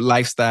different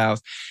lifestyles,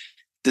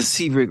 to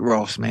see Rick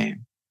Ross,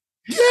 man.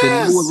 Yes. To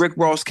know where Rick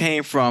Ross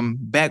came from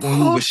back when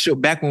we were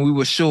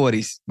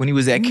shorties, when he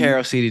was at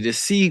Carol City, to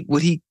see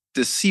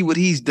what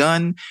he's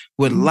done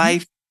with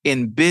life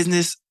in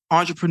business,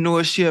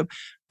 entrepreneurship.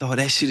 Oh,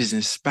 that shit is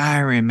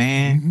inspiring,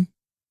 man.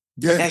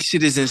 Yeah. That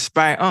shit is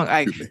inspiring.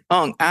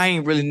 I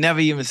ain't really never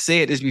even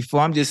said this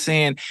before. I'm just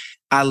saying,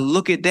 I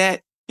look at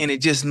that and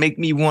it just make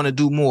me want to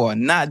do more.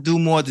 Not do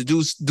more to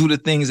do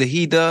the things that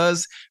he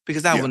does,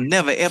 because I will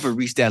never ever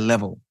reach that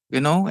level.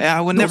 You know,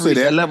 I will never reach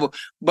that level.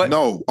 But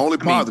no, only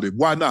positive.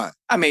 Why not?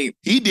 I mean,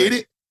 he did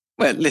it.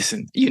 Well,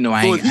 listen, so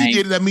if he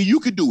did it, that means you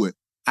could do it.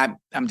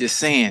 I'm just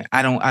saying,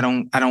 I don't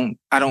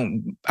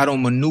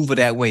maneuver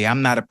that way.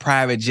 I'm not a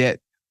private jet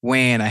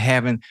wearing or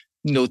having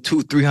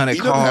 200-300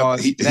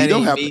 cars. He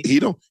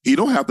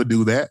don't have to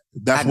do that.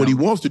 That's what he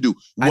wants to do.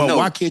 Well,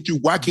 why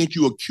can't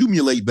you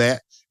accumulate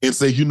that and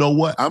say, you know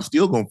what, I'm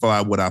still gonna fly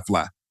what I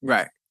fly.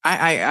 Right.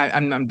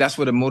 I'm that's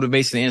where the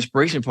motivation and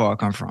inspiration part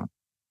come from.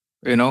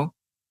 You know,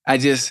 I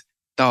just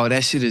thought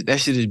that shit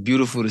is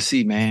beautiful to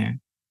see,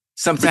 man.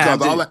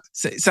 Sometimes I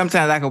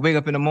can wake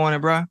up in the morning,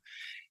 bro,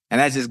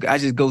 and I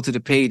just go to the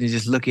page and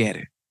just look at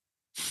it.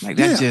 Like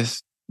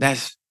that's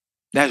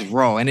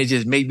raw, and it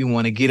just made me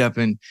want to get up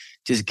and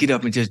just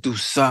do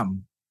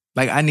something.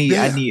 Like I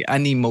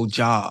need more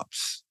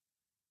jobs.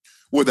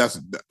 Well,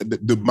 that's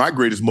my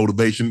greatest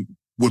motivation.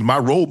 Was my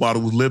role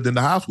model was lived in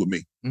the house with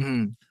me.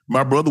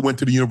 My brother went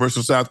to the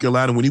University of South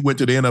Carolina. When he went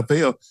to the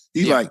NFL,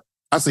 he's like,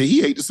 I said,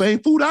 he ate the same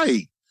food I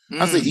ate.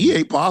 I said, he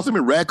ate possum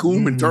and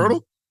raccoon and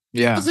turtle.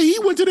 Yeah. I said, he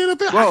went to the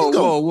NFL.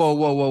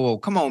 Whoa.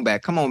 Come on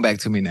back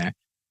to me now.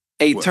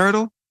 Ate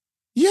turtle?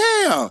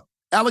 Yeah.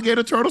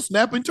 Alligator turtle,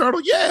 snapping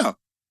turtle. Yeah.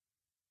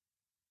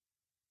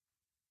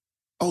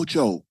 Oh,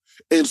 Joe.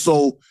 And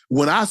so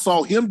when I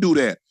saw him do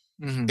that,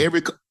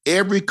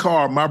 every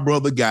car my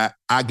brother got,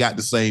 I got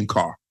the same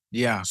car.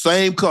 Yeah.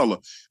 Same color.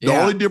 The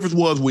only difference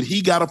was when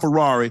he got a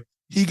Ferrari,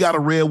 he got a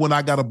red one,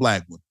 I got a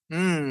black one.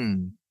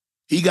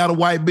 He got a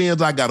white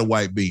Benz, I got a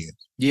white Benz.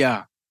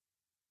 Yeah.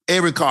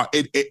 Every car.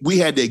 We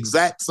had the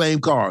exact same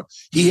car.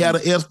 He had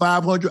an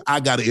S500, I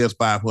got an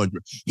S500.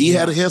 He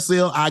had an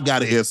SL, I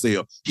got an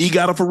SL. He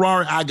got a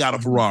Ferrari, I got a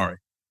Ferrari.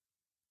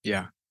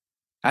 Yeah.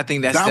 I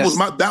think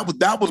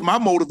that was my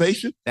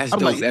motivation. That's I'm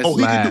dope.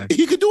 Like,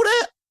 he could do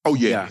that. Oh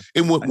yeah.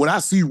 And when I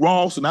see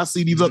Ross and I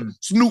see these other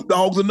Snoop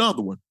Dogg's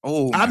another one.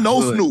 Oh, I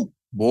know Snoop.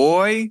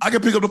 Boy. I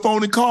can pick up the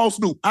phone and call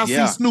Snoop. I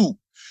see Snoop.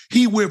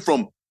 He went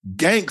from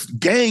gang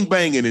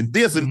banging and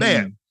this and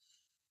that.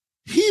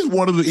 He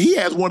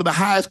has one of the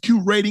highest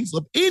Q ratings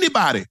of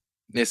anybody.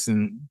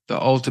 Listen,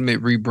 the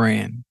ultimate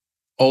rebrand.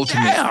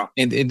 Ultimate. Yeah.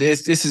 And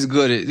this is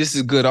good. This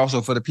is good also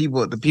for the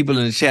people in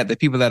the chat, the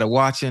people that are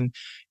watching.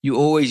 You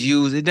always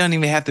use, it doesn't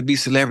even have to be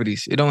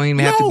celebrities. It don't even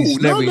have to be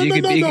celebrities.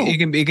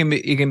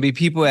 It can be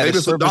people at maybe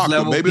a service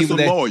level. Maybe it's a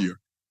lawyer.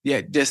 Yeah,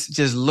 just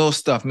little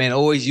stuff, man.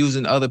 Always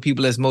using other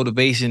people as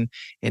motivation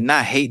and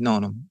not hating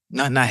on them.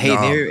 Not hating.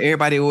 No.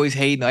 Everybody always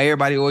hating.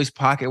 Everybody always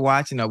pocket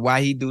watching or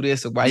why he do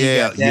this or why he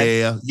got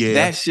that. Yeah.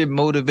 That should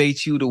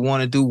motivate you to want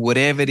to do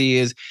whatever it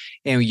is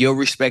in your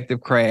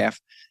respective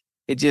craft.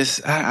 It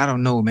just, I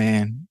don't know,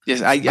 man.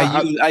 Just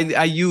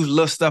I use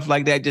little stuff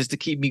like that just to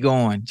keep me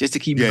going. Just to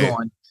keep me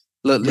going.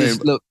 Look,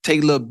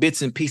 take little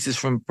bits and pieces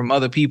from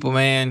other people,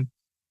 man.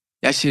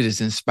 That shit is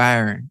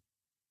inspiring.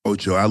 Oh,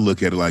 Joe, I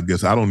look at it like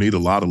this. I don't need a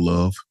lot of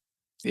love.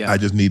 Yeah. I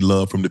just need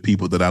love from the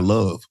people that I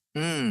love.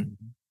 I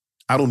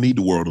don't need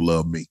the world to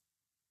love me.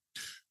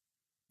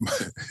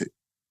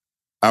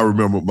 I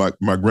remember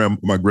my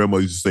grandma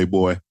used to say,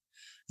 boy,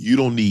 you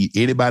don't need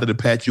anybody to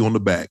pat you on the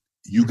back.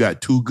 You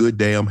got two good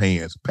damn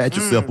hands. Pat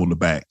yourself on the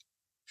back.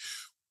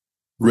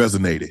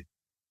 Resonated.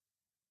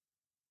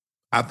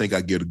 I think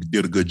I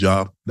did a good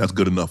job. That's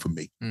good enough for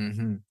me.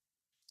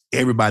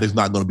 Everybody's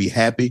not going to be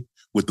happy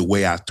with the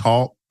way I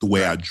talk, the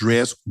way I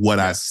dress, what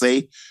I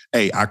say.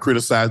 Hey, I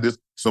criticize this.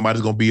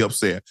 Somebody's going to be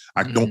upset.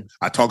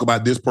 I talk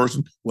about this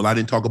person. Well, I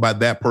didn't talk about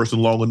that person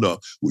long enough.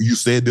 Well, you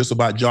said this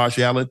about Josh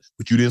Allen,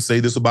 but you didn't say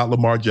this about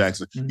Lamar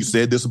Jackson. You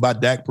said this about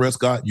Dak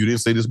Prescott. You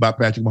didn't say this about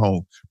Patrick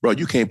Mahomes. Bro,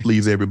 you can't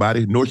please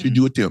everybody, nor should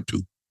you attempt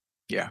to.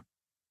 Yeah.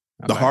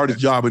 The hardest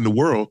job in the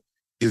world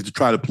is to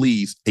try to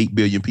please 8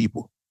 billion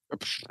people.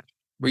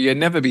 But you'll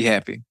never be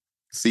happy.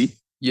 See?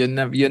 You'll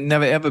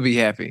never ever be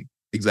happy.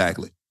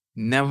 Exactly.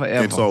 Never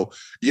ever. And so,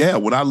 yeah,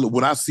 when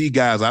I see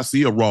guys, I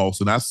see a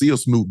Ross and I see a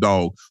Snoop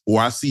Dogg,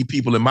 or I see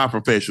people in my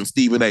profession,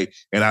 Stephen A.,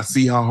 and I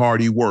see how hard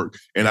he worked,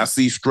 and I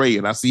see Stray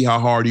and I see how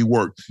hard he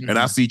worked, and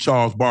I see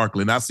Charles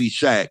Barkley and I see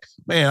Shaq.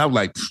 Man, I'm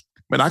like,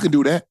 man, I can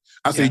do that.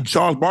 I say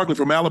Charles Barkley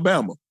from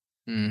Alabama.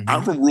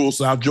 I'm from rural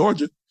South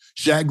Georgia.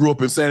 Shaq grew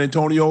up in San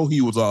Antonio.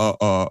 He was a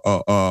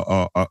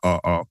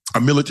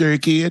military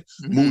kid,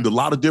 moved a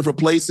lot of different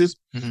places.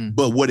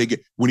 But when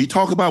he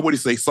talks about what he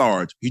say,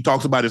 Sarge, he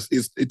talks about his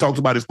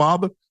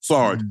father,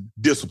 Sarge,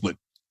 discipline,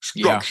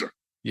 structure.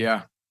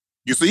 Yeah.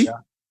 You see?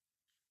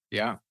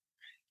 Yeah.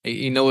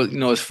 You know,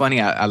 it's funny.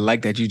 I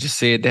like that you just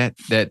said that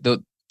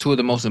Two of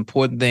the most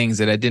important things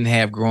that I didn't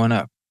have growing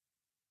up.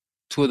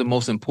 Two of the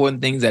most important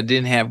things I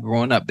didn't have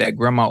growing up that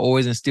grandma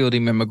always instilled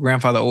in me. My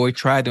grandfather always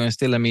tried to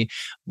instill in me,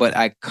 but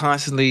I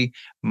constantly,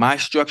 my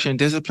structure and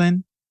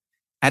discipline,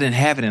 I didn't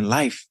have it in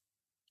life.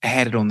 I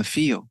had it on the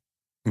field.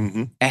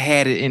 Mm-hmm. I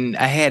had it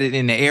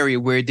in the area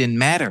where it didn't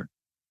matter.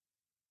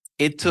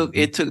 It took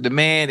the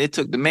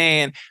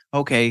man.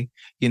 Okay,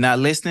 you're not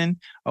listening.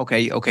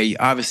 Okay.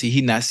 Obviously,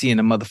 he's not seeing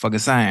the motherfucking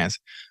signs.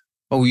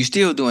 Oh, you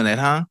still doing that,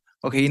 huh?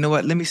 Okay, you know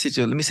what? Let me sit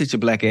your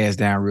black ass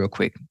down real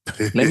quick.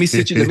 Let me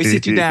sit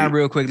you down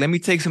real quick. Let me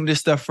take some of this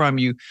stuff from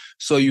you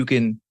so you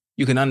can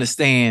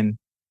understand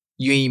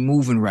you ain't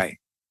moving right.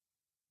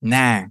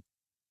 9,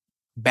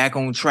 back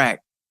on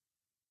track.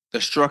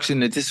 The structure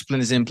and the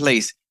discipline is in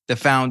place. The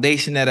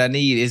foundation that I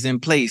need is in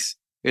place.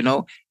 You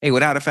know, hey,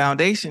 without a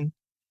foundation,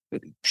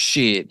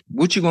 shit,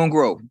 what you gonna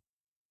grow?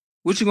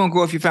 What you gonna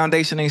grow if your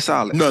foundation ain't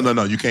solid?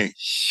 No, you can't.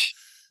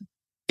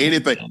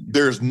 Anything.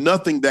 There's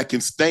nothing that can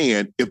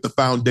stand if the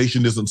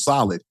foundation isn't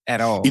solid at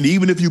all. And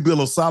even if you build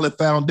a solid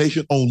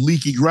foundation on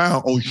leaky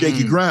ground, on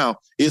shaky ground,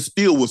 it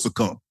still will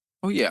succumb.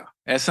 Oh yeah,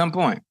 at some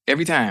point,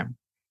 every time.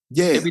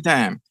 Yeah, every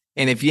time.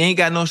 And if you ain't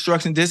got no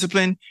structure and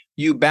discipline,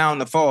 you bound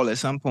to fall at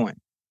some point.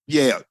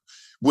 Yeah.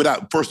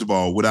 Without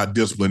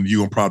discipline,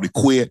 you're gonna probably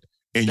quit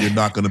and you're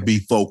not gonna be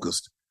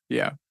focused.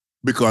 Yeah.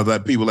 Because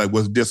people like,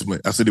 what's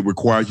discipline? I said it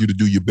requires you to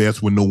do your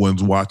best when no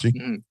one's watching.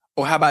 Mm-hmm.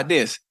 Or how about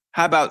this?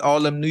 How about all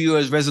them New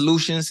Year's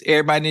resolutions?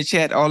 Everybody in the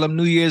chat, all them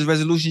New Year's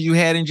resolutions you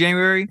had in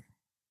January?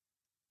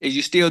 Is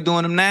you still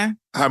doing them now?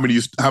 How many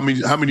you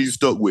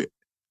stuck with?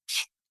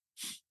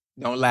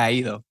 Don't lie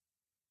either.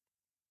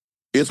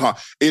 It's hard.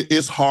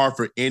 It's hard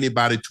for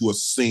anybody to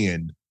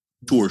ascend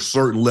to a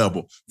certain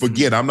level.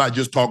 Forget, I'm not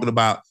talking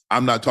about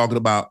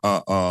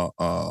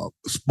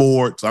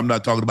sports. I'm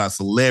not talking about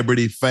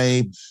celebrity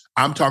fame.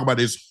 I'm talking about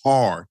it's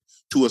hard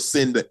to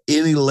ascend to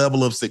any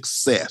level of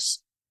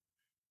success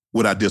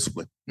without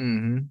discipline.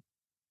 Mm-hmm.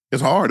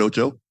 It's hard,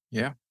 Ocho.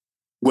 Yeah.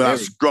 Without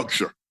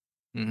structure.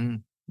 Mm-hmm.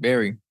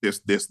 Very. This,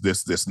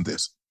 and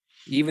this.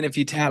 Even if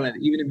you're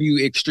talented, even if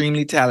you're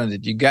extremely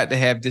talented, you got to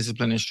have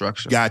discipline and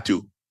structure. Got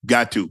to.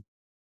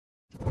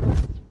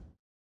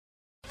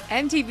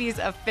 MTV's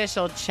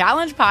official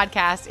Challenge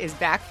podcast is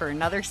back for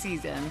another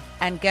season.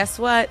 And guess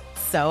what?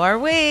 So are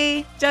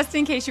we. Just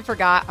in case you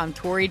forgot, I'm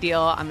Tori Deal.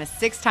 I'm a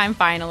 6-time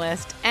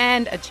finalist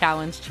and a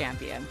challenge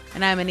champion.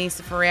 And I'm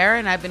Anissa Ferreira,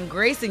 and I've been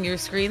gracing your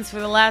screens for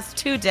the last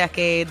 2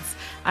 decades.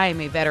 I am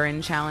a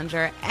veteran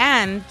challenger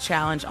and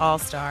challenge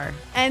all-star.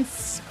 And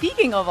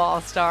speaking of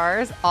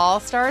all-stars,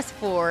 All-Stars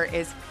 4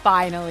 is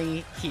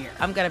finally here.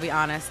 I'm going to be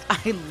honest.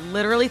 I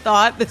literally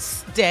thought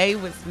this day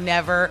was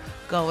never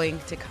going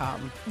to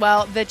come.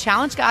 Well, the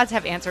challenge gods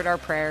have answered our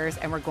prayers,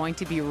 and we're going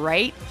to be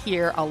right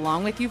here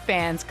along with you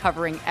fans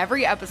covering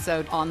every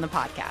episode on the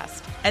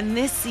podcast. And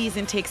this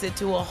season takes it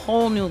to a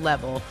whole new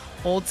level.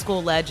 Old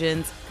school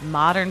legends,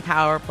 modern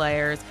power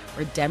players,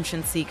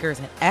 redemption seekers,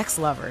 and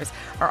ex-lovers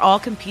are all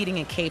competing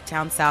in Cape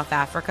Town, South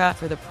Africa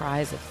for the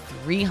prize of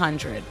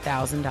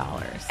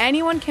 $300,000.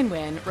 Anyone can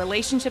win,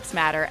 relationships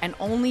matter, and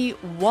only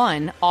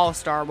one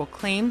All-Star will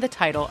claim the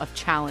title of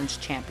Challenge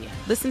Champion.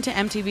 Listen to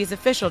MTV's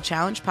official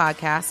Challenge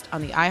podcast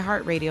on the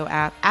iHeartRadio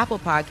app, Apple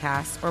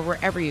Podcasts, or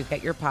wherever you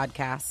get your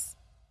podcasts.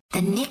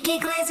 The Nikki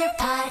Glaser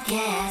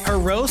Podcast. Her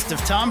roast of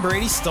Tom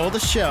Brady stole the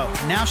show.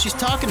 Now she's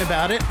talking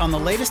about it on the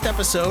latest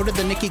episode of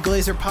the Nikki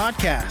Glaser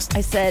Podcast. I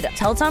said,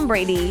 tell Tom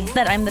Brady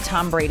that I'm the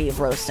Tom Brady of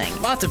roasting.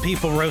 Lots of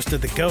people roasted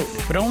the GOAT,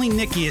 but only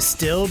Nikki is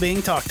still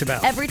being talked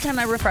about. Every time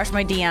I refresh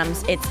my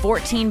DMs, it's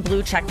 14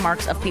 blue check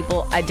marks of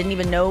people I didn't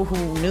even know who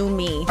knew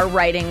me are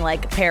writing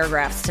like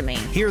paragraphs to me.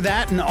 Hear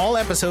that in all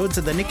episodes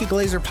of the Nikki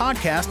Glaser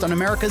Podcast on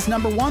America's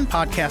 #1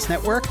 podcast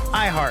network,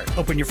 iHeart.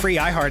 Open your free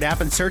iHeart app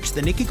and search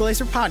the Nikki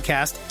Glaser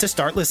Podcast to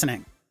start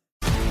listening.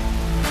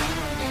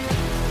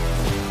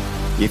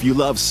 If you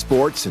love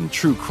sports and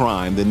true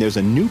crime, then there's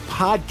a new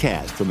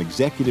podcast from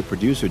executive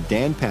producer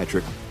Dan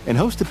Patrick and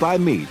hosted by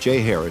me,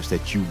 Jay Harris,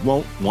 that you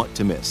won't want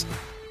to miss.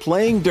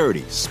 Playing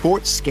Dirty: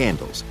 Sports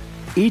Scandals.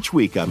 Each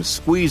week, I'm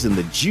squeezing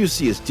the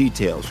juiciest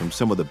details from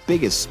some of the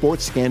biggest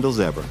sports scandals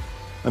ever.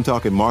 I'm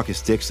talking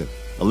Marcus Dixon,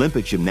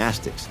 Olympic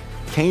gymnastics,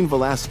 Cain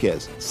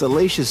Velasquez,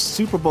 salacious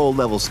Super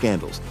Bowl-level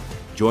scandals.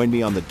 Join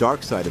me on the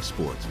dark side of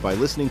sports by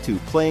listening to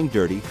Playing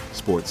Dirty: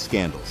 Sports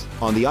Scandals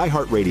on the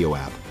iHeartRadio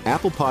app,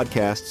 Apple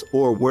Podcasts,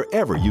 or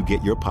wherever you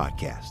get your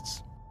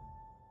podcasts.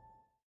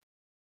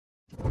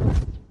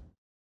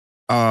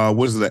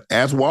 What is it?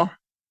 Aswar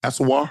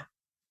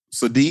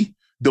Sadi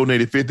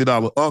donated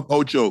 $50.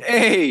 Ocho,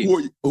 hey,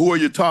 who are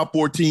your top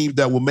 4 teams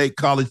that will make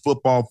college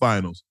football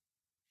finals?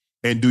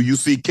 And do you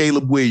see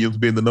Caleb Williams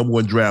being the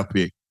 #1 draft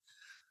pick?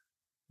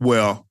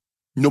 Well,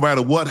 no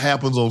matter what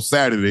happens on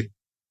Saturday,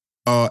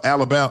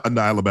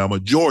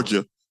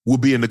 Georgia will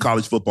be in the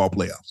college football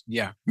playoffs.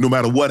 Yeah. No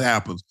matter what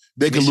happens.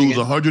 They can lose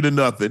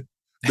 100-0.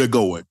 They're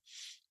going.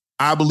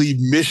 I believe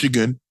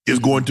Michigan is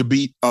going to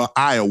beat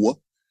Iowa,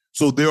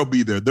 so they'll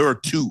be there. There are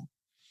 2.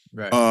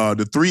 Right.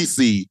 The 3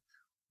 seed.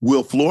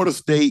 Will Florida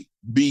State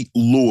beat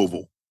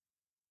Louisville?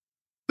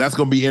 That's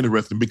going to be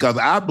interesting because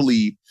I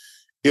believe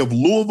If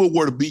Louisville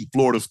were to beat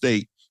Florida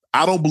State,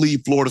 I don't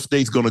believe Florida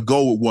State's going to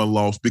go with one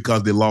loss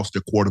because they lost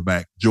their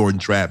quarterback, Jordan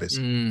Travis.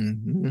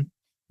 Mm-hmm.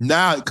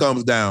 Now it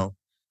comes down,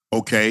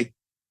 okay,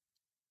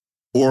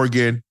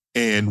 Oregon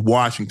and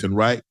Washington,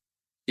 right?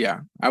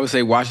 Yeah, I would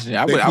say Washington.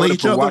 I They would play have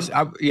each put other? Washington.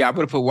 I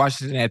would have put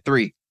Washington at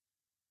 3.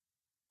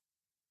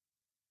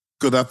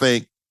 Because I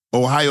think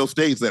Ohio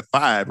State's at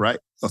 5, right?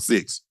 Or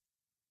 6.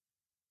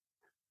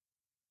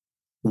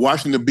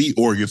 Washington beat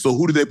Oregon. So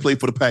who do they play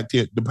for the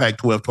Pac-10, the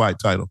Pac-12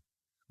 title?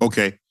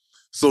 Okay.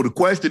 So the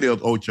question is,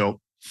 Ocho.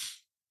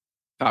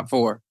 Top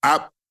 4.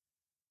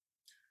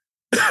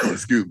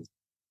 Excuse me.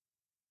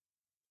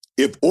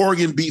 If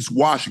Oregon beats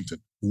Washington,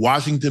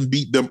 Washington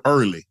beat them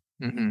early.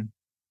 Mm-hmm.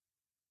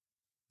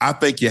 I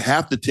think you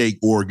have to take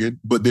Oregon,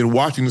 but then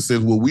Washington says,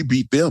 well, we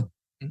beat them.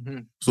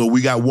 Mm-hmm. So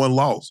we got one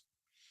loss.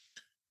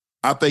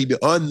 I think the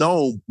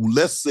unknown,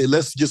 let's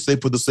just say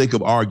for the sake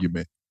of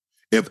argument,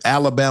 if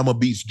Alabama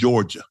beats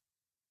Georgia,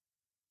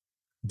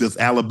 does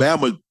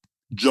Alabama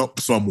jump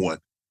someone?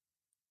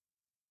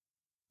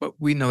 But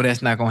we know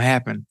that's not going to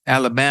happen.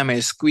 Alabama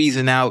is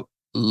squeezing out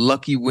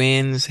lucky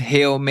wins,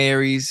 Hail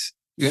Marys,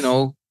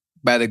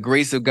 by the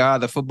grace of God,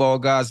 the football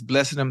gods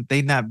blessing them.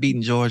 They not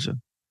beating Georgia.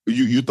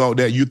 You thought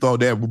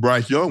that with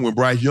Bryce Young when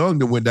Bryce Young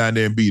then went down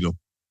there and beat them.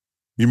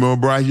 You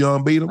remember Bryce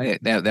Young beat them? Oh, yeah,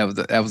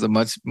 that was a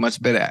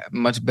much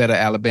better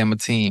Alabama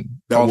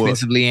team,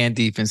 offensively and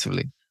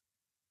defensively.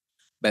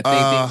 But I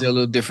think things are a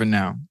little different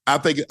now. I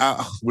think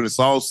when it's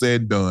all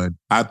said and done,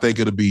 I think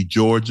it'll be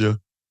Georgia,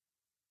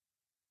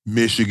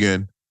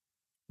 Michigan,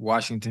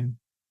 Washington,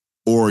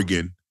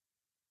 Oregon.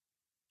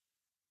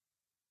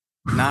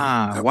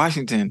 Nah,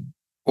 Washington.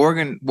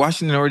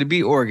 Washington already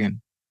beat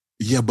Oregon.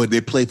 Yeah, but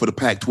they play for the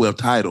Pac-12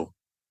 title.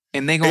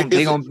 And they gonna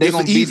beat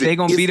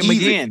them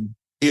again.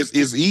 It's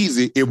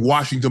easy if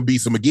Washington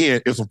beats them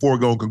again. It's a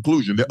foregone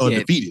conclusion. They're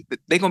undefeated.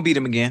 They're gonna beat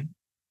them again.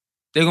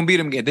 They're gonna beat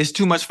them again. There's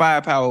too much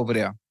firepower over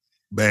there.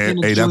 Man,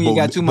 hey, that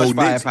got too much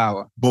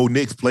firepower. Bo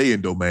Nix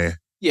playing though, man.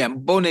 Yeah,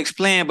 Bo Nix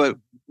playing, but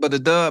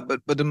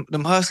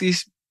them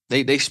Huskies,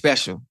 they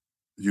special.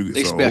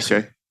 They special.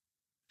 Okay.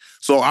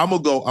 So I'm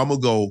gonna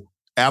go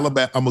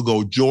Alabama. I'm gonna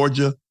go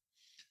Georgia,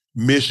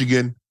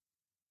 Michigan.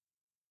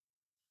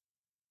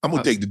 I'm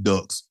gonna take the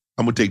Ducks.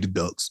 I'm gonna take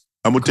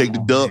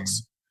the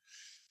Ducks.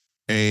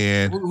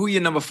 And who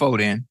your number 4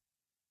 then?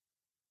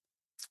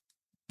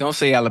 Don't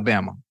say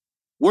Alabama.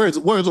 Where's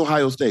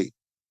Ohio State?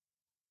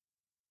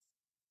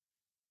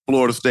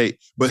 Florida State.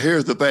 But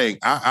here's the thing.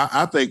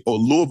 I think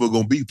Louisville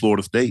gonna beat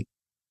Florida State.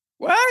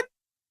 What?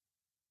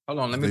 Hold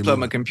on, let me plug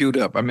my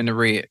computer up. I'm in the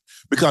red.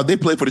 Because they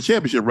play for the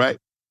championship, right?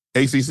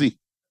 ACC.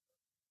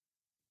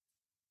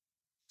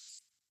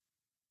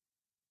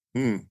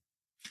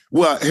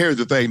 Well, here's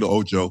the thing, though,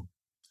 Ocho.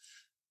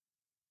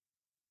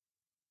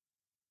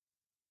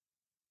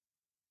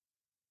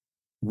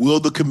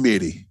 Will the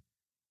committee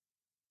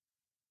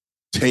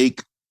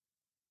take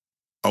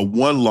a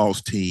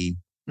one-loss team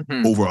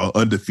over an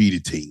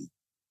undefeated team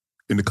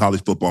in the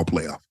college football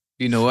playoff?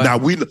 You know what? Now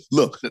we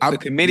look. The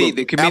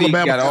committee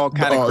Alabama, got all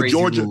kind of crazy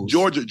rules.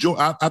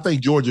 Georgia. I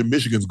think Georgia and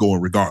Michigan's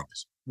going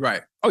regardless.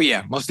 Right. Oh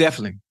yeah, most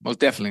definitely.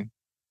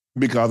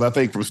 Because I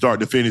think from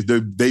start to finish,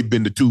 they've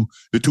been the two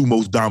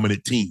most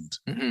dominant teams.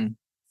 Mm-hmm.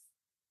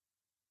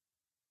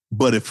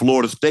 But if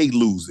Florida State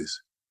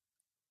loses,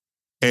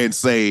 and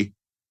say,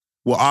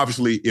 well,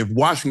 obviously, if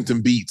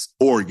Washington beats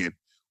Oregon,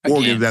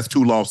 that's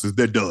 2 losses.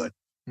 They're done.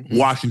 Mm-hmm.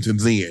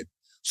 Washington's in.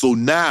 So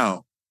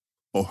now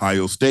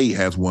Ohio State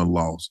has 1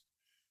 loss.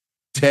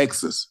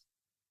 Texas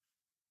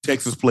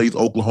plays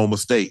Oklahoma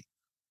State.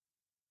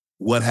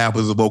 What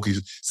happens if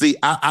Oklahoma? See,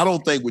 I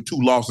don't think with 2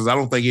 losses, I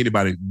don't think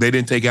anybody, they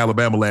didn't take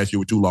Alabama last year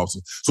with 2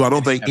 losses. So I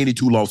don't think any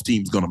 2-loss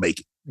team is going to make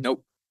it.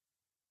 Nope.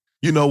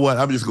 You know what?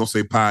 I'm just going to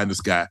say pie in the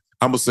sky.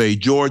 I'm going to say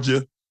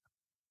Georgia,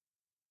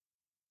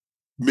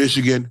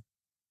 Michigan,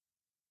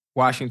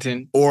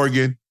 Washington,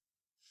 Oregon.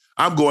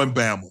 I'm going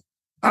Bama.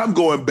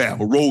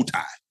 Roll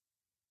Tide.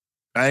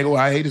 I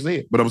hate to say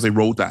it, but I'm going to say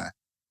Roll Tide.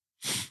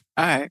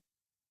 All right.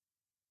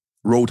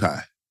 Roll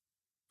Tide.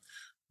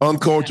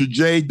 Uncultured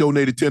Jay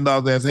donated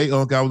 $10. Asked, hey,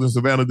 Unc, I was in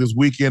Savannah this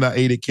weekend. I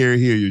ate at Carrie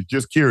Hilliard.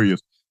 Just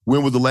curious.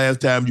 When was the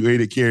last time you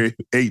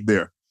ate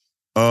there?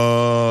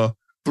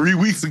 3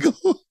 weeks ago.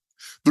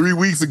 3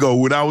 weeks ago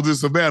when I was in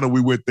Savannah,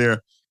 we went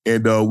there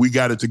and we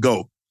got it to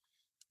go.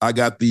 I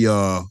got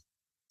the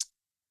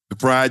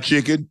fried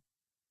chicken,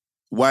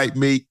 white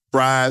meat,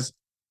 fries.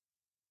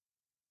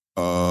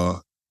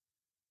 I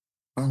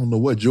don't know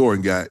what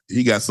Jordan got.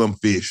 He got some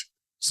fish.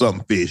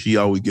 He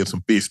always gets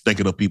some fish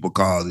thinking of people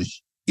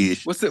cars.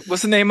 What's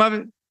the name of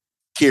it?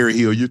 Carrie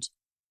Hilliard.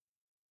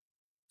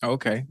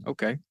 Okay.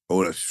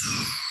 Oh,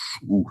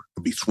 it'll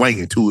be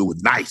swinging too. It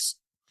was nice.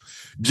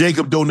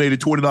 Jacob donated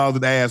 $20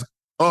 and asked,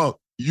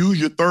 use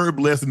your third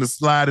blessing to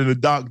slide in the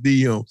Doc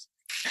DMs.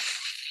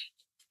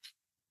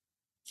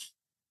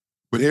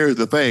 But here's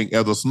the thing.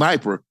 As a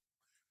sniper,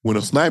 when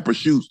a sniper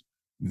shoots,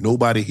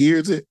 nobody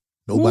hears it.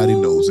 Nobody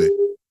knows it.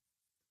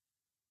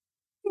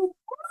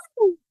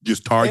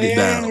 Just target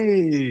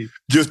down.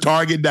 Just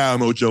target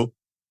down, Ocho.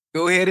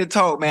 Go ahead and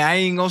talk, man. I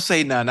ain't gonna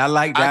say nothing. I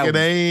like that. I could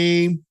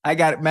aim. I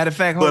got it. Matter of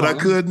fact, hold but on. I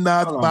could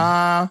not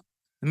fire.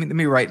 Let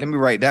me write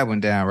that one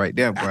down right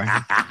there, boy.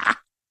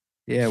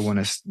 Yeah, when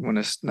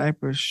a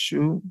sniper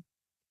shoot,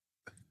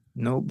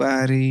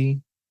 nobody.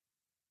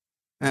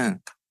 Yeah,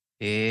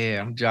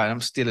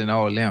 I'm stealing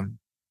all them.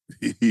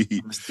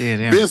 I'm stealing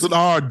them. Vincent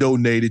R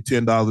donated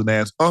 $10 and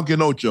asked,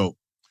 Uncle Ocho,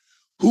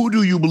 who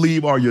do you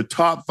believe are your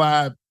top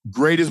 5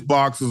 greatest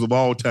boxers of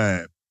all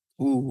time?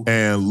 Ooh.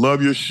 And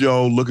love your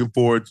show. Looking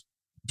forward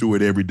to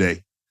it every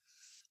day.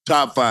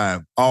 Top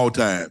 5 all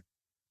time.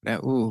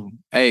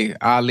 Hey,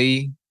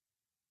 Ali.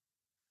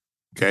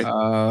 Okay.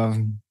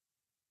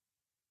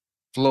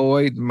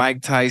 Floyd,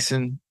 Mike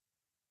Tyson.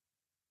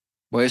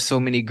 Boy, there's so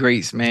many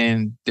greats,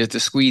 man. There's to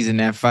squeeze in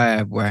that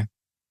 5, boy.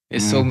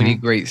 There's so many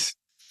greats.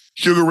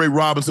 Sugar Ray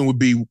Robinson would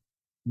be at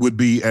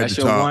That's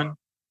the your top. one?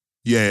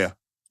 Yeah.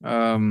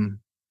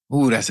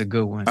 That's a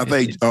good one. I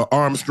think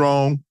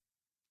Armstrong.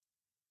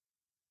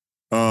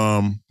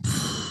 I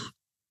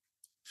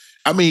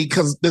mean,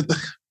 because and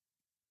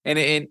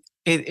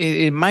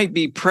it might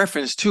be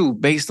preference too,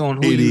 based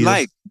on who you is.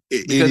 like.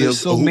 It because is there's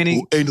so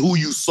many and who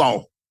you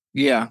saw.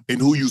 Yeah, and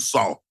who you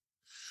saw.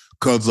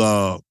 Because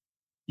I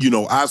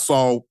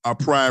saw a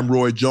prime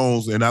Roy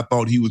Jones, and I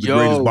thought he was the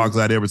greatest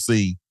boxer I'd ever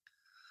seen.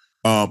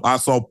 I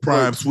saw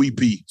prime Sweet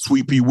Pea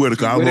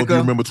Whitaker. I don't know if you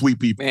remember Sweet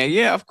Pea. Man,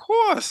 yeah, of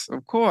course.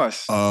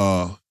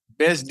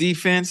 Best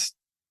defense.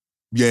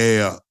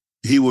 Yeah,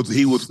 he was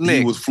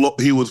Floyd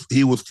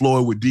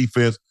with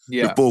defense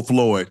before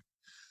Floyd.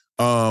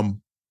 The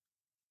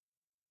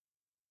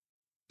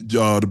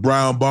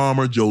Brown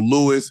Bomber, Joe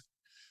Louis.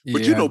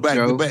 But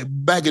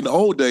back in the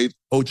old days,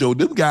 Ocho,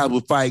 them guys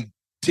would fight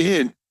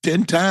 10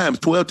 times,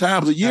 12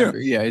 times a year.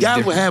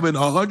 Guys were having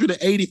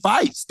 180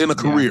 fights in a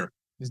career.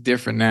 It's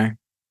different now.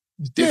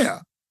 It's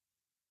different.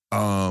 Yeah.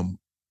 I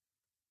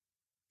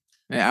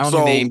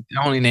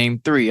only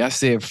named 3. I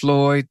said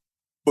Floyd,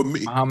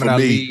 Muhammad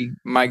Ali,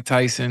 Mike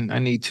Tyson. I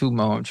need 2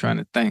 more. I'm trying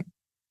to think.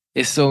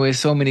 It's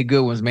so many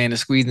good ones, man, to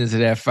squeeze into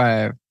that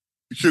 5.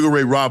 Sugar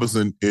Ray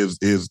Robinson is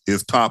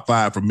top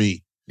 5 for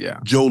me. Yeah.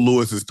 Joe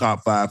Louis is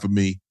top 5 for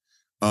me.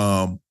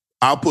 I'll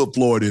put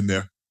Floyd in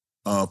there.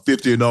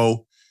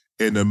 50-0,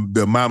 and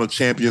the amount of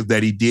champions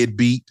that he did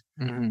beat.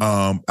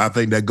 I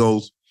think that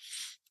goes.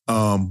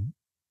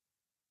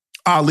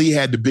 Ali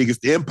had the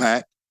biggest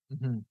impact.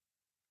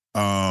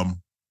 But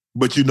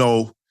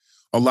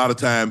a lot of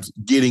times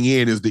getting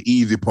in is the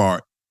easy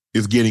part.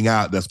 It's getting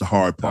out that's the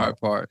hard part.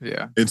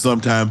 Yeah. And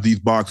sometimes these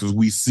boxers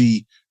we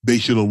see they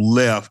should have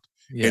left,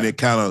 and it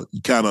kind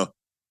of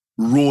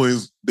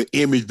ruins the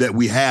image that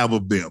we have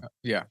of them.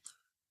 Yeah.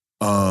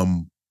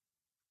 Man,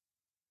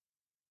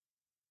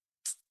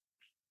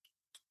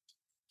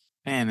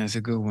 that's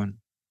a good one.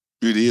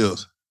 It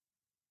is.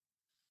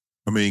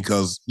 I mean,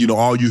 because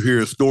all you hear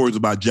is stories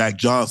about Jack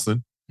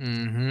Johnson.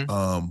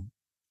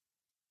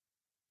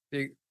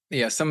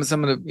 Yeah, some of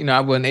the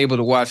I wasn't able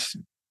to watch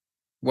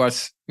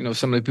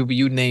some of the people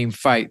you named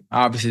fight.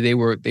 Obviously, they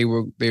were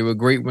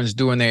great ones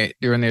during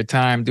their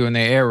time, during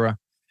their era.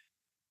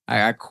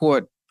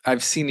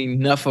 I've seen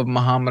enough of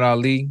Muhammad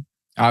Ali.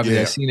 Obviously,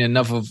 I've seen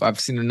enough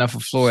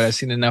of Floyd. I've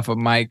seen enough of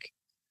Mike.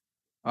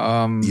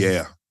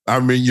 Yeah. I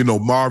mean,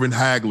 Marvin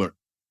Hagler.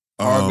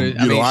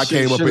 I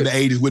came up in the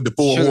 80s with the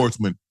Four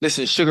Horsemen.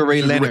 Listen, Sugar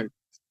Ray Leonard.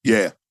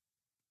 Yeah.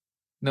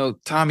 No,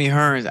 Tommy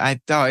Hearns.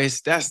 I thought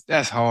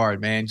that's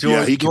hard, man.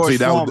 George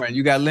Foreman.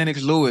 You got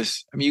Lennox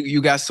Lewis. I mean,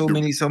 you got so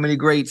many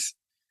greats.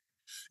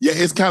 Yeah,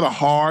 it's kind of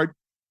hard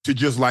to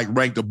just like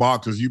rank the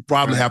boxers. You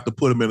probably have to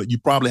put them in.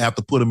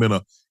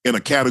 In a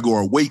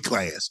category of weight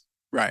class.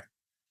 Right.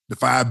 The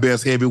 5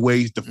 best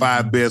heavyweights, the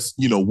 5 best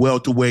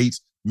welterweights,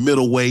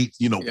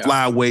 middleweights,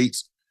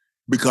 flyweights,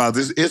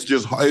 because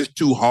it's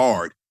too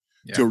hard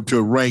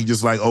to rank.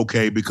 Just like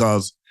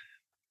because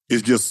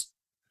it's just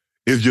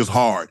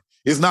hard.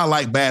 It's not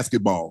like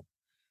basketball.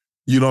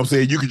 You know what I'm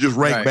saying? You can just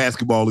rank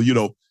basketball.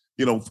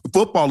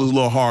 Football is a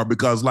little hard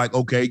because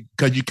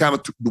because you kind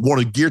of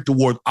want to gear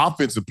towards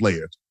offensive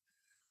players.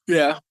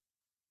 Yeah.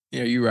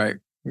 Yeah, you're right.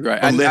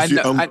 Right. Unless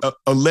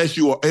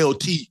you are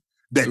LT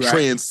that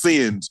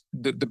transcends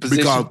the position.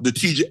 Because the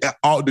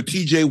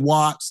TJ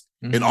Watts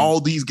and all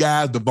these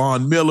guys, the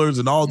Von Millers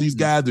and all these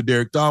guys, the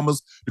Derek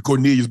Thomas, the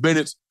Cornelius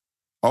Bennett's,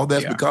 all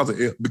that's because of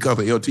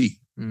LT.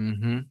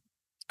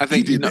 I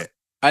think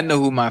I know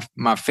who my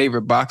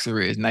favorite boxer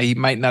is. Now he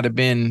might not have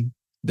been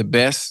the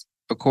best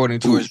according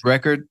to his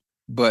record,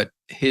 but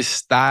his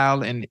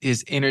style and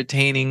his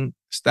entertaining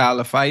style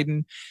of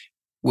fighting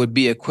would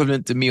be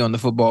equivalent to me on the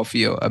football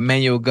field.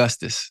 Emmanuel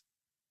Augustus.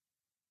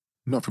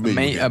 Not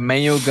familiar.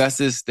 Emmanuel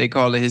Augustus, they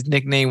call it, his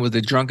nickname was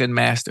the Drunken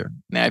Master.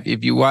 Now,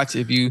 if you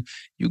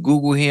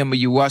Google him or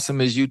you watch some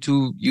of his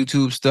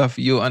YouTube stuff,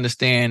 you'll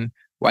understand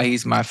why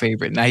he's my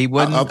favorite. Now, he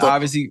wasn't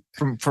obviously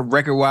from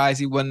record wise,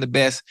 he wasn't the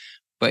best,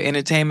 but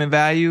entertainment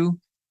value,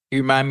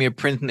 he remind me of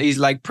Prince. He's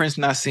like Prince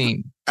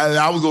Nassim.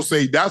 I was gonna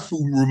say that's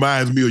who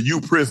reminds me of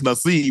you, Prince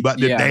Nassim, about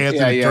the dance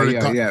and the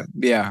turning.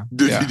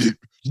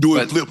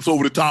 doing flips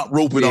over the top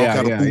rope and all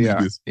kind of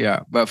foolishness. Yeah.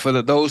 But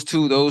for those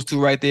two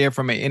right there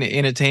from an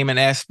entertainment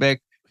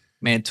aspect,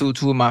 man, two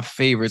of my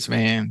favorites,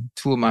 man.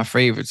 Two of my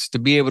favorites. To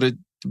be able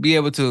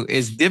to,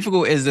 as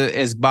difficult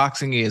as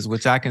boxing is,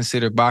 which I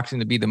consider boxing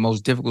to be the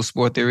most difficult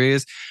sport there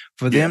is,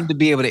 for them to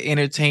be able to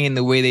entertain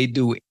the way they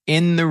do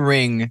in the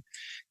ring,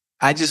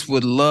 I just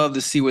would love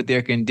to see what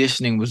their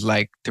conditioning was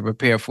like to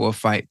prepare for a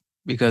fight,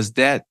 because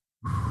the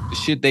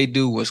shit they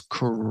do was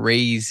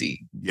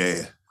crazy.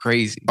 Yeah.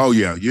 Crazy. Oh,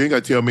 yeah. You ain't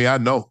got to tell me. I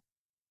know.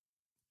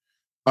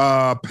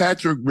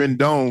 Patrick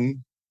Rendon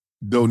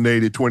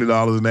donated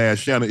 $20 and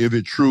asked, Shanna, is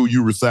it true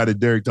you recited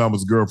Derek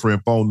Thomas'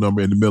 girlfriend phone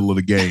number in the middle of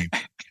the game?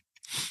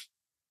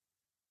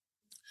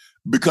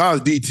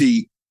 Because,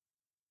 DT,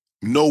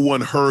 no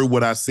one heard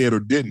what I said or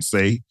didn't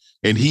say,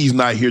 and he's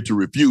not here to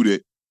refute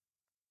it,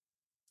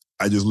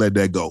 I just let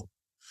that go.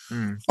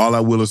 All I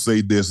will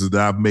say this is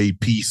that I've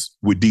made peace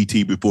with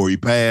DT before he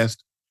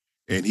passed,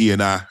 and he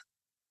and I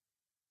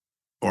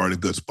are in a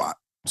good spot.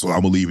 So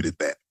I'm going to leave it at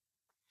that.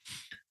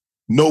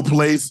 No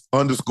place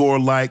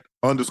 _like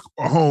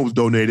 _Holmes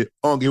donated.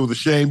 It was a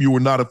shame you were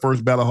not a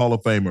first ballot Hall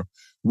of Famer.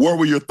 What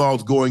were your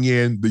thoughts going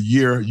in the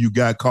year you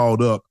got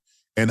called up,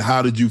 and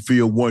how did you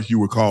feel once you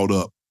were called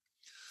up?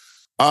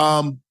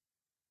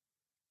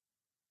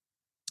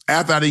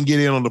 After I didn't get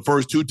in on the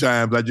first 2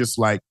 times, I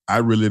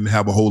really didn't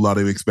have a whole lot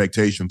of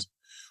expectations.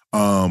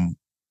 I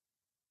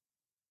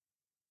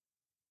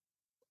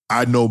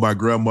know my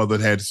grandmother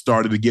had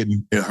started to get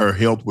her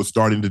health was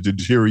starting to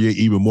deteriorate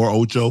even more,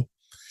 Ocho.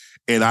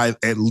 And I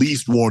at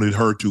least wanted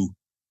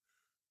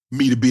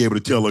me to be able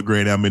to tell her,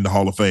 Granny, I'm in the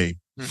Hall of Fame.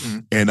 Mm-hmm.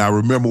 And I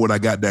remember when I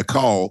got that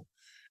call,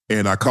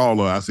 and I called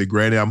her, I said,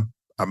 Granny,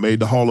 I made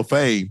the Hall of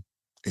Fame.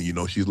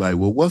 And, she's like,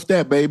 well, what's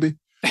that, baby?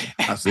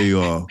 I say,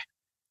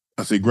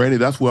 Granny,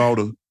 that's where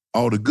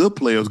all the good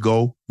players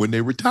go when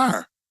they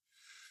retire.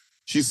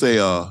 She say,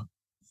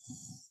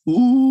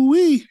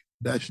 ooh-wee,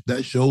 that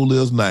sure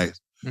is nice.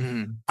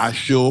 Mm-hmm. I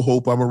sure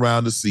hope I'm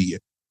around to see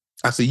it.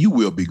 I say, you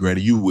will be,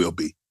 Granny, you will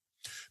be.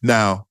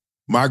 Now,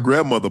 my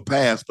grandmother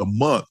passed a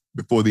month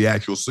before the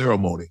actual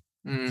ceremony.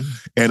 Mm-hmm.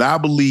 And I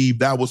believe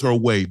that was her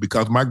way,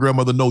 because my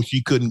grandmother knows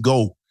she couldn't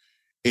go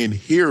and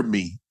hear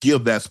me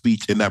give that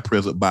speech in that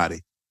present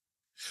body.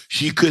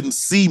 She couldn't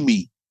see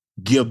me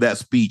give that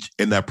speech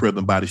in that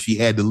present body. She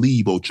had to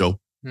leave, Ocho.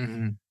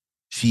 Mm-hmm.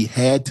 She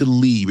had to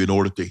leave in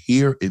order to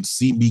hear and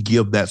see me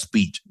give that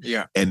speech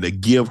and to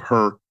give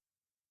her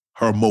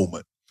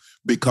moment.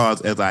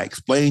 Because as I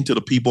explained to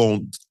the people,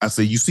 I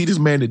said, you see this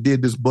man that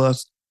did this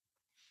bust?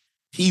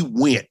 He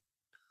went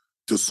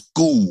to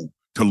school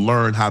to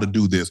learn how to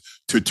do this,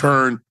 to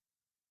turn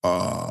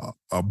a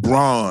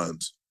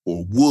bronze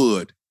or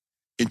wood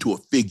into a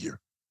figure.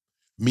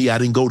 Me, I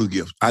didn't go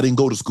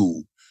to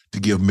school to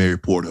give Mary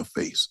Porter a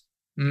face.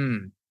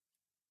 I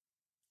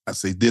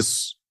say,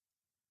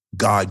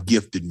 God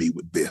gifted me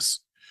with this,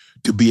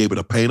 to be able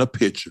to paint a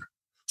picture.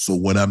 So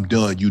when I'm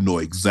done, you know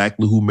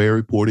exactly who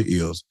Mary Porter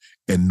is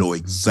and know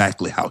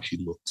exactly how she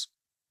looks.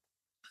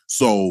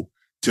 So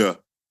to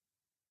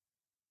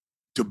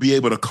be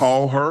able to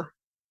call her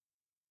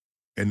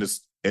and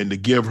to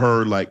give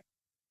her like,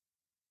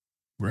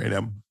 right,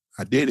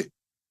 I did it.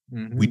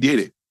 Mm-hmm. We did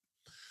it.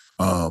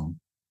 I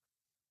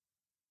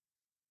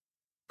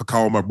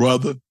called my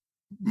brother.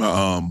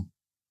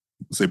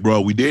 Say, bro,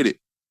 we did it.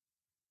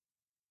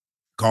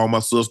 Called my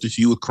sister.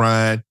 She was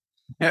crying.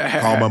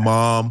 Called my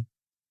mom.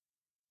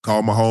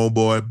 Called my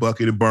homeboy,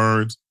 Bucket and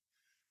Burns.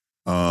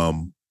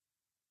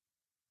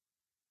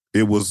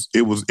 It was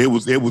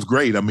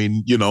great. I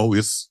mean,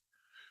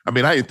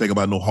 I didn't think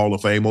about no Hall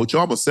of Fame. Ocho,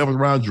 I'm a 7th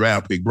round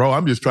draft pick, bro.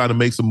 I'm just trying to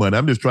make some money.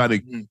 I'm just trying to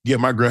get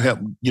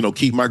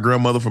keep my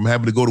grandmother from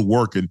having to go to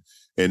work and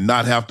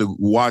not have to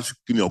watch,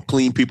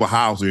 clean people's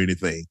house or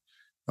anything.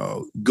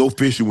 Go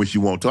fishing when she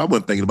wants to. I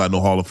wasn't thinking about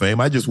no Hall of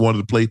Fame. I just wanted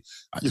to play.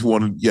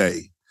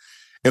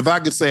 If I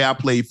could say I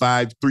played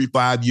 5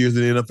 years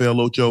in the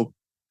NFL, Ocho,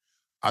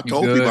 I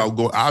told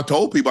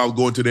people I was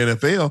going to the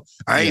NFL.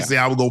 I ain't say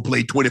I was going to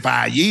play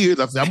 25 years.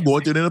 I said I'm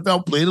going to the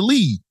NFL, play the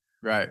league.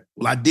 Right.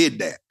 Well, I did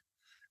that.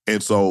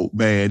 And so,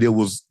 man,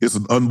 it's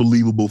an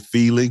unbelievable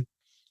feeling.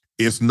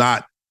 It's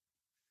not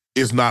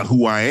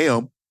who I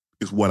am.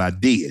 It's what I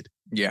did.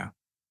 Yeah.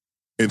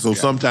 And so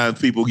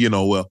sometimes people, they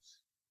don't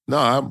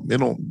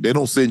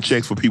send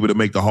checks for people to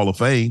make the Hall of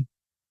Fame.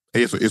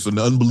 It's an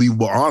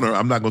unbelievable honor.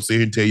 I'm not going to sit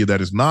here and tell you that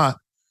it's not,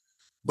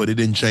 but it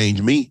didn't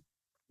change me.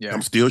 Yeah.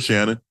 I'm still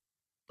Shannon.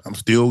 I'm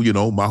still,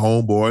 my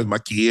homeboys, my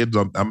kids.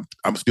 I'm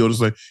still the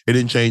same. It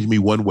didn't change me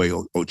one way,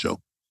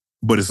 Ocho,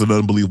 but it's an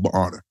unbelievable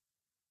honor.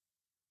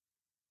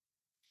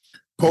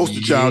 Poster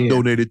Child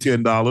donated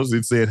 $10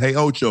 and said, hey,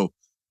 Ocho,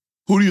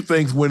 who do you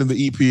think's winning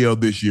the EPL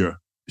this year?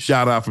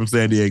 Shout out from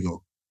San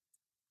Diego.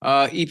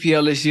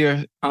 EPL this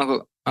year,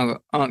 Uncle,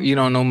 you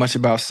don't know much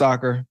about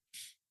soccer,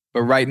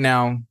 but right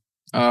now,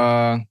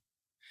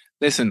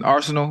 listen,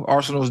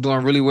 Arsenal's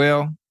doing really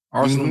well.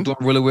 Arsenal's doing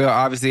really well,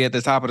 obviously at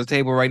the top of the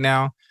table right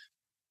now.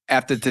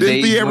 After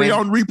today's win. Didn't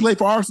on replay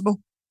for Arsenal?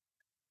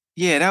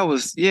 Yeah, that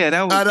was.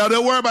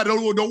 Don't worry about it.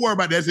 Don't worry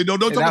about that. Don't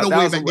tell me no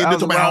way back. Don't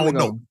talk about I don't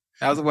know.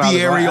 That was a while ago.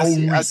 Thierry I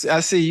Henry.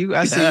 see you.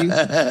 I see you.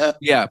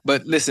 Yeah,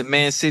 but listen,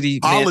 Man City.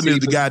 Holland is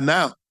the guy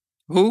now.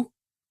 Who?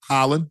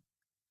 Holland.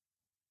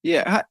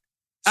 Yeah.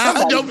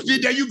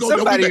 There you go.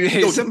 Somebody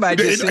just sent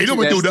you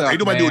that stuff, Ain't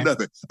nobody doing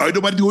nothing. Ain't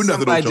nobody doing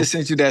nothing. Somebody just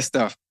sent you that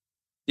stuff.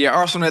 Yeah,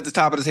 Arsenal at the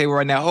top of the table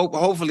right now.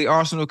 Hopefully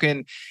Arsenal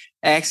can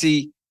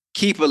actually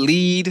keep a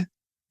lead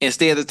and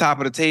stay at the top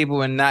of the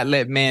table and not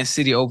let Man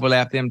City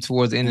overlap them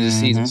towards the end of the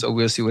season. So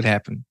we'll see what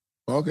happens.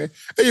 Okay.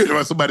 Hey,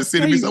 somebody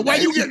sending me something. Why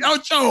you get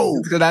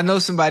Ocho? Because I know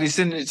somebody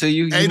sending it to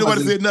you. Ain't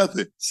nobody said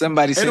nothing.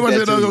 Somebody said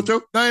that to you. Ocho?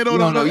 You don't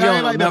know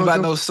nothing about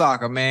no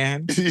soccer,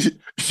 man.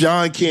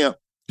 Sean Camp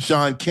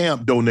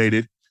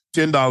donated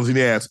 $10 and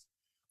he asked,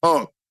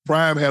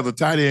 Prime has a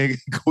tight end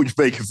coach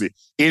vacancy.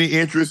 Any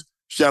interest?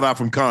 Shout out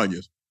from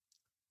Conyers.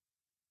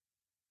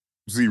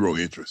 0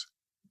 interest.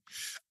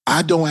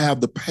 I don't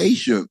have the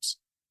patience.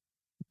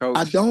 Coach.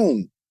 I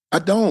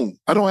don't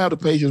have the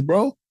patience,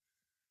 bro.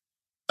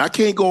 I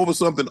can't go over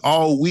something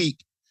all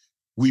week.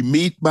 We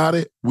meet about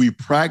it. We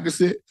practice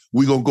it.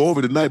 We're going to go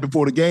over the night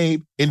before the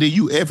game, and then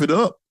you F it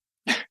up.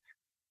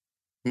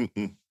 I'm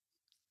going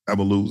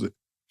to lose it.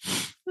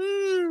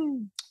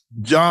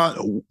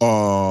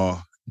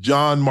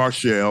 John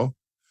Marshall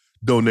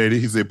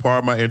donated. He said,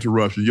 pardon my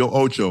interruption. Yo,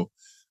 Ocho,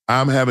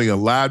 I'm having a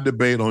live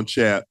debate on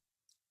chat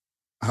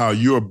how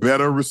you're a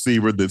better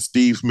receiver than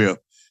Steve Smith.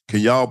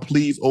 Can y'all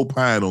please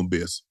opine on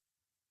this?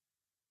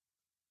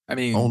 I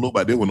mean, I don't know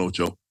about that one,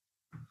 Ocho.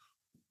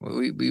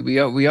 We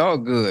all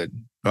good.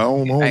 I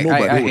don't know about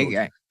that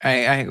one.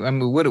 I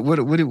mean, what are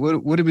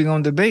we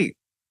gonna debate?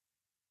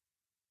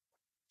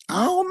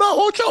 I don't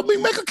know, Ocho. I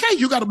mean, make a case.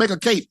 You got to make a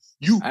case.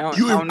 I'm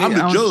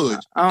the judge.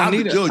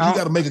 You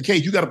got to make a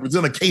case. You got to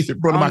present a case in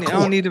front of my court. I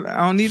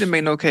don't need to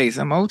make no case.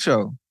 I'm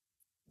Ocho.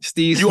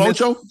 Steve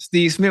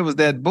Smith was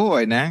that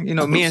boy now. You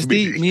know, me and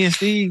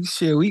Steve,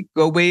 shit, we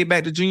go way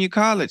back to junior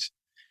college.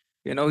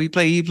 You know, he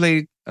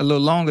played a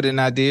little longer than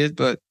I did,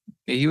 but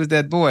he was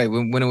that boy.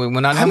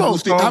 When I how long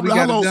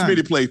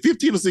Smitty played?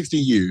 15 or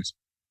 16 years?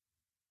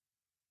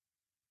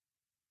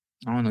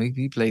 I don't know.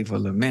 He played for a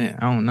little minute.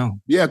 I don't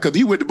know. Yeah, because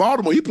he went to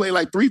Baltimore. He played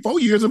like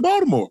 3-4 years in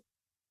Baltimore.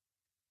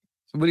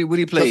 So what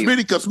he played?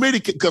 Because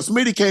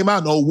Smitty came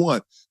out in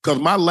 01. Because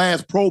my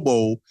last Pro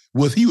Bowl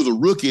he was a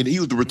rookie and he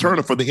was the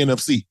returner for the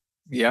NFC.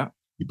 Yeah.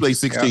 He played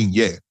 16.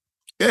 Yeah.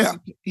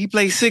 He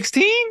played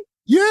 16?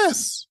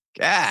 Yes.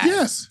 God.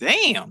 Yes.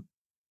 Damn.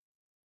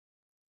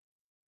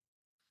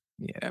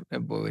 Yeah,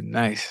 that boy was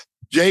nice.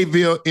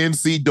 Jville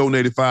NC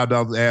donated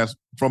 $5 asked,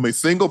 from a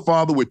single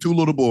father with 2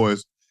 little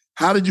boys,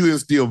 how did you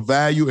instill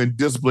value and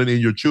discipline in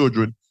your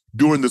children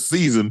during the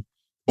season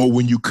or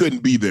when you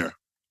couldn't be there?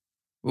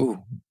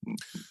 Ooh.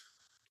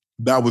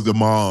 That was the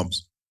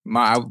moms.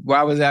 Why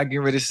was I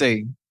getting ready to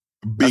say?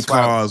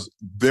 Because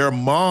their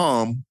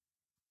mom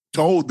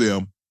told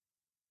them,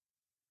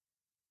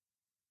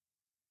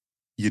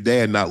 your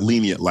dad not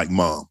lenient like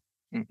mom.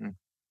 Mm-mm.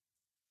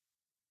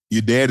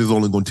 Your dad is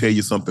only going to tell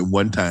you something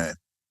one time.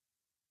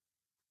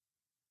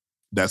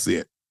 That's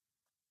it.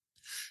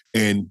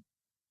 And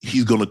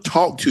he's going to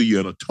talk to you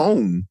in a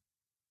tone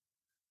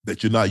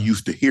that you're not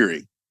used to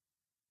hearing.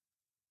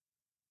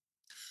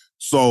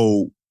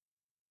 So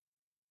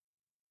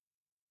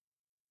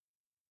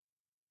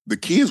the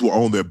kids were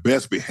on their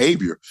best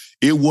behavior.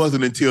 It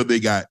wasn't until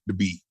they got to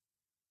be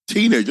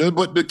teenagers,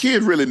 but the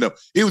kids really know.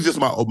 It was just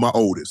my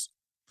oldest.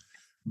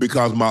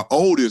 Because my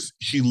oldest,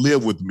 she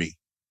lived with me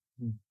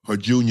her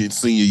junior and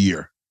senior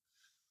year.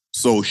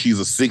 So she's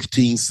a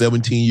 16,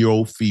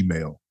 17-year-old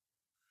female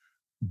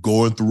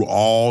going through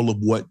all of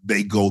what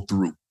they go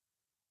through.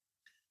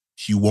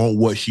 She wants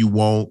what she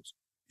wants.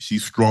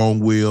 She's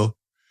strong-willed.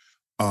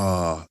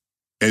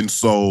 And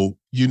so,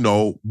 you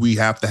know, we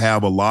have to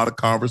have a lot of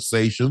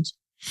conversations.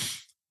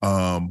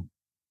 And,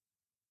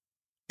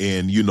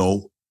 you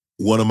know,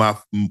 one of my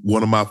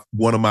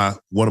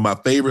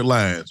favorite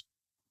lines,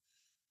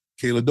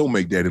 Kayla, don't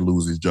make daddy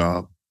lose his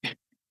job.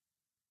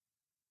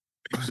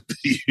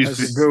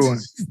 That's a good one.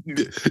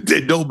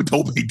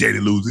 Don't make daddy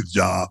lose his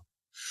job.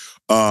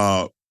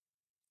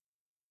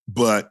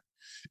 But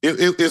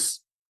it's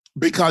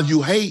because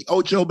you hate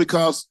Ocho,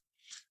 because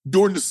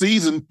during the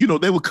season, you know,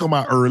 they would come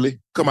out early,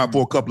 come out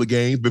for a couple of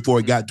games before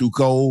it got too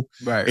cold.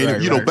 Right.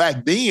 And, you know,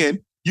 back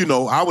then, you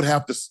know, I would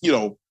have to, you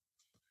know,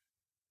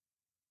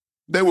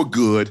 they were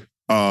good.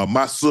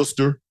 My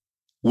sister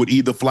would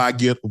either fly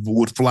to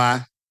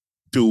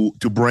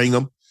bring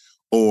them,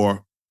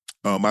 or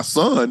my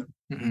son,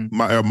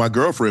 my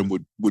girlfriend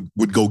would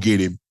go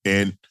get him.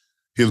 And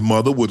his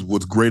mother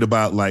was great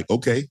about, like,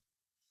 okay,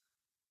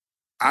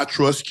 I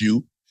trust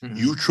you.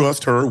 You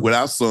trust her with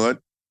our son.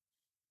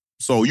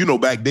 So, you know,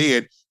 back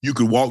then you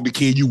could walk the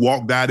kid. You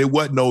walked out. It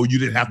wasn't you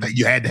didn't have to.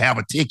 You had to have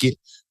a ticket.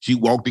 She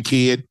walked the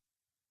kid.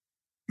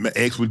 My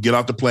ex would get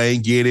off the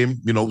plane, get him,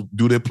 you know,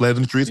 do their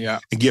pleasantries, and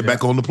get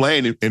back on the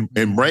plane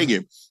and bring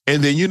him.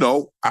 And then, you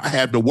know, I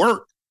had to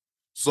work.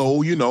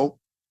 So, you know,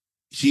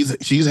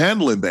 she's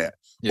handling that.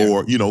 Yeah.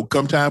 Or, you know,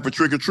 come time for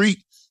trick or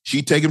treat,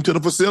 she'd take him to the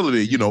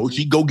facility. You know,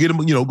 she'd go get him,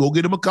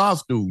 a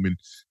costume and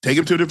take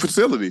him to the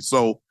facility.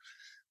 So,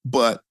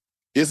 but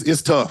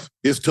It's tough.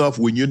 It's tough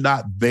when you're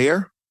not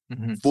there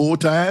full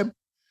time,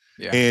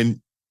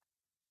 and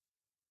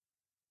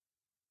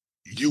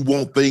you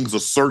want things a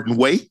certain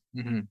way,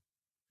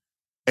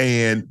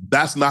 and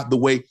that's not the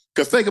way.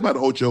 Because think about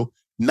it, Ocho.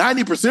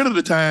 90% of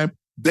the time,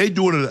 they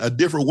do it a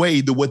different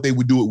way than what they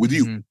would do it with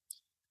you.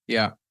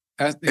 Yeah,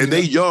 and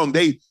they young.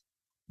 They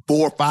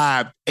 4,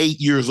 5, 8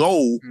 years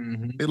old.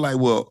 They're like,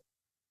 well,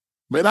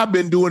 man, I've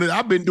been doing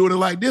it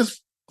like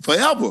this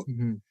forever.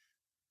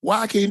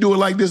 Why I can't do it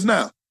like this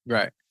now?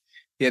 Right.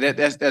 Yeah,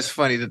 that's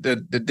funny.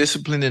 The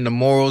discipline and the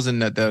morals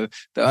and the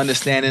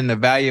understanding, the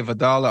value of a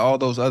dollar, all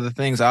those other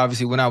things.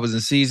 Obviously, when I was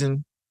in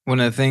season, one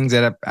of the things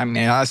that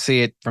I say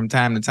it from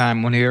time to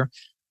time on here,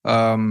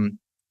 the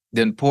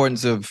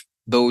importance of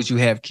those you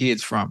have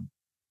kids from,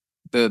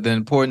 the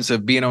importance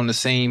of being on the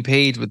same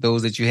page with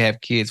those that you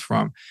have kids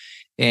from,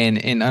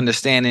 and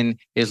understanding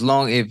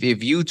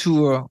if you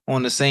two are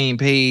on the same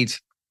page,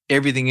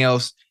 everything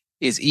else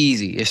is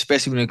easy,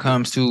 especially when it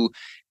comes to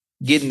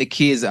getting the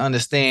kids to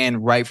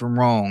understand right from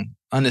wrong,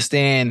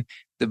 understand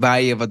the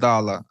value of a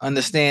dollar,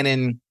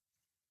 understanding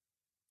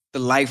the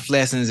life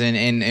lessons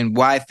and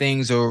why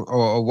things are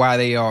or why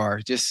they are.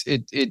 Just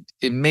it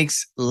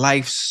makes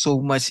life so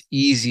much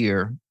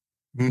easier,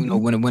 you know,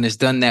 when it's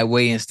done that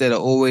way, instead of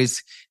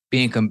always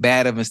being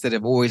combative, instead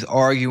of always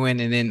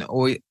arguing and then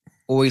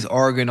always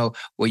arguing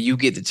where you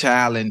get the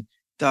child, and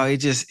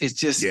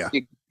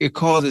it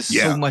causes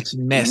so much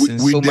mess and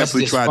so much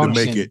dysfunction. Tried to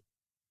make it.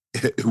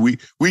 We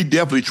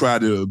definitely try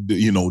to,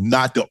 you know,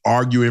 not to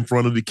argue in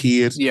front of the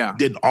kids. Yeah.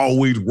 Didn't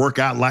always work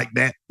out like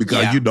that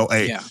because, you know,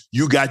 hey,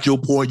 you got your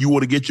point. You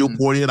want to get your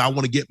point in. I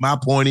want to get my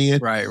point in.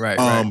 Right.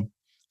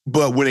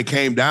 But when it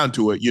came down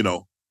to it, you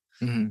know,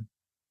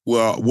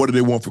 well, what do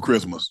they want for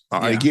Christmas?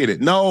 I get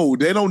it. No,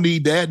 they don't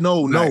need that.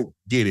 No,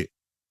 get it.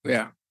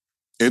 Yeah.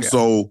 And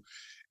so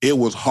it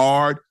was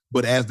hard.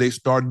 But as they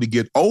started to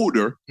get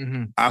older,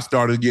 I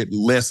started to get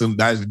less and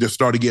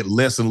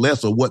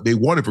less of what they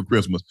wanted for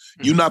Christmas.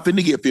 You're not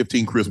finna get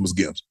 15 Christmas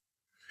gifts.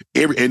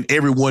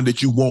 Everyone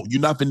that you want, you're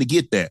not finna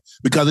get that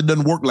because it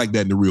doesn't work like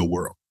that in the real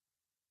world.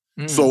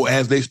 So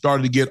as they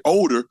started to get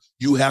older,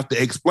 you have to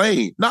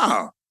explain,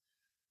 nah,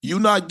 you're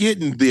not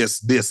getting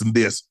this, and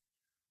this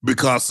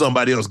because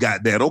somebody else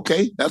got that.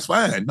 Okay, that's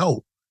fine.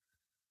 No.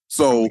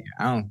 So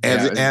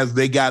as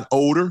they got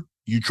older,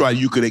 you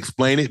could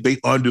explain it. They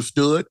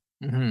understood.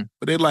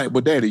 But they're like,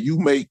 but Daddy, you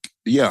make,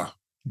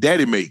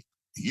 Daddy make,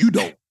 you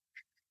don't.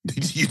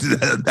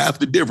 That's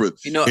the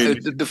difference. You know,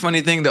 the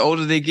funny thing, the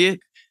older they get,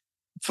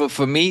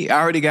 for me,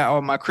 I already got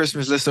all my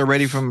Christmas lists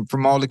already from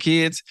all the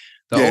kids.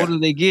 The older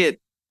they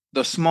get,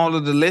 the smaller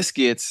the list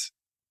gets,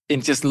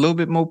 and just a little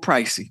bit more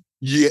pricey.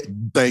 Yeah,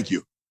 thank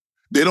you.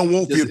 They don't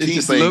want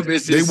 15 things.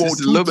 They want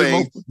 2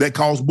 things that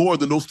cost more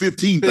than those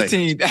 15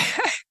 things.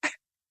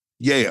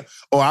 Yeah.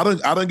 Oh, I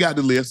done got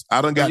the list.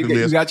 The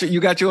list. You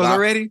got yours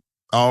already?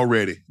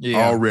 Already.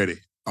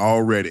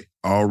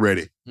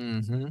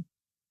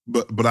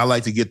 But I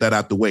like to get that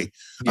out the way.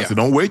 I said,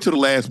 don't wait till the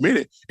last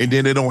minute, and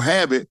then they don't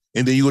have it,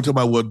 and then you're gonna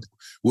talk about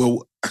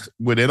well,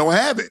 they don't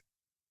have it.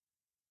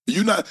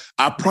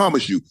 I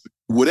promise you,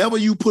 whatever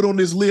you put on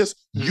this list,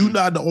 you're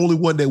not the only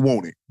one that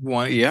want it.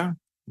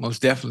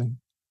 Most definitely.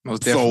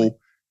 So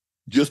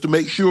just to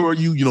make sure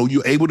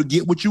you're able to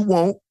get what you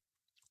want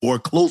or a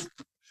close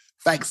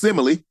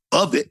facsimile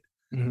of it.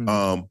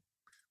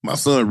 My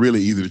son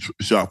really easy to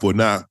shop for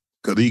now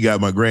because he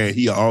got my grand.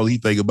 All he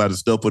think about is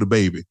stuff for the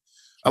baby.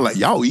 I'm like,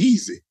 y'all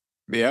easy.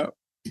 Yeah.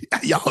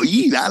 Y'all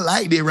easy. I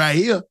like it right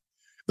here.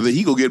 And then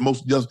he getting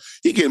most of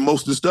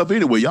the stuff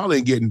anyway. Y'all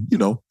ain't getting,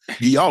 give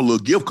y'all a little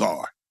gift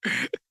card.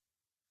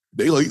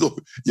 Y'all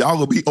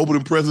gonna be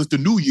opening presents to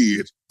New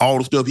Year's. All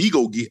the stuff he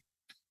go get.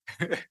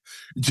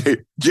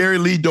 Jerry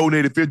Lee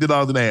donated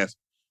 $50 and asked,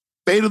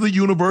 fate of the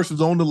universe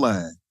is on the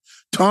line.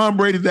 Tom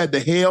Brady's at the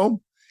helm.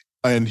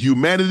 And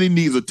humanity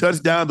needs a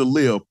touchdown to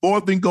live.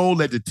 4th and goal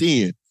at the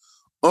 10.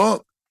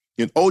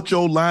 And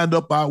Ocho lined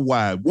up out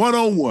wide.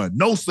 1-on-1,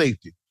 no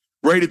safety.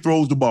 Brady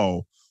throws the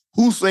ball.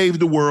 Who saves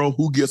the world?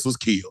 Who gets us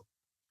killed?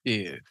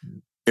 Yeah.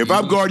 If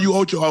I'm guarding you,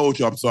 Ocho,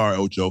 I'm sorry,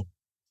 Ocho.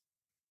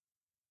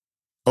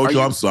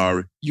 I'm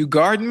sorry. You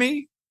guarding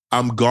me?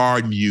 I'm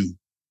guarding you.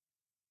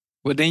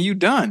 Well, then you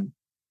done.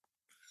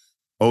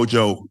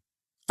 Ocho,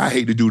 I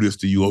hate to do this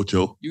to you,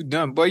 Ocho. You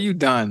done, boy. You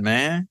done,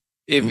 man.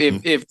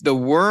 If the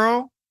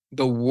world.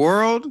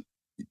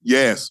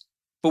 Yes.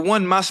 For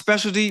one, my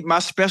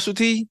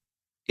specialty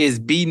is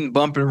beating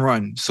bump and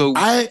run. So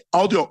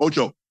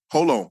Ocho,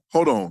 hold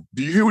on.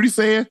 Do you hear what he's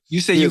saying? You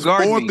say you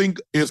guard me.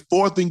 It's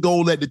 4th and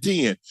goal at the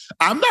 10.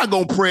 I'm not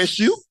gonna press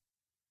you.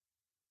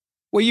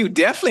 Well, you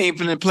definitely ain't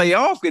finna play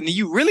off, and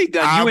you really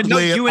done.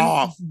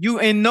 You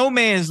in no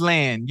man's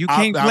land. You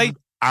can't play.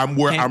 I'm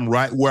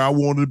right where I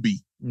wanted to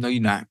be. No,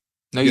 you're not.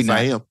 No, yes, you're not.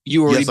 I am.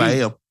 You already yes, I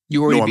am.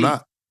 You already no, I'm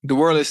not. The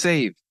world is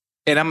saved.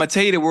 And I'm gonna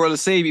tell you, the world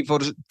is saved for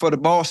the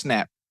ball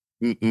snap.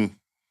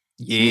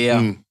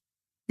 Yeah.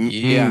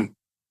 Yeah.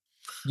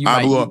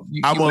 I'm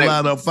gonna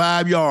line up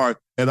 5 yards,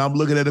 and I'm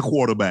looking at the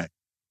quarterback.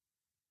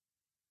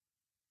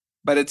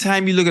 By the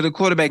time you look at the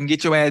quarterback and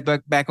get your ass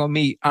back on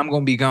me, I'm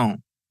gonna be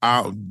gone.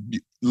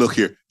 Look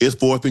here, it's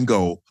 4th and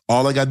goal.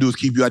 All I gotta do is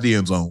keep you out the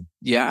end zone.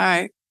 Yeah, all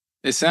right.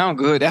 It sounds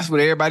good. That's what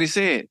everybody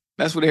said.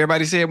 That's what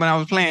everybody said when I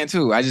was playing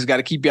too. I just got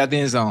to keep you out the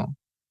end zone.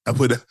 I'll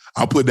put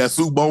that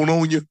soup bone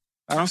on you.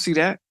 I don't see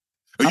that.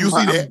 You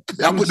see that?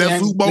 I put that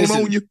soup bone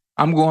on you.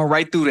 I'm going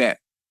right through that.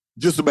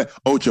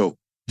 Ocho,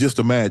 just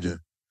imagine.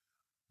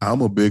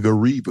 I'm a bigger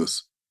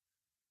Revis.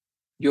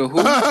 You're who?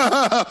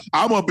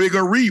 I'm a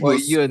bigger Revis. Well,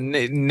 you're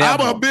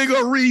never. I'm a bigger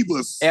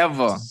Revis.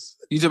 Ever.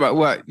 You talk about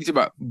what? You talk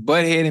about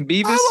Butthead and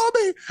Beavis?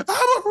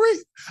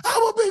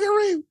 I'm a bigger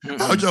Revis.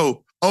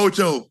 Mm-mm.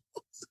 Ocho.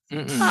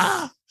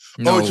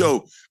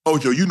 No.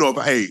 Ocho, you know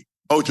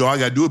Ocho, all I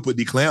gotta do is put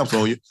these clamps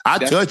on you. I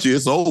touch you,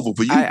 it's over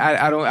for you.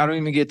 I don't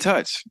even get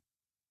touched.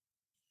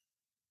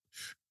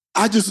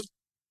 Revis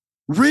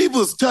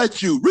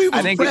touch you.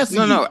 Revis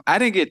pressing you. I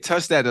didn't get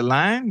touched at the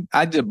line.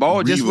 The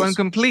ball just wasn't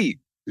complete.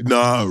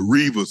 Nah,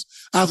 Revis.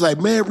 I was like,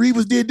 man,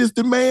 Revis did this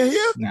to man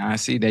here. Nah, I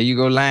see. There you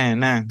go lying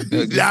now.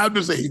 Yeah, I'm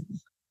just saying.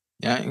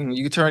 Yeah,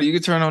 you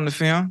can turn on the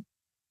film.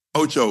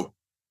 Ocho,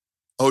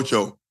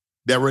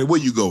 that right, where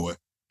you going?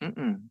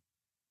 Mm-mm.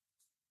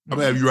 I'm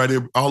gonna have you right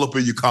there, all up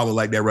in your collar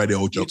like that right there,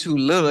 Ocho. You're too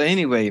little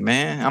anyway,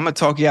 man. I'm gonna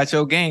talk you out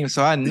your game,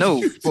 so I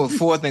know for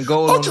 4th and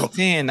goal on the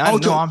 10, I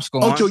know I'm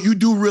scoring. Ocho, you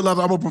do realize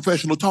I'm a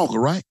professional talker,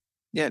 right?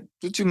 Yeah,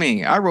 what you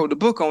mean? I wrote the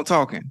book on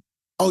talking.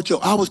 Ocho,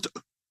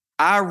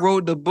 I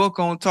wrote the book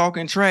on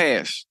talking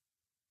trash.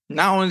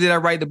 Not only did I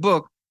write the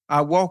book,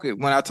 I walk it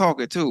when I talk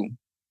it too.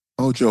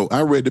 Ocho,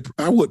 I wrote the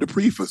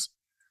preface.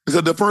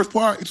 Because the first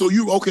part, so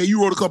you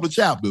wrote a couple of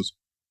chapters.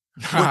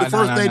 But the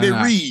first thing they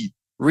read.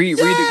 Read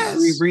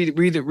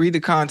the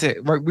content.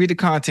 Read the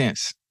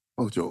contents.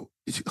 Ocho,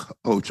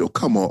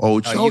 come on,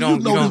 Ocho. You know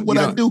what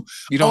I do.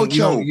 They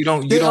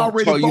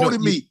already voted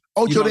me.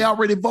 Ocho, they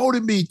already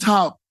voted me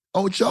top.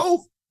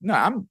 Ocho. No,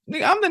 I'm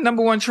the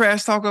number one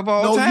trash talker of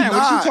all time.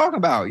 What you talking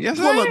about? Yes,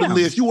 I am. Pull up the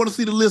list. You want to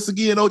see the list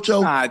again,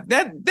 Ocho? Nah,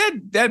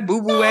 that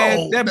boo boo ass.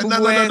 No,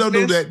 don't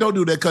do that. Don't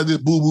do that because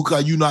it's boo boo.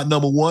 Because you not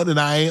number one, and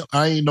I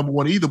ain't number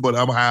one either. But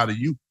I'm higher than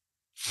you.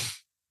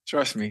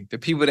 Trust me, the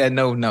people that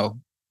know.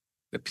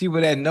 The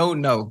people that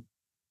know.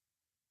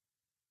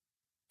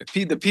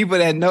 The people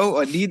that know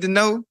or need to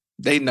know,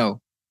 they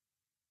know.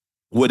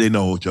 What they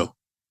know, Ocho?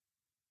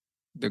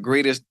 The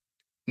greatest,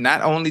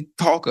 not only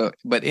talker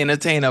but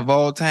entertainer of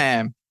all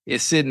time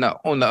is sitting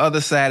on the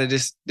other side of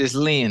this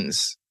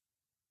lens.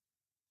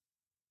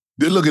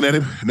 They're looking at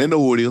him and they know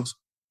who it is.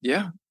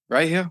 Yeah,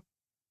 right here.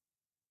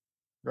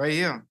 Right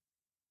here.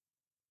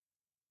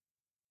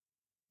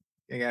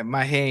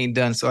 My hair ain't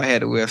done, so I had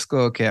to wear a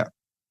skull cap.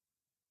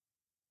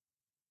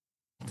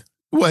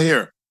 What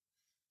hair?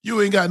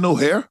 You ain't got no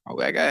hair.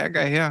 Oh, I got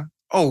hair.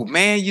 Oh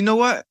man, you know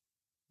what?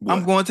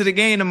 I'm going to the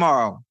game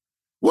tomorrow.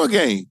 What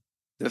game?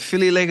 The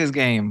Philly Lakers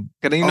game.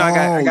 Cause you know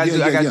I got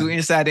to do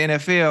inside the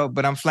NFL,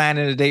 but I'm flying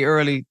in a day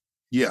early.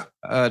 Yeah.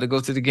 To go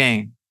to the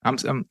game. I'm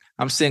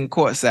sitting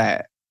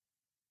courtside.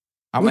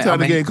 What time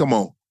the game come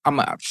on?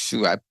 What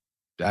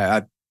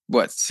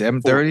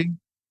 7:30?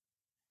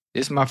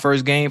 This is my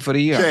first game for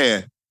the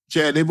year.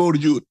 Chad, they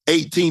voted you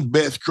 18th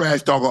best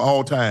trash talker of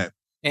all time.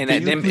 And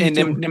them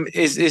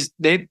is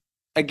they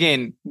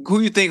again. Who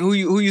you think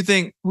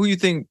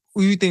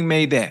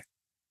made that?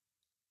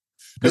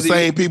 The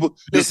same people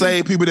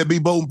that be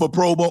voting for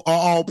Pro Bowl or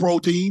All Pro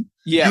team.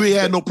 Yeah, you ain't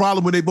had no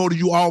problem when they voted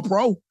you All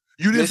Pro.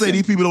 You didn't say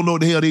these people don't know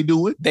what the hell they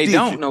doing. They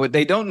don't know what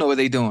they're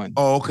doing.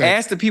 Oh, okay.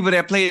 Ask the people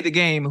that played the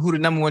game who the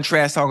number one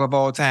trash talker of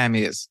all time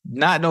is.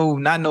 Not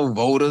no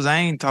voters. I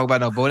ain't talking about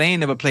no vote. They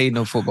ain't never played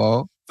no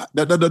football.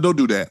 No, don't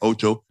do that,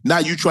 Ocho. Now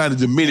you trying to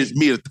diminish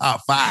me to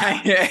top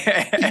 5. You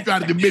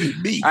trying to diminish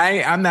me.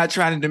 I'm not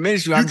trying to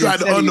diminish you. You trying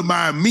to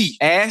undermine me.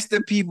 Ask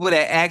the people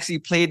that actually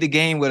played the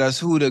game with us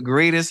who the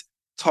greatest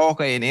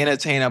talker and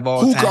entertainer of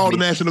all time. Who called the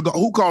National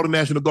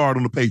Guard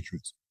on the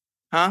Patriots?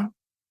 Huh?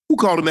 Who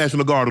called the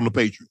National Guard on the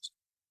Patriots?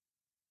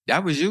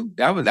 That was you.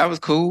 That was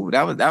cool.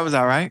 That was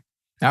all right.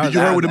 Did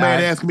you hear what the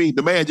man asked me?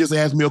 The man just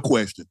asked me a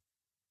question.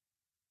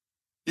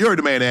 You heard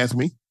the man ask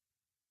me.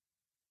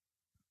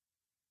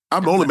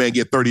 I'm the only man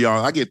get 30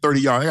 yards. I get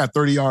 30 yards. I got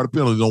 30-yard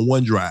penalties on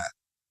one drive.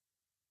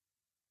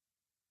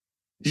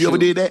 You ever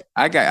did that?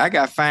 I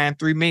got fined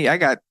 $3 million. I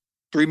got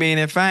 $3 million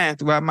in fines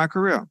throughout my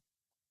career.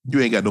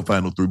 You ain't got no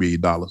fine on $3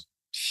 million.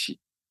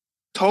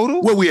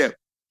 Total? Where we at?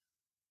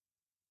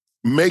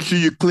 Make sure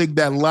you click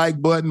that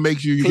like button. Make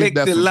sure you hit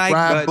that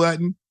subscribe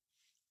button.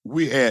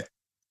 We at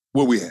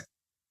where we at?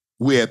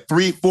 We at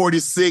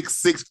 346,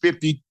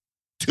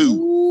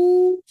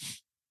 652.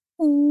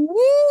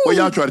 Well,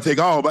 y'all try to take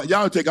all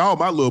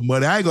my little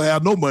money. I ain't gonna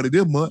have no money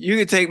this month. You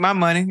can take my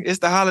money. It's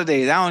the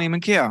holidays. I don't even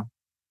care.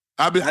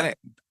 That's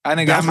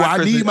why I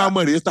need my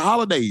money. It's the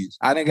holidays.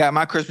 I done got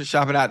my Christmas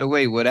shopping out the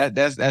way. Well,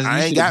 that's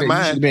I ain't got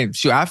mine.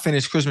 Sure, I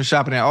finished Christmas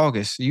shopping in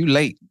August. You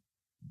late.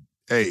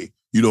 Hey,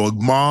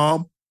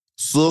 mom,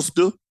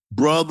 sister,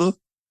 brother,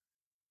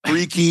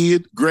 3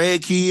 kids,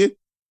 grandkid.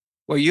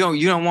 Well,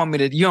 you don't want me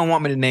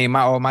to name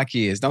all my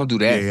kids. Don't do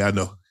that. Yeah, I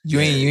know.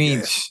 You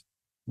ain't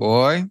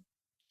boy.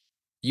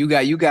 You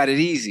got it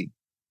easy.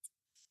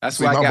 That's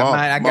See, why I got mom,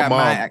 mine. I my got mom,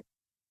 mine.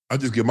 I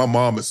just give my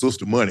mom and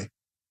sister money.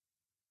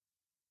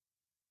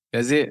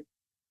 That's it.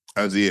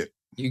 That's it.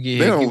 You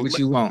get what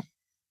you want.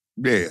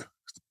 Yeah.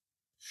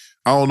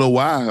 I don't know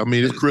why. I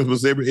mean, it's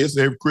Christmas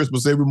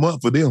Christmas every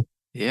month for them.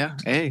 Yeah.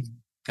 Hey,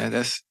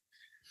 that's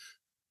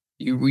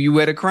you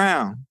wear the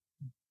crown.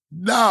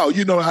 No,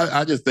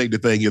 I just think the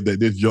thing is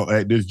that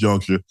at this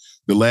juncture,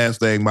 the last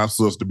thing my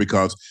sister,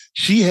 because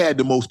she had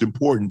the most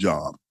important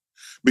job,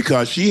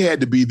 because she had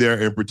to be there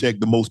and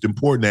protect the most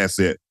important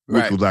asset,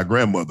 which was our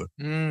grandmother.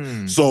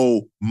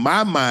 So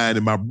my mind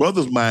and my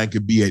brother's mind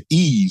could be at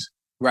ease.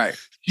 Right.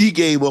 She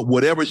gave up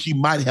whatever she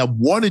might have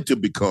wanted to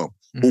become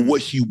or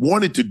what she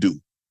wanted to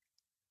do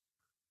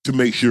to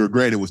make sure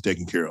Granny was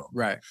taken care of.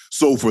 Right.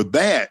 So for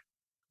that,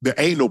 there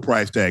ain't no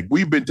price tag.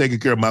 We've been taking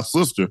care of my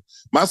sister.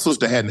 My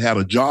sister hadn't had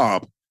a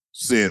job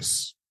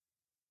since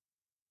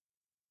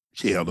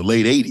the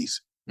late 80s.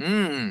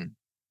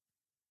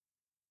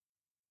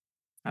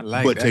 I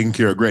like but that. taking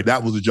care of Granny,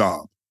 that was a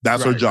job.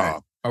 That's her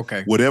job. Right.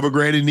 Okay. Whatever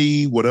Granny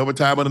need, whatever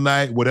time of the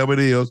night, whatever it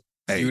is,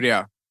 hey,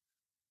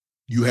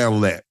 you handle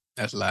that.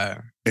 That's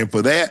live. And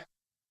for that,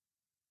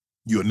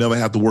 you'll never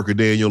have to work a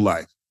day in your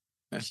life.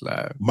 That's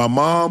live. My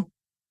mom,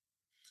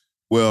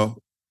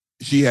 well,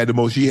 she had the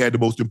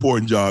most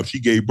important job. She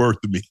gave birth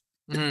to me.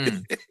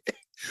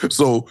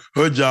 So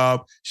her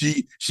job,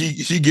 she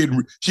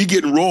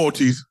getting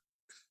royalties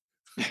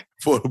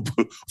for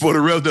the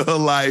rest of her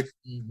life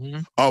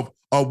of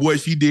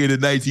what she did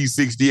in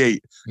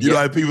 1968. You know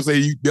how people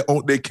say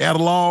they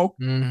catalog?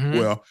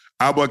 Well,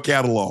 I'm a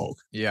catalog.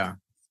 Yeah.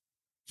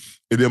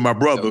 And then my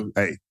brother,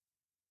 hey,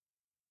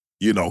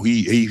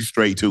 he's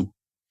straight too.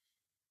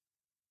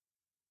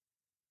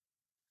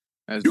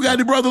 You got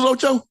any brothers,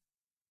 Ocho?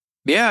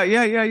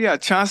 Yeah.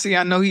 Chauncey,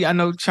 I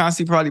know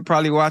Chauncey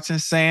probably watching.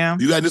 Sam.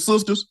 You got any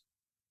sisters?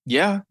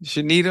 Yeah,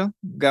 Shanita.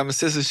 Got my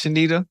sister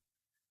Shanita.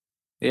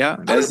 Yeah,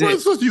 that's How many brothers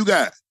and sisters you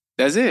got?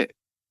 That's it.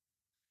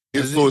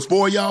 So it's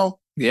 4 of y'all?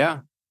 Yeah.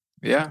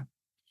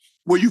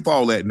 Where you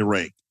fall at in the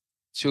rank?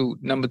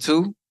 Shoot, number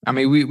 2. I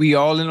mean, we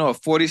all in on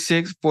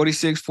 46,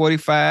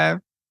 45.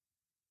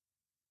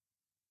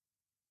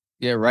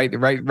 Yeah, right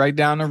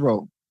down the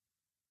road.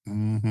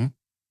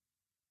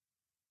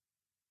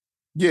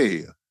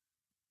 Yeah.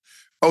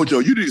 Ocho,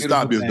 you need to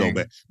stop this though,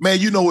 man. Man,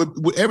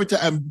 every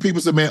time people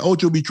say, man,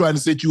 Ocho be trying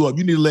to set you up,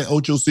 you need to let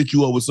Ocho set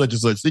you up with such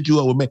and such. Set you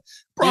up with me.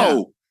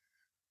 Bro,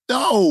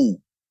 no.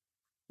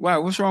 Why?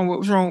 What's wrong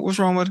with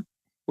it?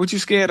 What you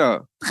scared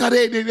of? Because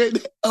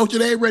Ocho,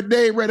 they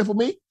ain't ready for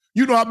me.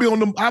 I be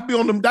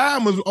on them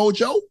diamonds,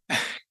 Ocho.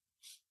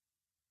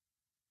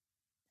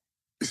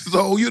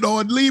 So,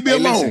 leave me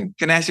alone. Listen,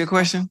 can I ask you a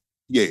question?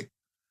 Yeah.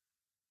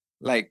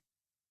 Like,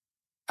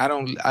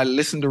 I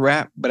listen to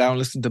rap, but I don't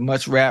listen to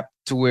much rap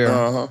to where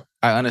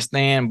I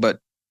understand. But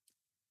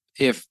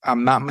if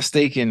I'm not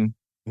mistaken,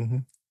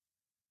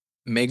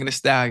 Megan Thee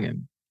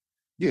Stallion,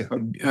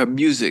 her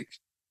music,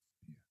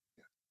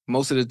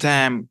 most of the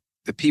time,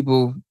 the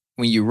people,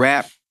 when you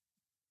rap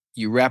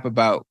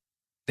about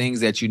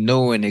things that you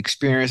know and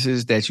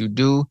experiences that you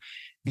do.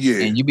 Yeah.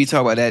 And you be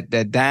talking about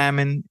that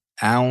diamond.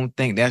 I don't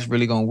think that's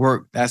really gonna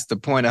work. That's the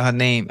point of her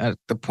name.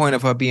 The point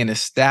of her being a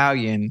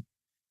stallion.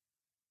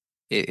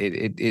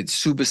 It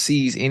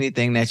supersedes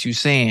anything that you're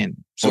saying.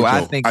 So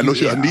I think I know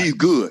she needs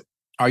good.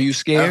 Are you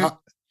scared?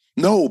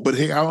 No, but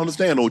hey, I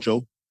understand,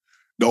 Ocho.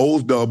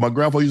 My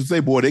grandfather used to say,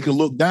 boy, they can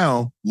look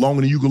down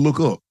longer than you can look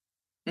up.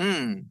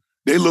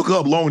 They look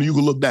up longer than you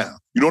can look down.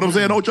 You know what I'm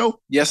saying,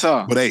 Ocho? Yes,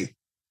 sir. But hey,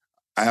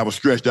 I have a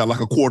stretched out like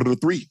a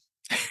 2:45.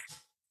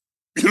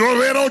 You know what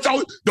I'm saying,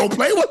 Ocho? Don't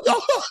play with me.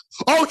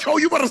 Ocho,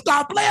 you better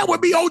stop playing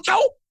with me, Ocho.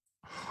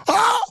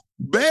 Huh?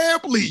 Man,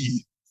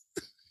 please.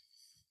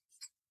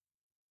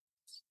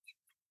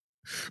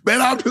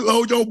 Man, I'm too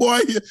Ocho boy.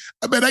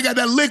 Man, I got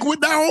that liquid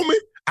now on me.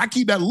 I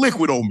keep that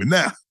liquid on me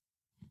now.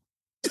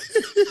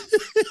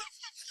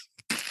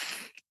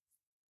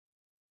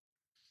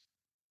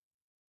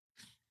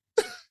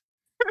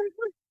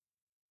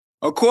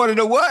 A quarter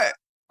to what?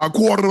 A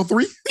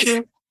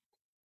 2:45.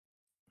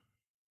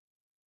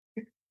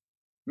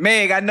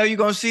 Meg, I know you're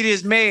going to see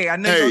this, Meg. I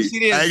know you're going to see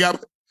this. I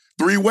got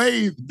 3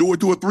 ways. Do it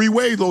to a 3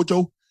 ways,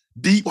 Ocho.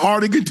 Deep,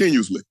 hard, and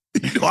continuously.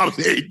 You know what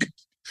I'm saying?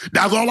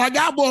 That's all I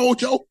got, boy,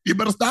 Ocho. You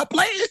better stop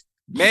playing.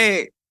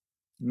 Meg,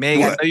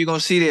 I know you're going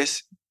to see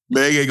this.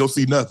 Meg ain't going to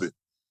see nothing.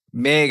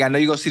 Meg, I know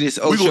you're going to see this,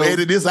 Ocho. We're going to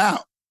edit this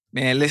out.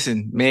 Man,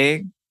 listen,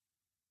 Meg.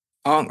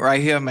 Unc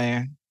right here,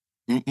 man.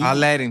 I'll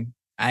let him.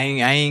 I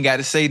ain't got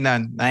to say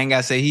nothing. I ain't got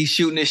to say he's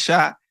shooting his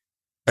shot.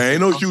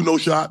 Ain't no shooting no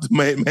shots.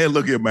 Man,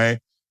 look here, man.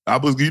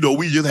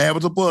 We just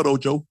having some fun,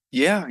 Ocho.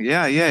 Yeah.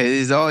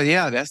 It's all,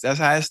 that's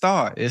how it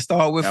started. It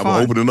started with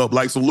fun. Opening up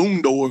like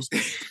saloon doors.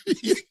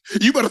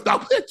 You better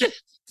stop that.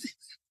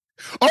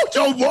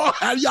 Ocho, boy,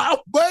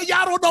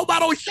 y'all don't know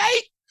about O'Shea.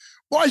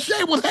 Boy,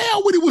 Shea was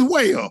hell when he was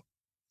well.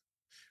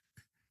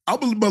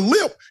 My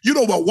lip,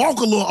 my walk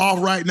a little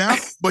off right now,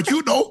 but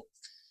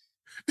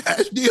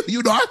I still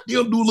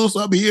do a little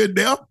something here and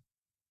there.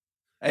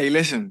 Hey,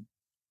 listen.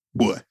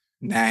 What?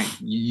 Nah,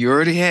 you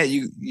already had,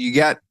 you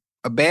got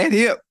A bad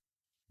hip.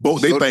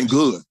 Both they think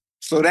good.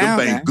 Slow down.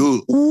 They think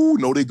good. Ooh,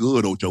 no, they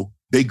good, Ocho.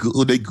 They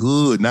good. They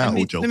good now,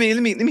 Ocho. Let me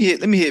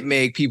hit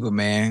Meg people,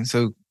 man.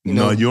 So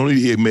no, you don't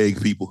need to hit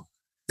Meg people.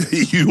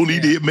 You don't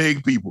need to hit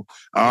Meg people.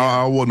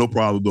 I don't want no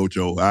problem,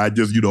 Ocho. I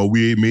just,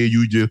 me and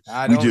you just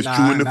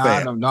chewing the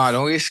fat. No,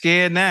 don't get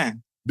scared now.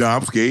 No,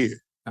 I'm scared.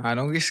 I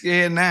don't get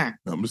scared now.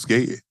 I'm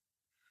scared.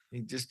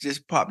 You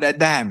just pop that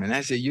diamond.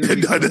 That's it. You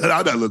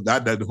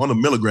that 100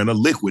 milligram of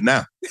liquid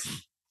now.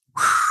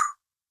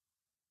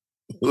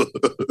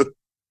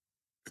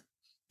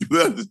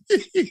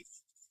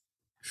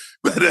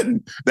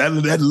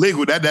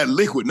 that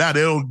liquid now,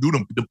 they don't do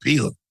the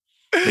pill.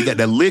 They got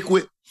that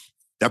liquid,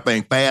 that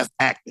thing fast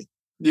acting.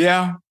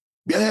 Yeah,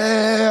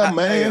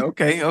 man.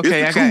 Okay.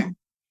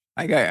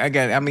 I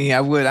got. I mean,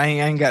 I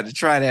ain't got to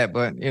try that,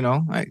 but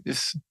I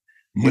just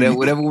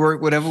whatever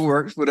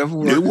works.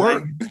 It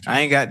worked.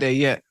 I ain't got there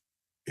yet.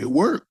 It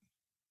worked.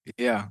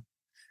 Yeah.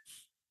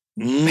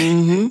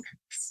 Mm-hmm.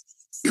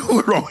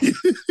 What's wrong?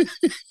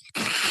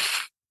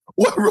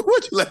 What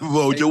you laughing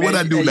for, Joe? What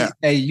I do now?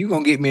 Hey, you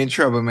gonna get me in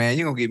trouble, man.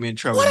 You gonna get me in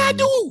trouble. What I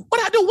do,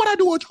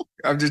 Joe?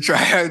 I'm just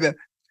trying to.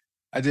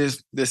 I don't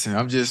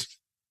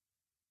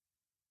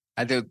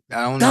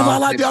know. That's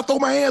all I did. I throw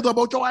my hands up,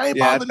 Joe. I ain't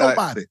bothering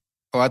nobody.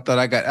 Oh, I thought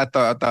I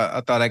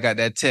got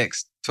that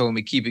text. Told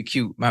me keep it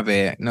cute. My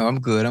bad. No, I'm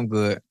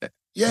good.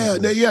 Yeah.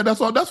 That's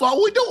all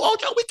we do,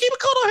 Joe. We keep it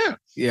cool on here.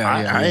 Yeah,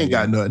 I ain't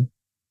got nothing.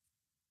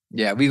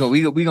 Yeah, we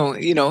gonna.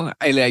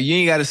 Hey, like, you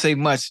ain't got to say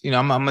much.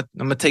 I'm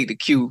gonna take the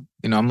cue.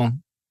 I'm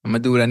gonna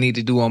do what I need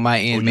to do on my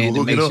end, man,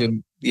 to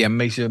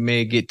make sure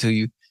Meg get to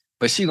you.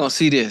 But she gonna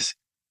see this.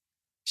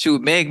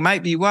 Shoot, Meg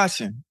might be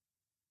watching.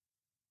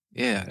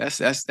 Yeah,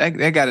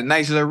 that got a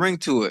nice little ring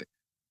to it.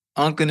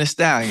 Uncle and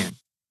Stallion.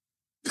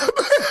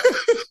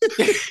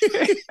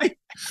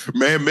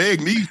 Man,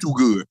 Meg knees too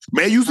good.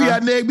 Man, you see how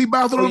Meg be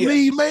bouncing on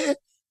knees, man?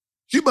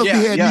 She must be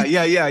had knees.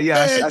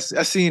 Yeah. I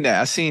seen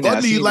that.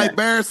 Her knees like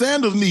Barry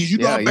Sanders' knees. You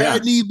know how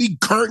bad knees be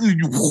curtain.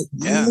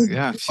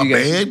 Yeah. She got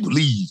bad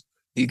knees.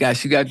 She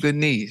got good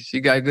knees.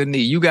 She got good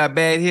knees. You got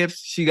bad hips.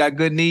 She got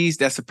good knees.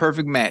 That's a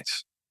perfect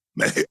match.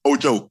 Man,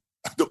 Ocho,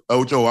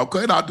 I'm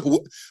cutting out.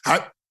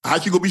 How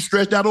she gonna be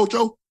stretched out,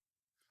 Ocho?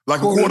 Like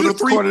a quarter to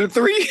three? Quarter to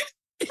three.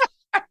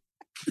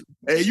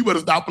 Hey, you better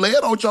stop playing,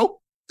 Ocho.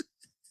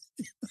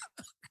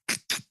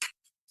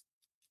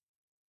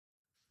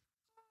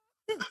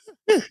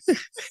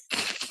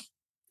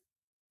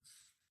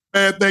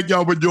 Man, thank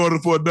y'all for joining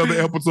us for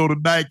another episode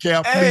of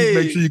Nightcap. Please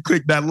make sure you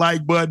click that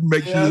like button.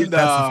 Make sure you hit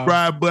that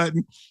subscribe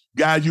button.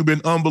 Guys, you've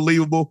been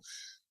unbelievable.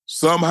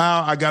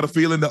 Somehow, I got a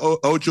feeling that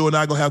Ocho and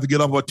I going to have to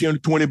get off our 10 to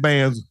 20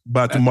 bands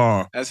by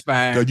tomorrow. That's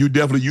fine. Because you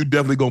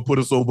definitely going to put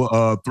us over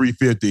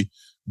 350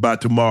 by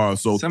tomorrow.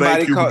 So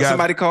thank you.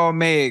 Somebody call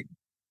Meg.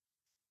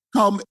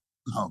 Call me.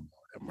 Oh, Lord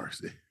have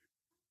mercy.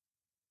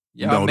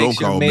 Y'all don't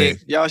call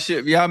Meg.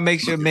 Y'all make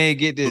sure Meg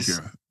get this.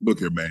 Look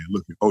here, man.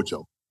 Look here,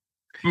 Ocho.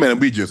 Man,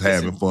 we just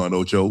having fun,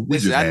 Ocho.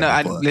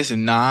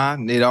 Listen,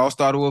 it all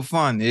started with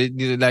fun.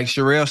 It like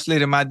Sherelle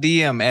slid in my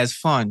DM as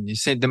fun. You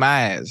sent them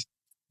eyes.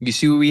 You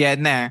see where we at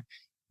now?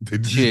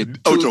 Shit,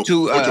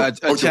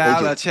 a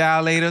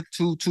child later,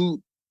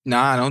 two.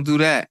 Nah, don't do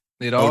that.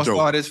 It all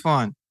started as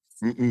fun.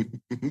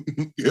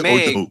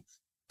 Meg.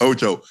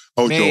 Ocho,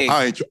 I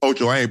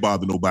ain't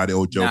bothering nobody,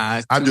 Ocho.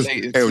 Nah, I'm just a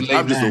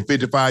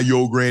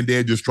 55-year-old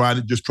granddad just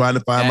trying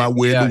to find my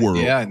way in the world.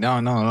 Yeah,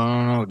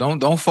 no.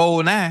 Don't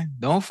fold now.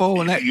 Don't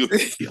fold now. You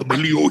see what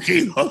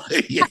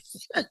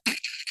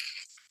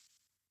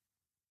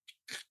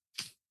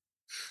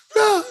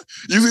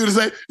he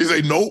say? He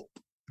say, nope,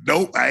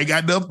 I ain't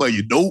got nothing for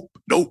you.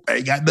 Nope, I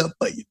ain't got nothing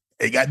for you.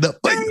 Ain't got nothing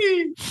for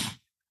you.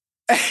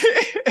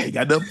 Ain't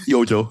got nothing for you,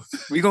 Ocho.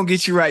 We gonna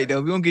get you right, though.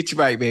 We gonna get you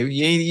right, baby.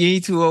 You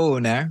ain't too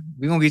old now.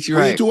 We gonna get you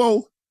right. You ain't too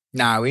old?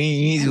 Nah, we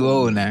ain't too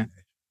old now.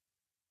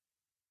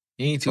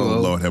 You ain't too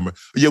old. Lord have mercy.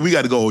 Yeah, we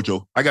got to go,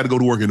 Ocho. I got to go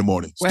to work in the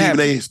morning.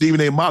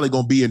 Stephen A. Molly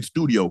gonna be in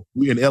studio.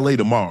 We in LA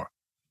tomorrow.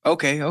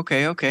 Okay. Y'all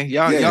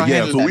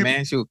handle that,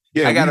 man. Shoot.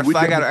 Yeah, I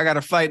got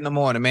a flight in the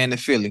morning, man, to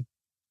Philly.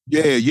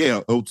 Yeah.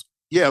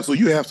 So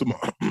you have some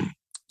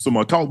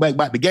talk back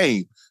about the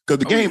game, because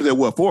the game's at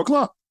what,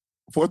 4:00,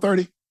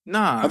 4:30?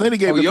 Nah, I think they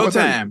gave it your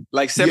time,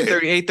 like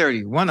 7:30,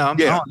 8:30. One of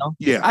them. Yeah. I don't know.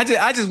 Yeah.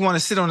 I just want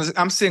to sit on this.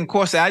 I'm sitting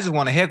courtside. I just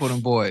want to heckle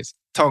them boys,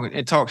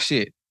 talk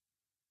shit.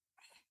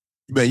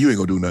 Man, you ain't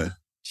gonna do nothing.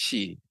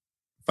 Shit.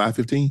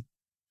 5:15?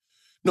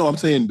 No, I'm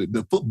saying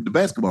the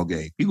basketball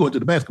game. You going to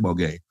the basketball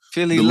game?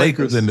 Philly the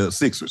Lakers and the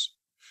Sixers.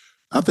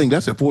 I think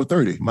that's at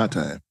 4:30 my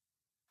time.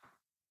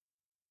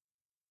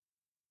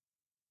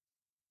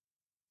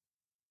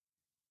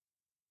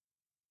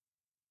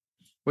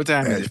 What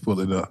time is it? Pull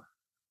it up.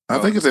 I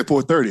think it's at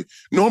 4:30.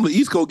 Normally,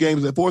 East Coast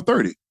games at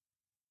 4:30,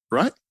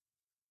 right?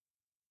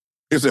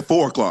 It's at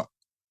 4:00.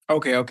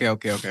 Okay.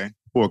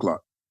 4:00.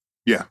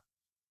 Yeah.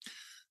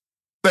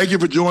 Thank you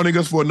for joining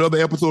us for another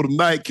episode of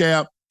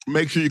Nightcap.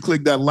 Make sure you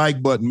click that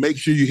like button. Make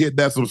sure you hit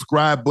that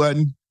subscribe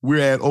button.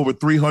 We're at over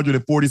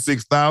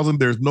 346,000.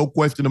 There's no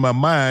question in my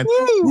mind.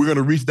 Woo! We're going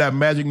to reach that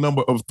magic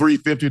number of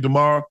 350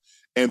 tomorrow.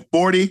 and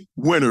 40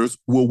 winners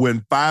will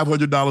win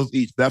 $500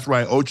 each. That's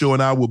right. Ocho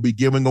and I will be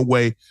giving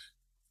away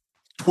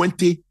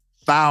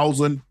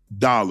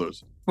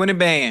 $20,000. 20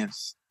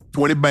 bands.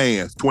 20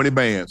 bands.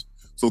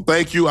 So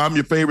thank you. I'm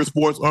your favorite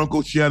sports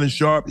uncle, Shannon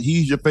Sharp.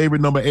 He's your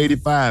favorite number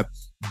 85.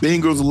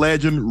 Bengals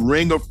legend,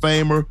 Ring of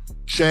Famer,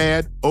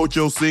 Chad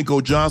Ocho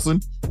Cinco Johnson.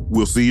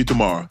 We'll see you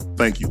tomorrow.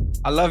 Thank you.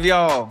 I love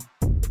y'all.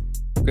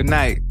 Good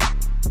night.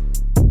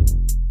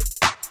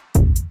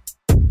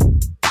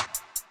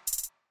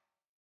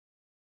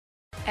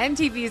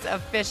 MTV's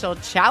official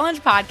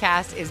Challenge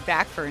podcast is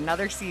back for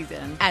another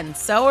season. And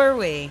so are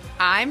we.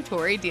 I'm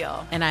Tori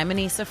Deal. And I'm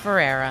Anissa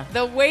Ferreira.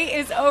 The wait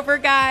is over,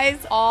 guys.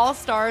 All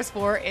Stars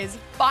 4 is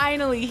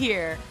finally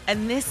here.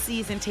 And this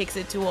season takes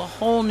it to a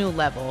whole new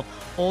level.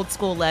 Old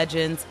school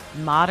legends,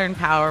 modern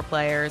power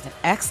players, and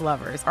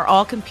ex-lovers are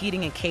all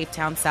competing in Cape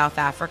Town, South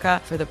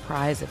Africa for the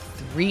prize of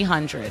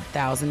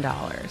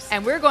 $300,000.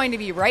 And we're going to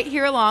be right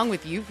here along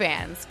with you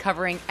fans,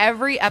 covering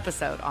every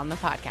episode on the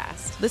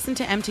podcast. Listen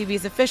to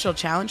MTV's official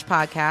Challenge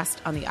podcast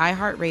on the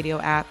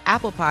iHeartRadio app,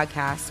 Apple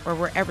Podcasts, or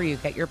wherever you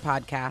get your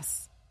podcasts.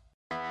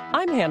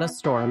 I'm Hannah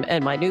Storm,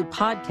 and my new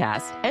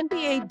podcast,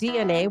 NBA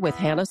DNA with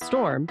Hannah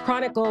Storm,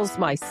 chronicles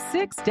my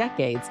 6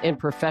 decades in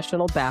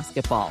professional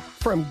basketball.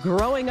 From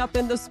growing up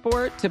in the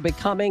sport to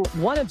becoming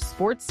one of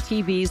sports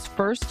TV's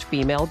first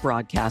female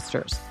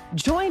broadcasters.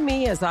 Join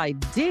me as I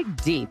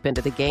dig deep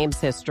into the game's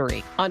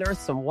history,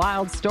 unearth some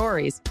wild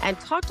stories, and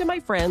talk to my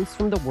friends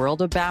from the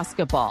world of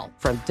basketball,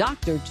 from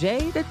Dr.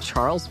 J to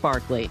Charles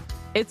Barkley.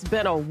 It's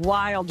been a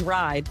wild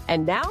ride,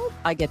 and now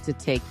I get to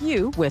take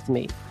you with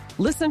me.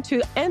 Listen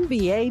to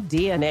NBA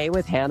DNA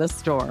with Hannah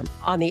Storm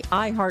on the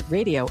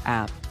iHeartRadio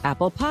app,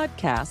 Apple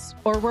Podcasts,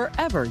 or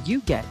wherever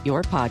you get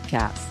your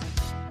podcasts.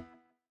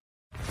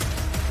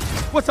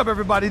 What's up,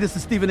 everybody? This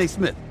is Stephen A.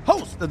 Smith,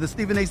 host of the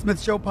Stephen A.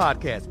 Smith Show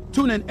podcast.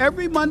 Tune in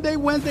every Monday,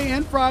 Wednesday,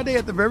 and Friday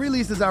at the very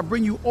least as I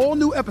bring you all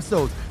new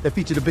episodes that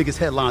feature the biggest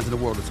headlines in the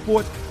world of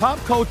sports, pop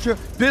culture,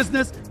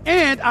 business,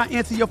 and I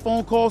answer your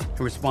phone calls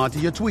and respond to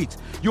your tweets.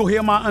 You'll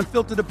hear my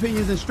unfiltered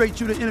opinions and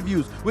straight-shooter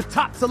interviews with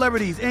top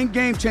celebrities and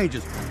game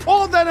changers.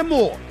 All that and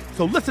more.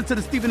 So listen to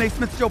the Stephen A.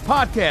 Smith Show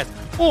podcast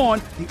on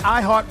the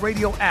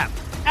iHeartRadio app,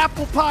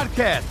 Apple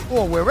Podcasts,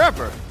 or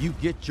wherever you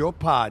get your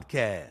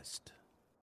podcasts.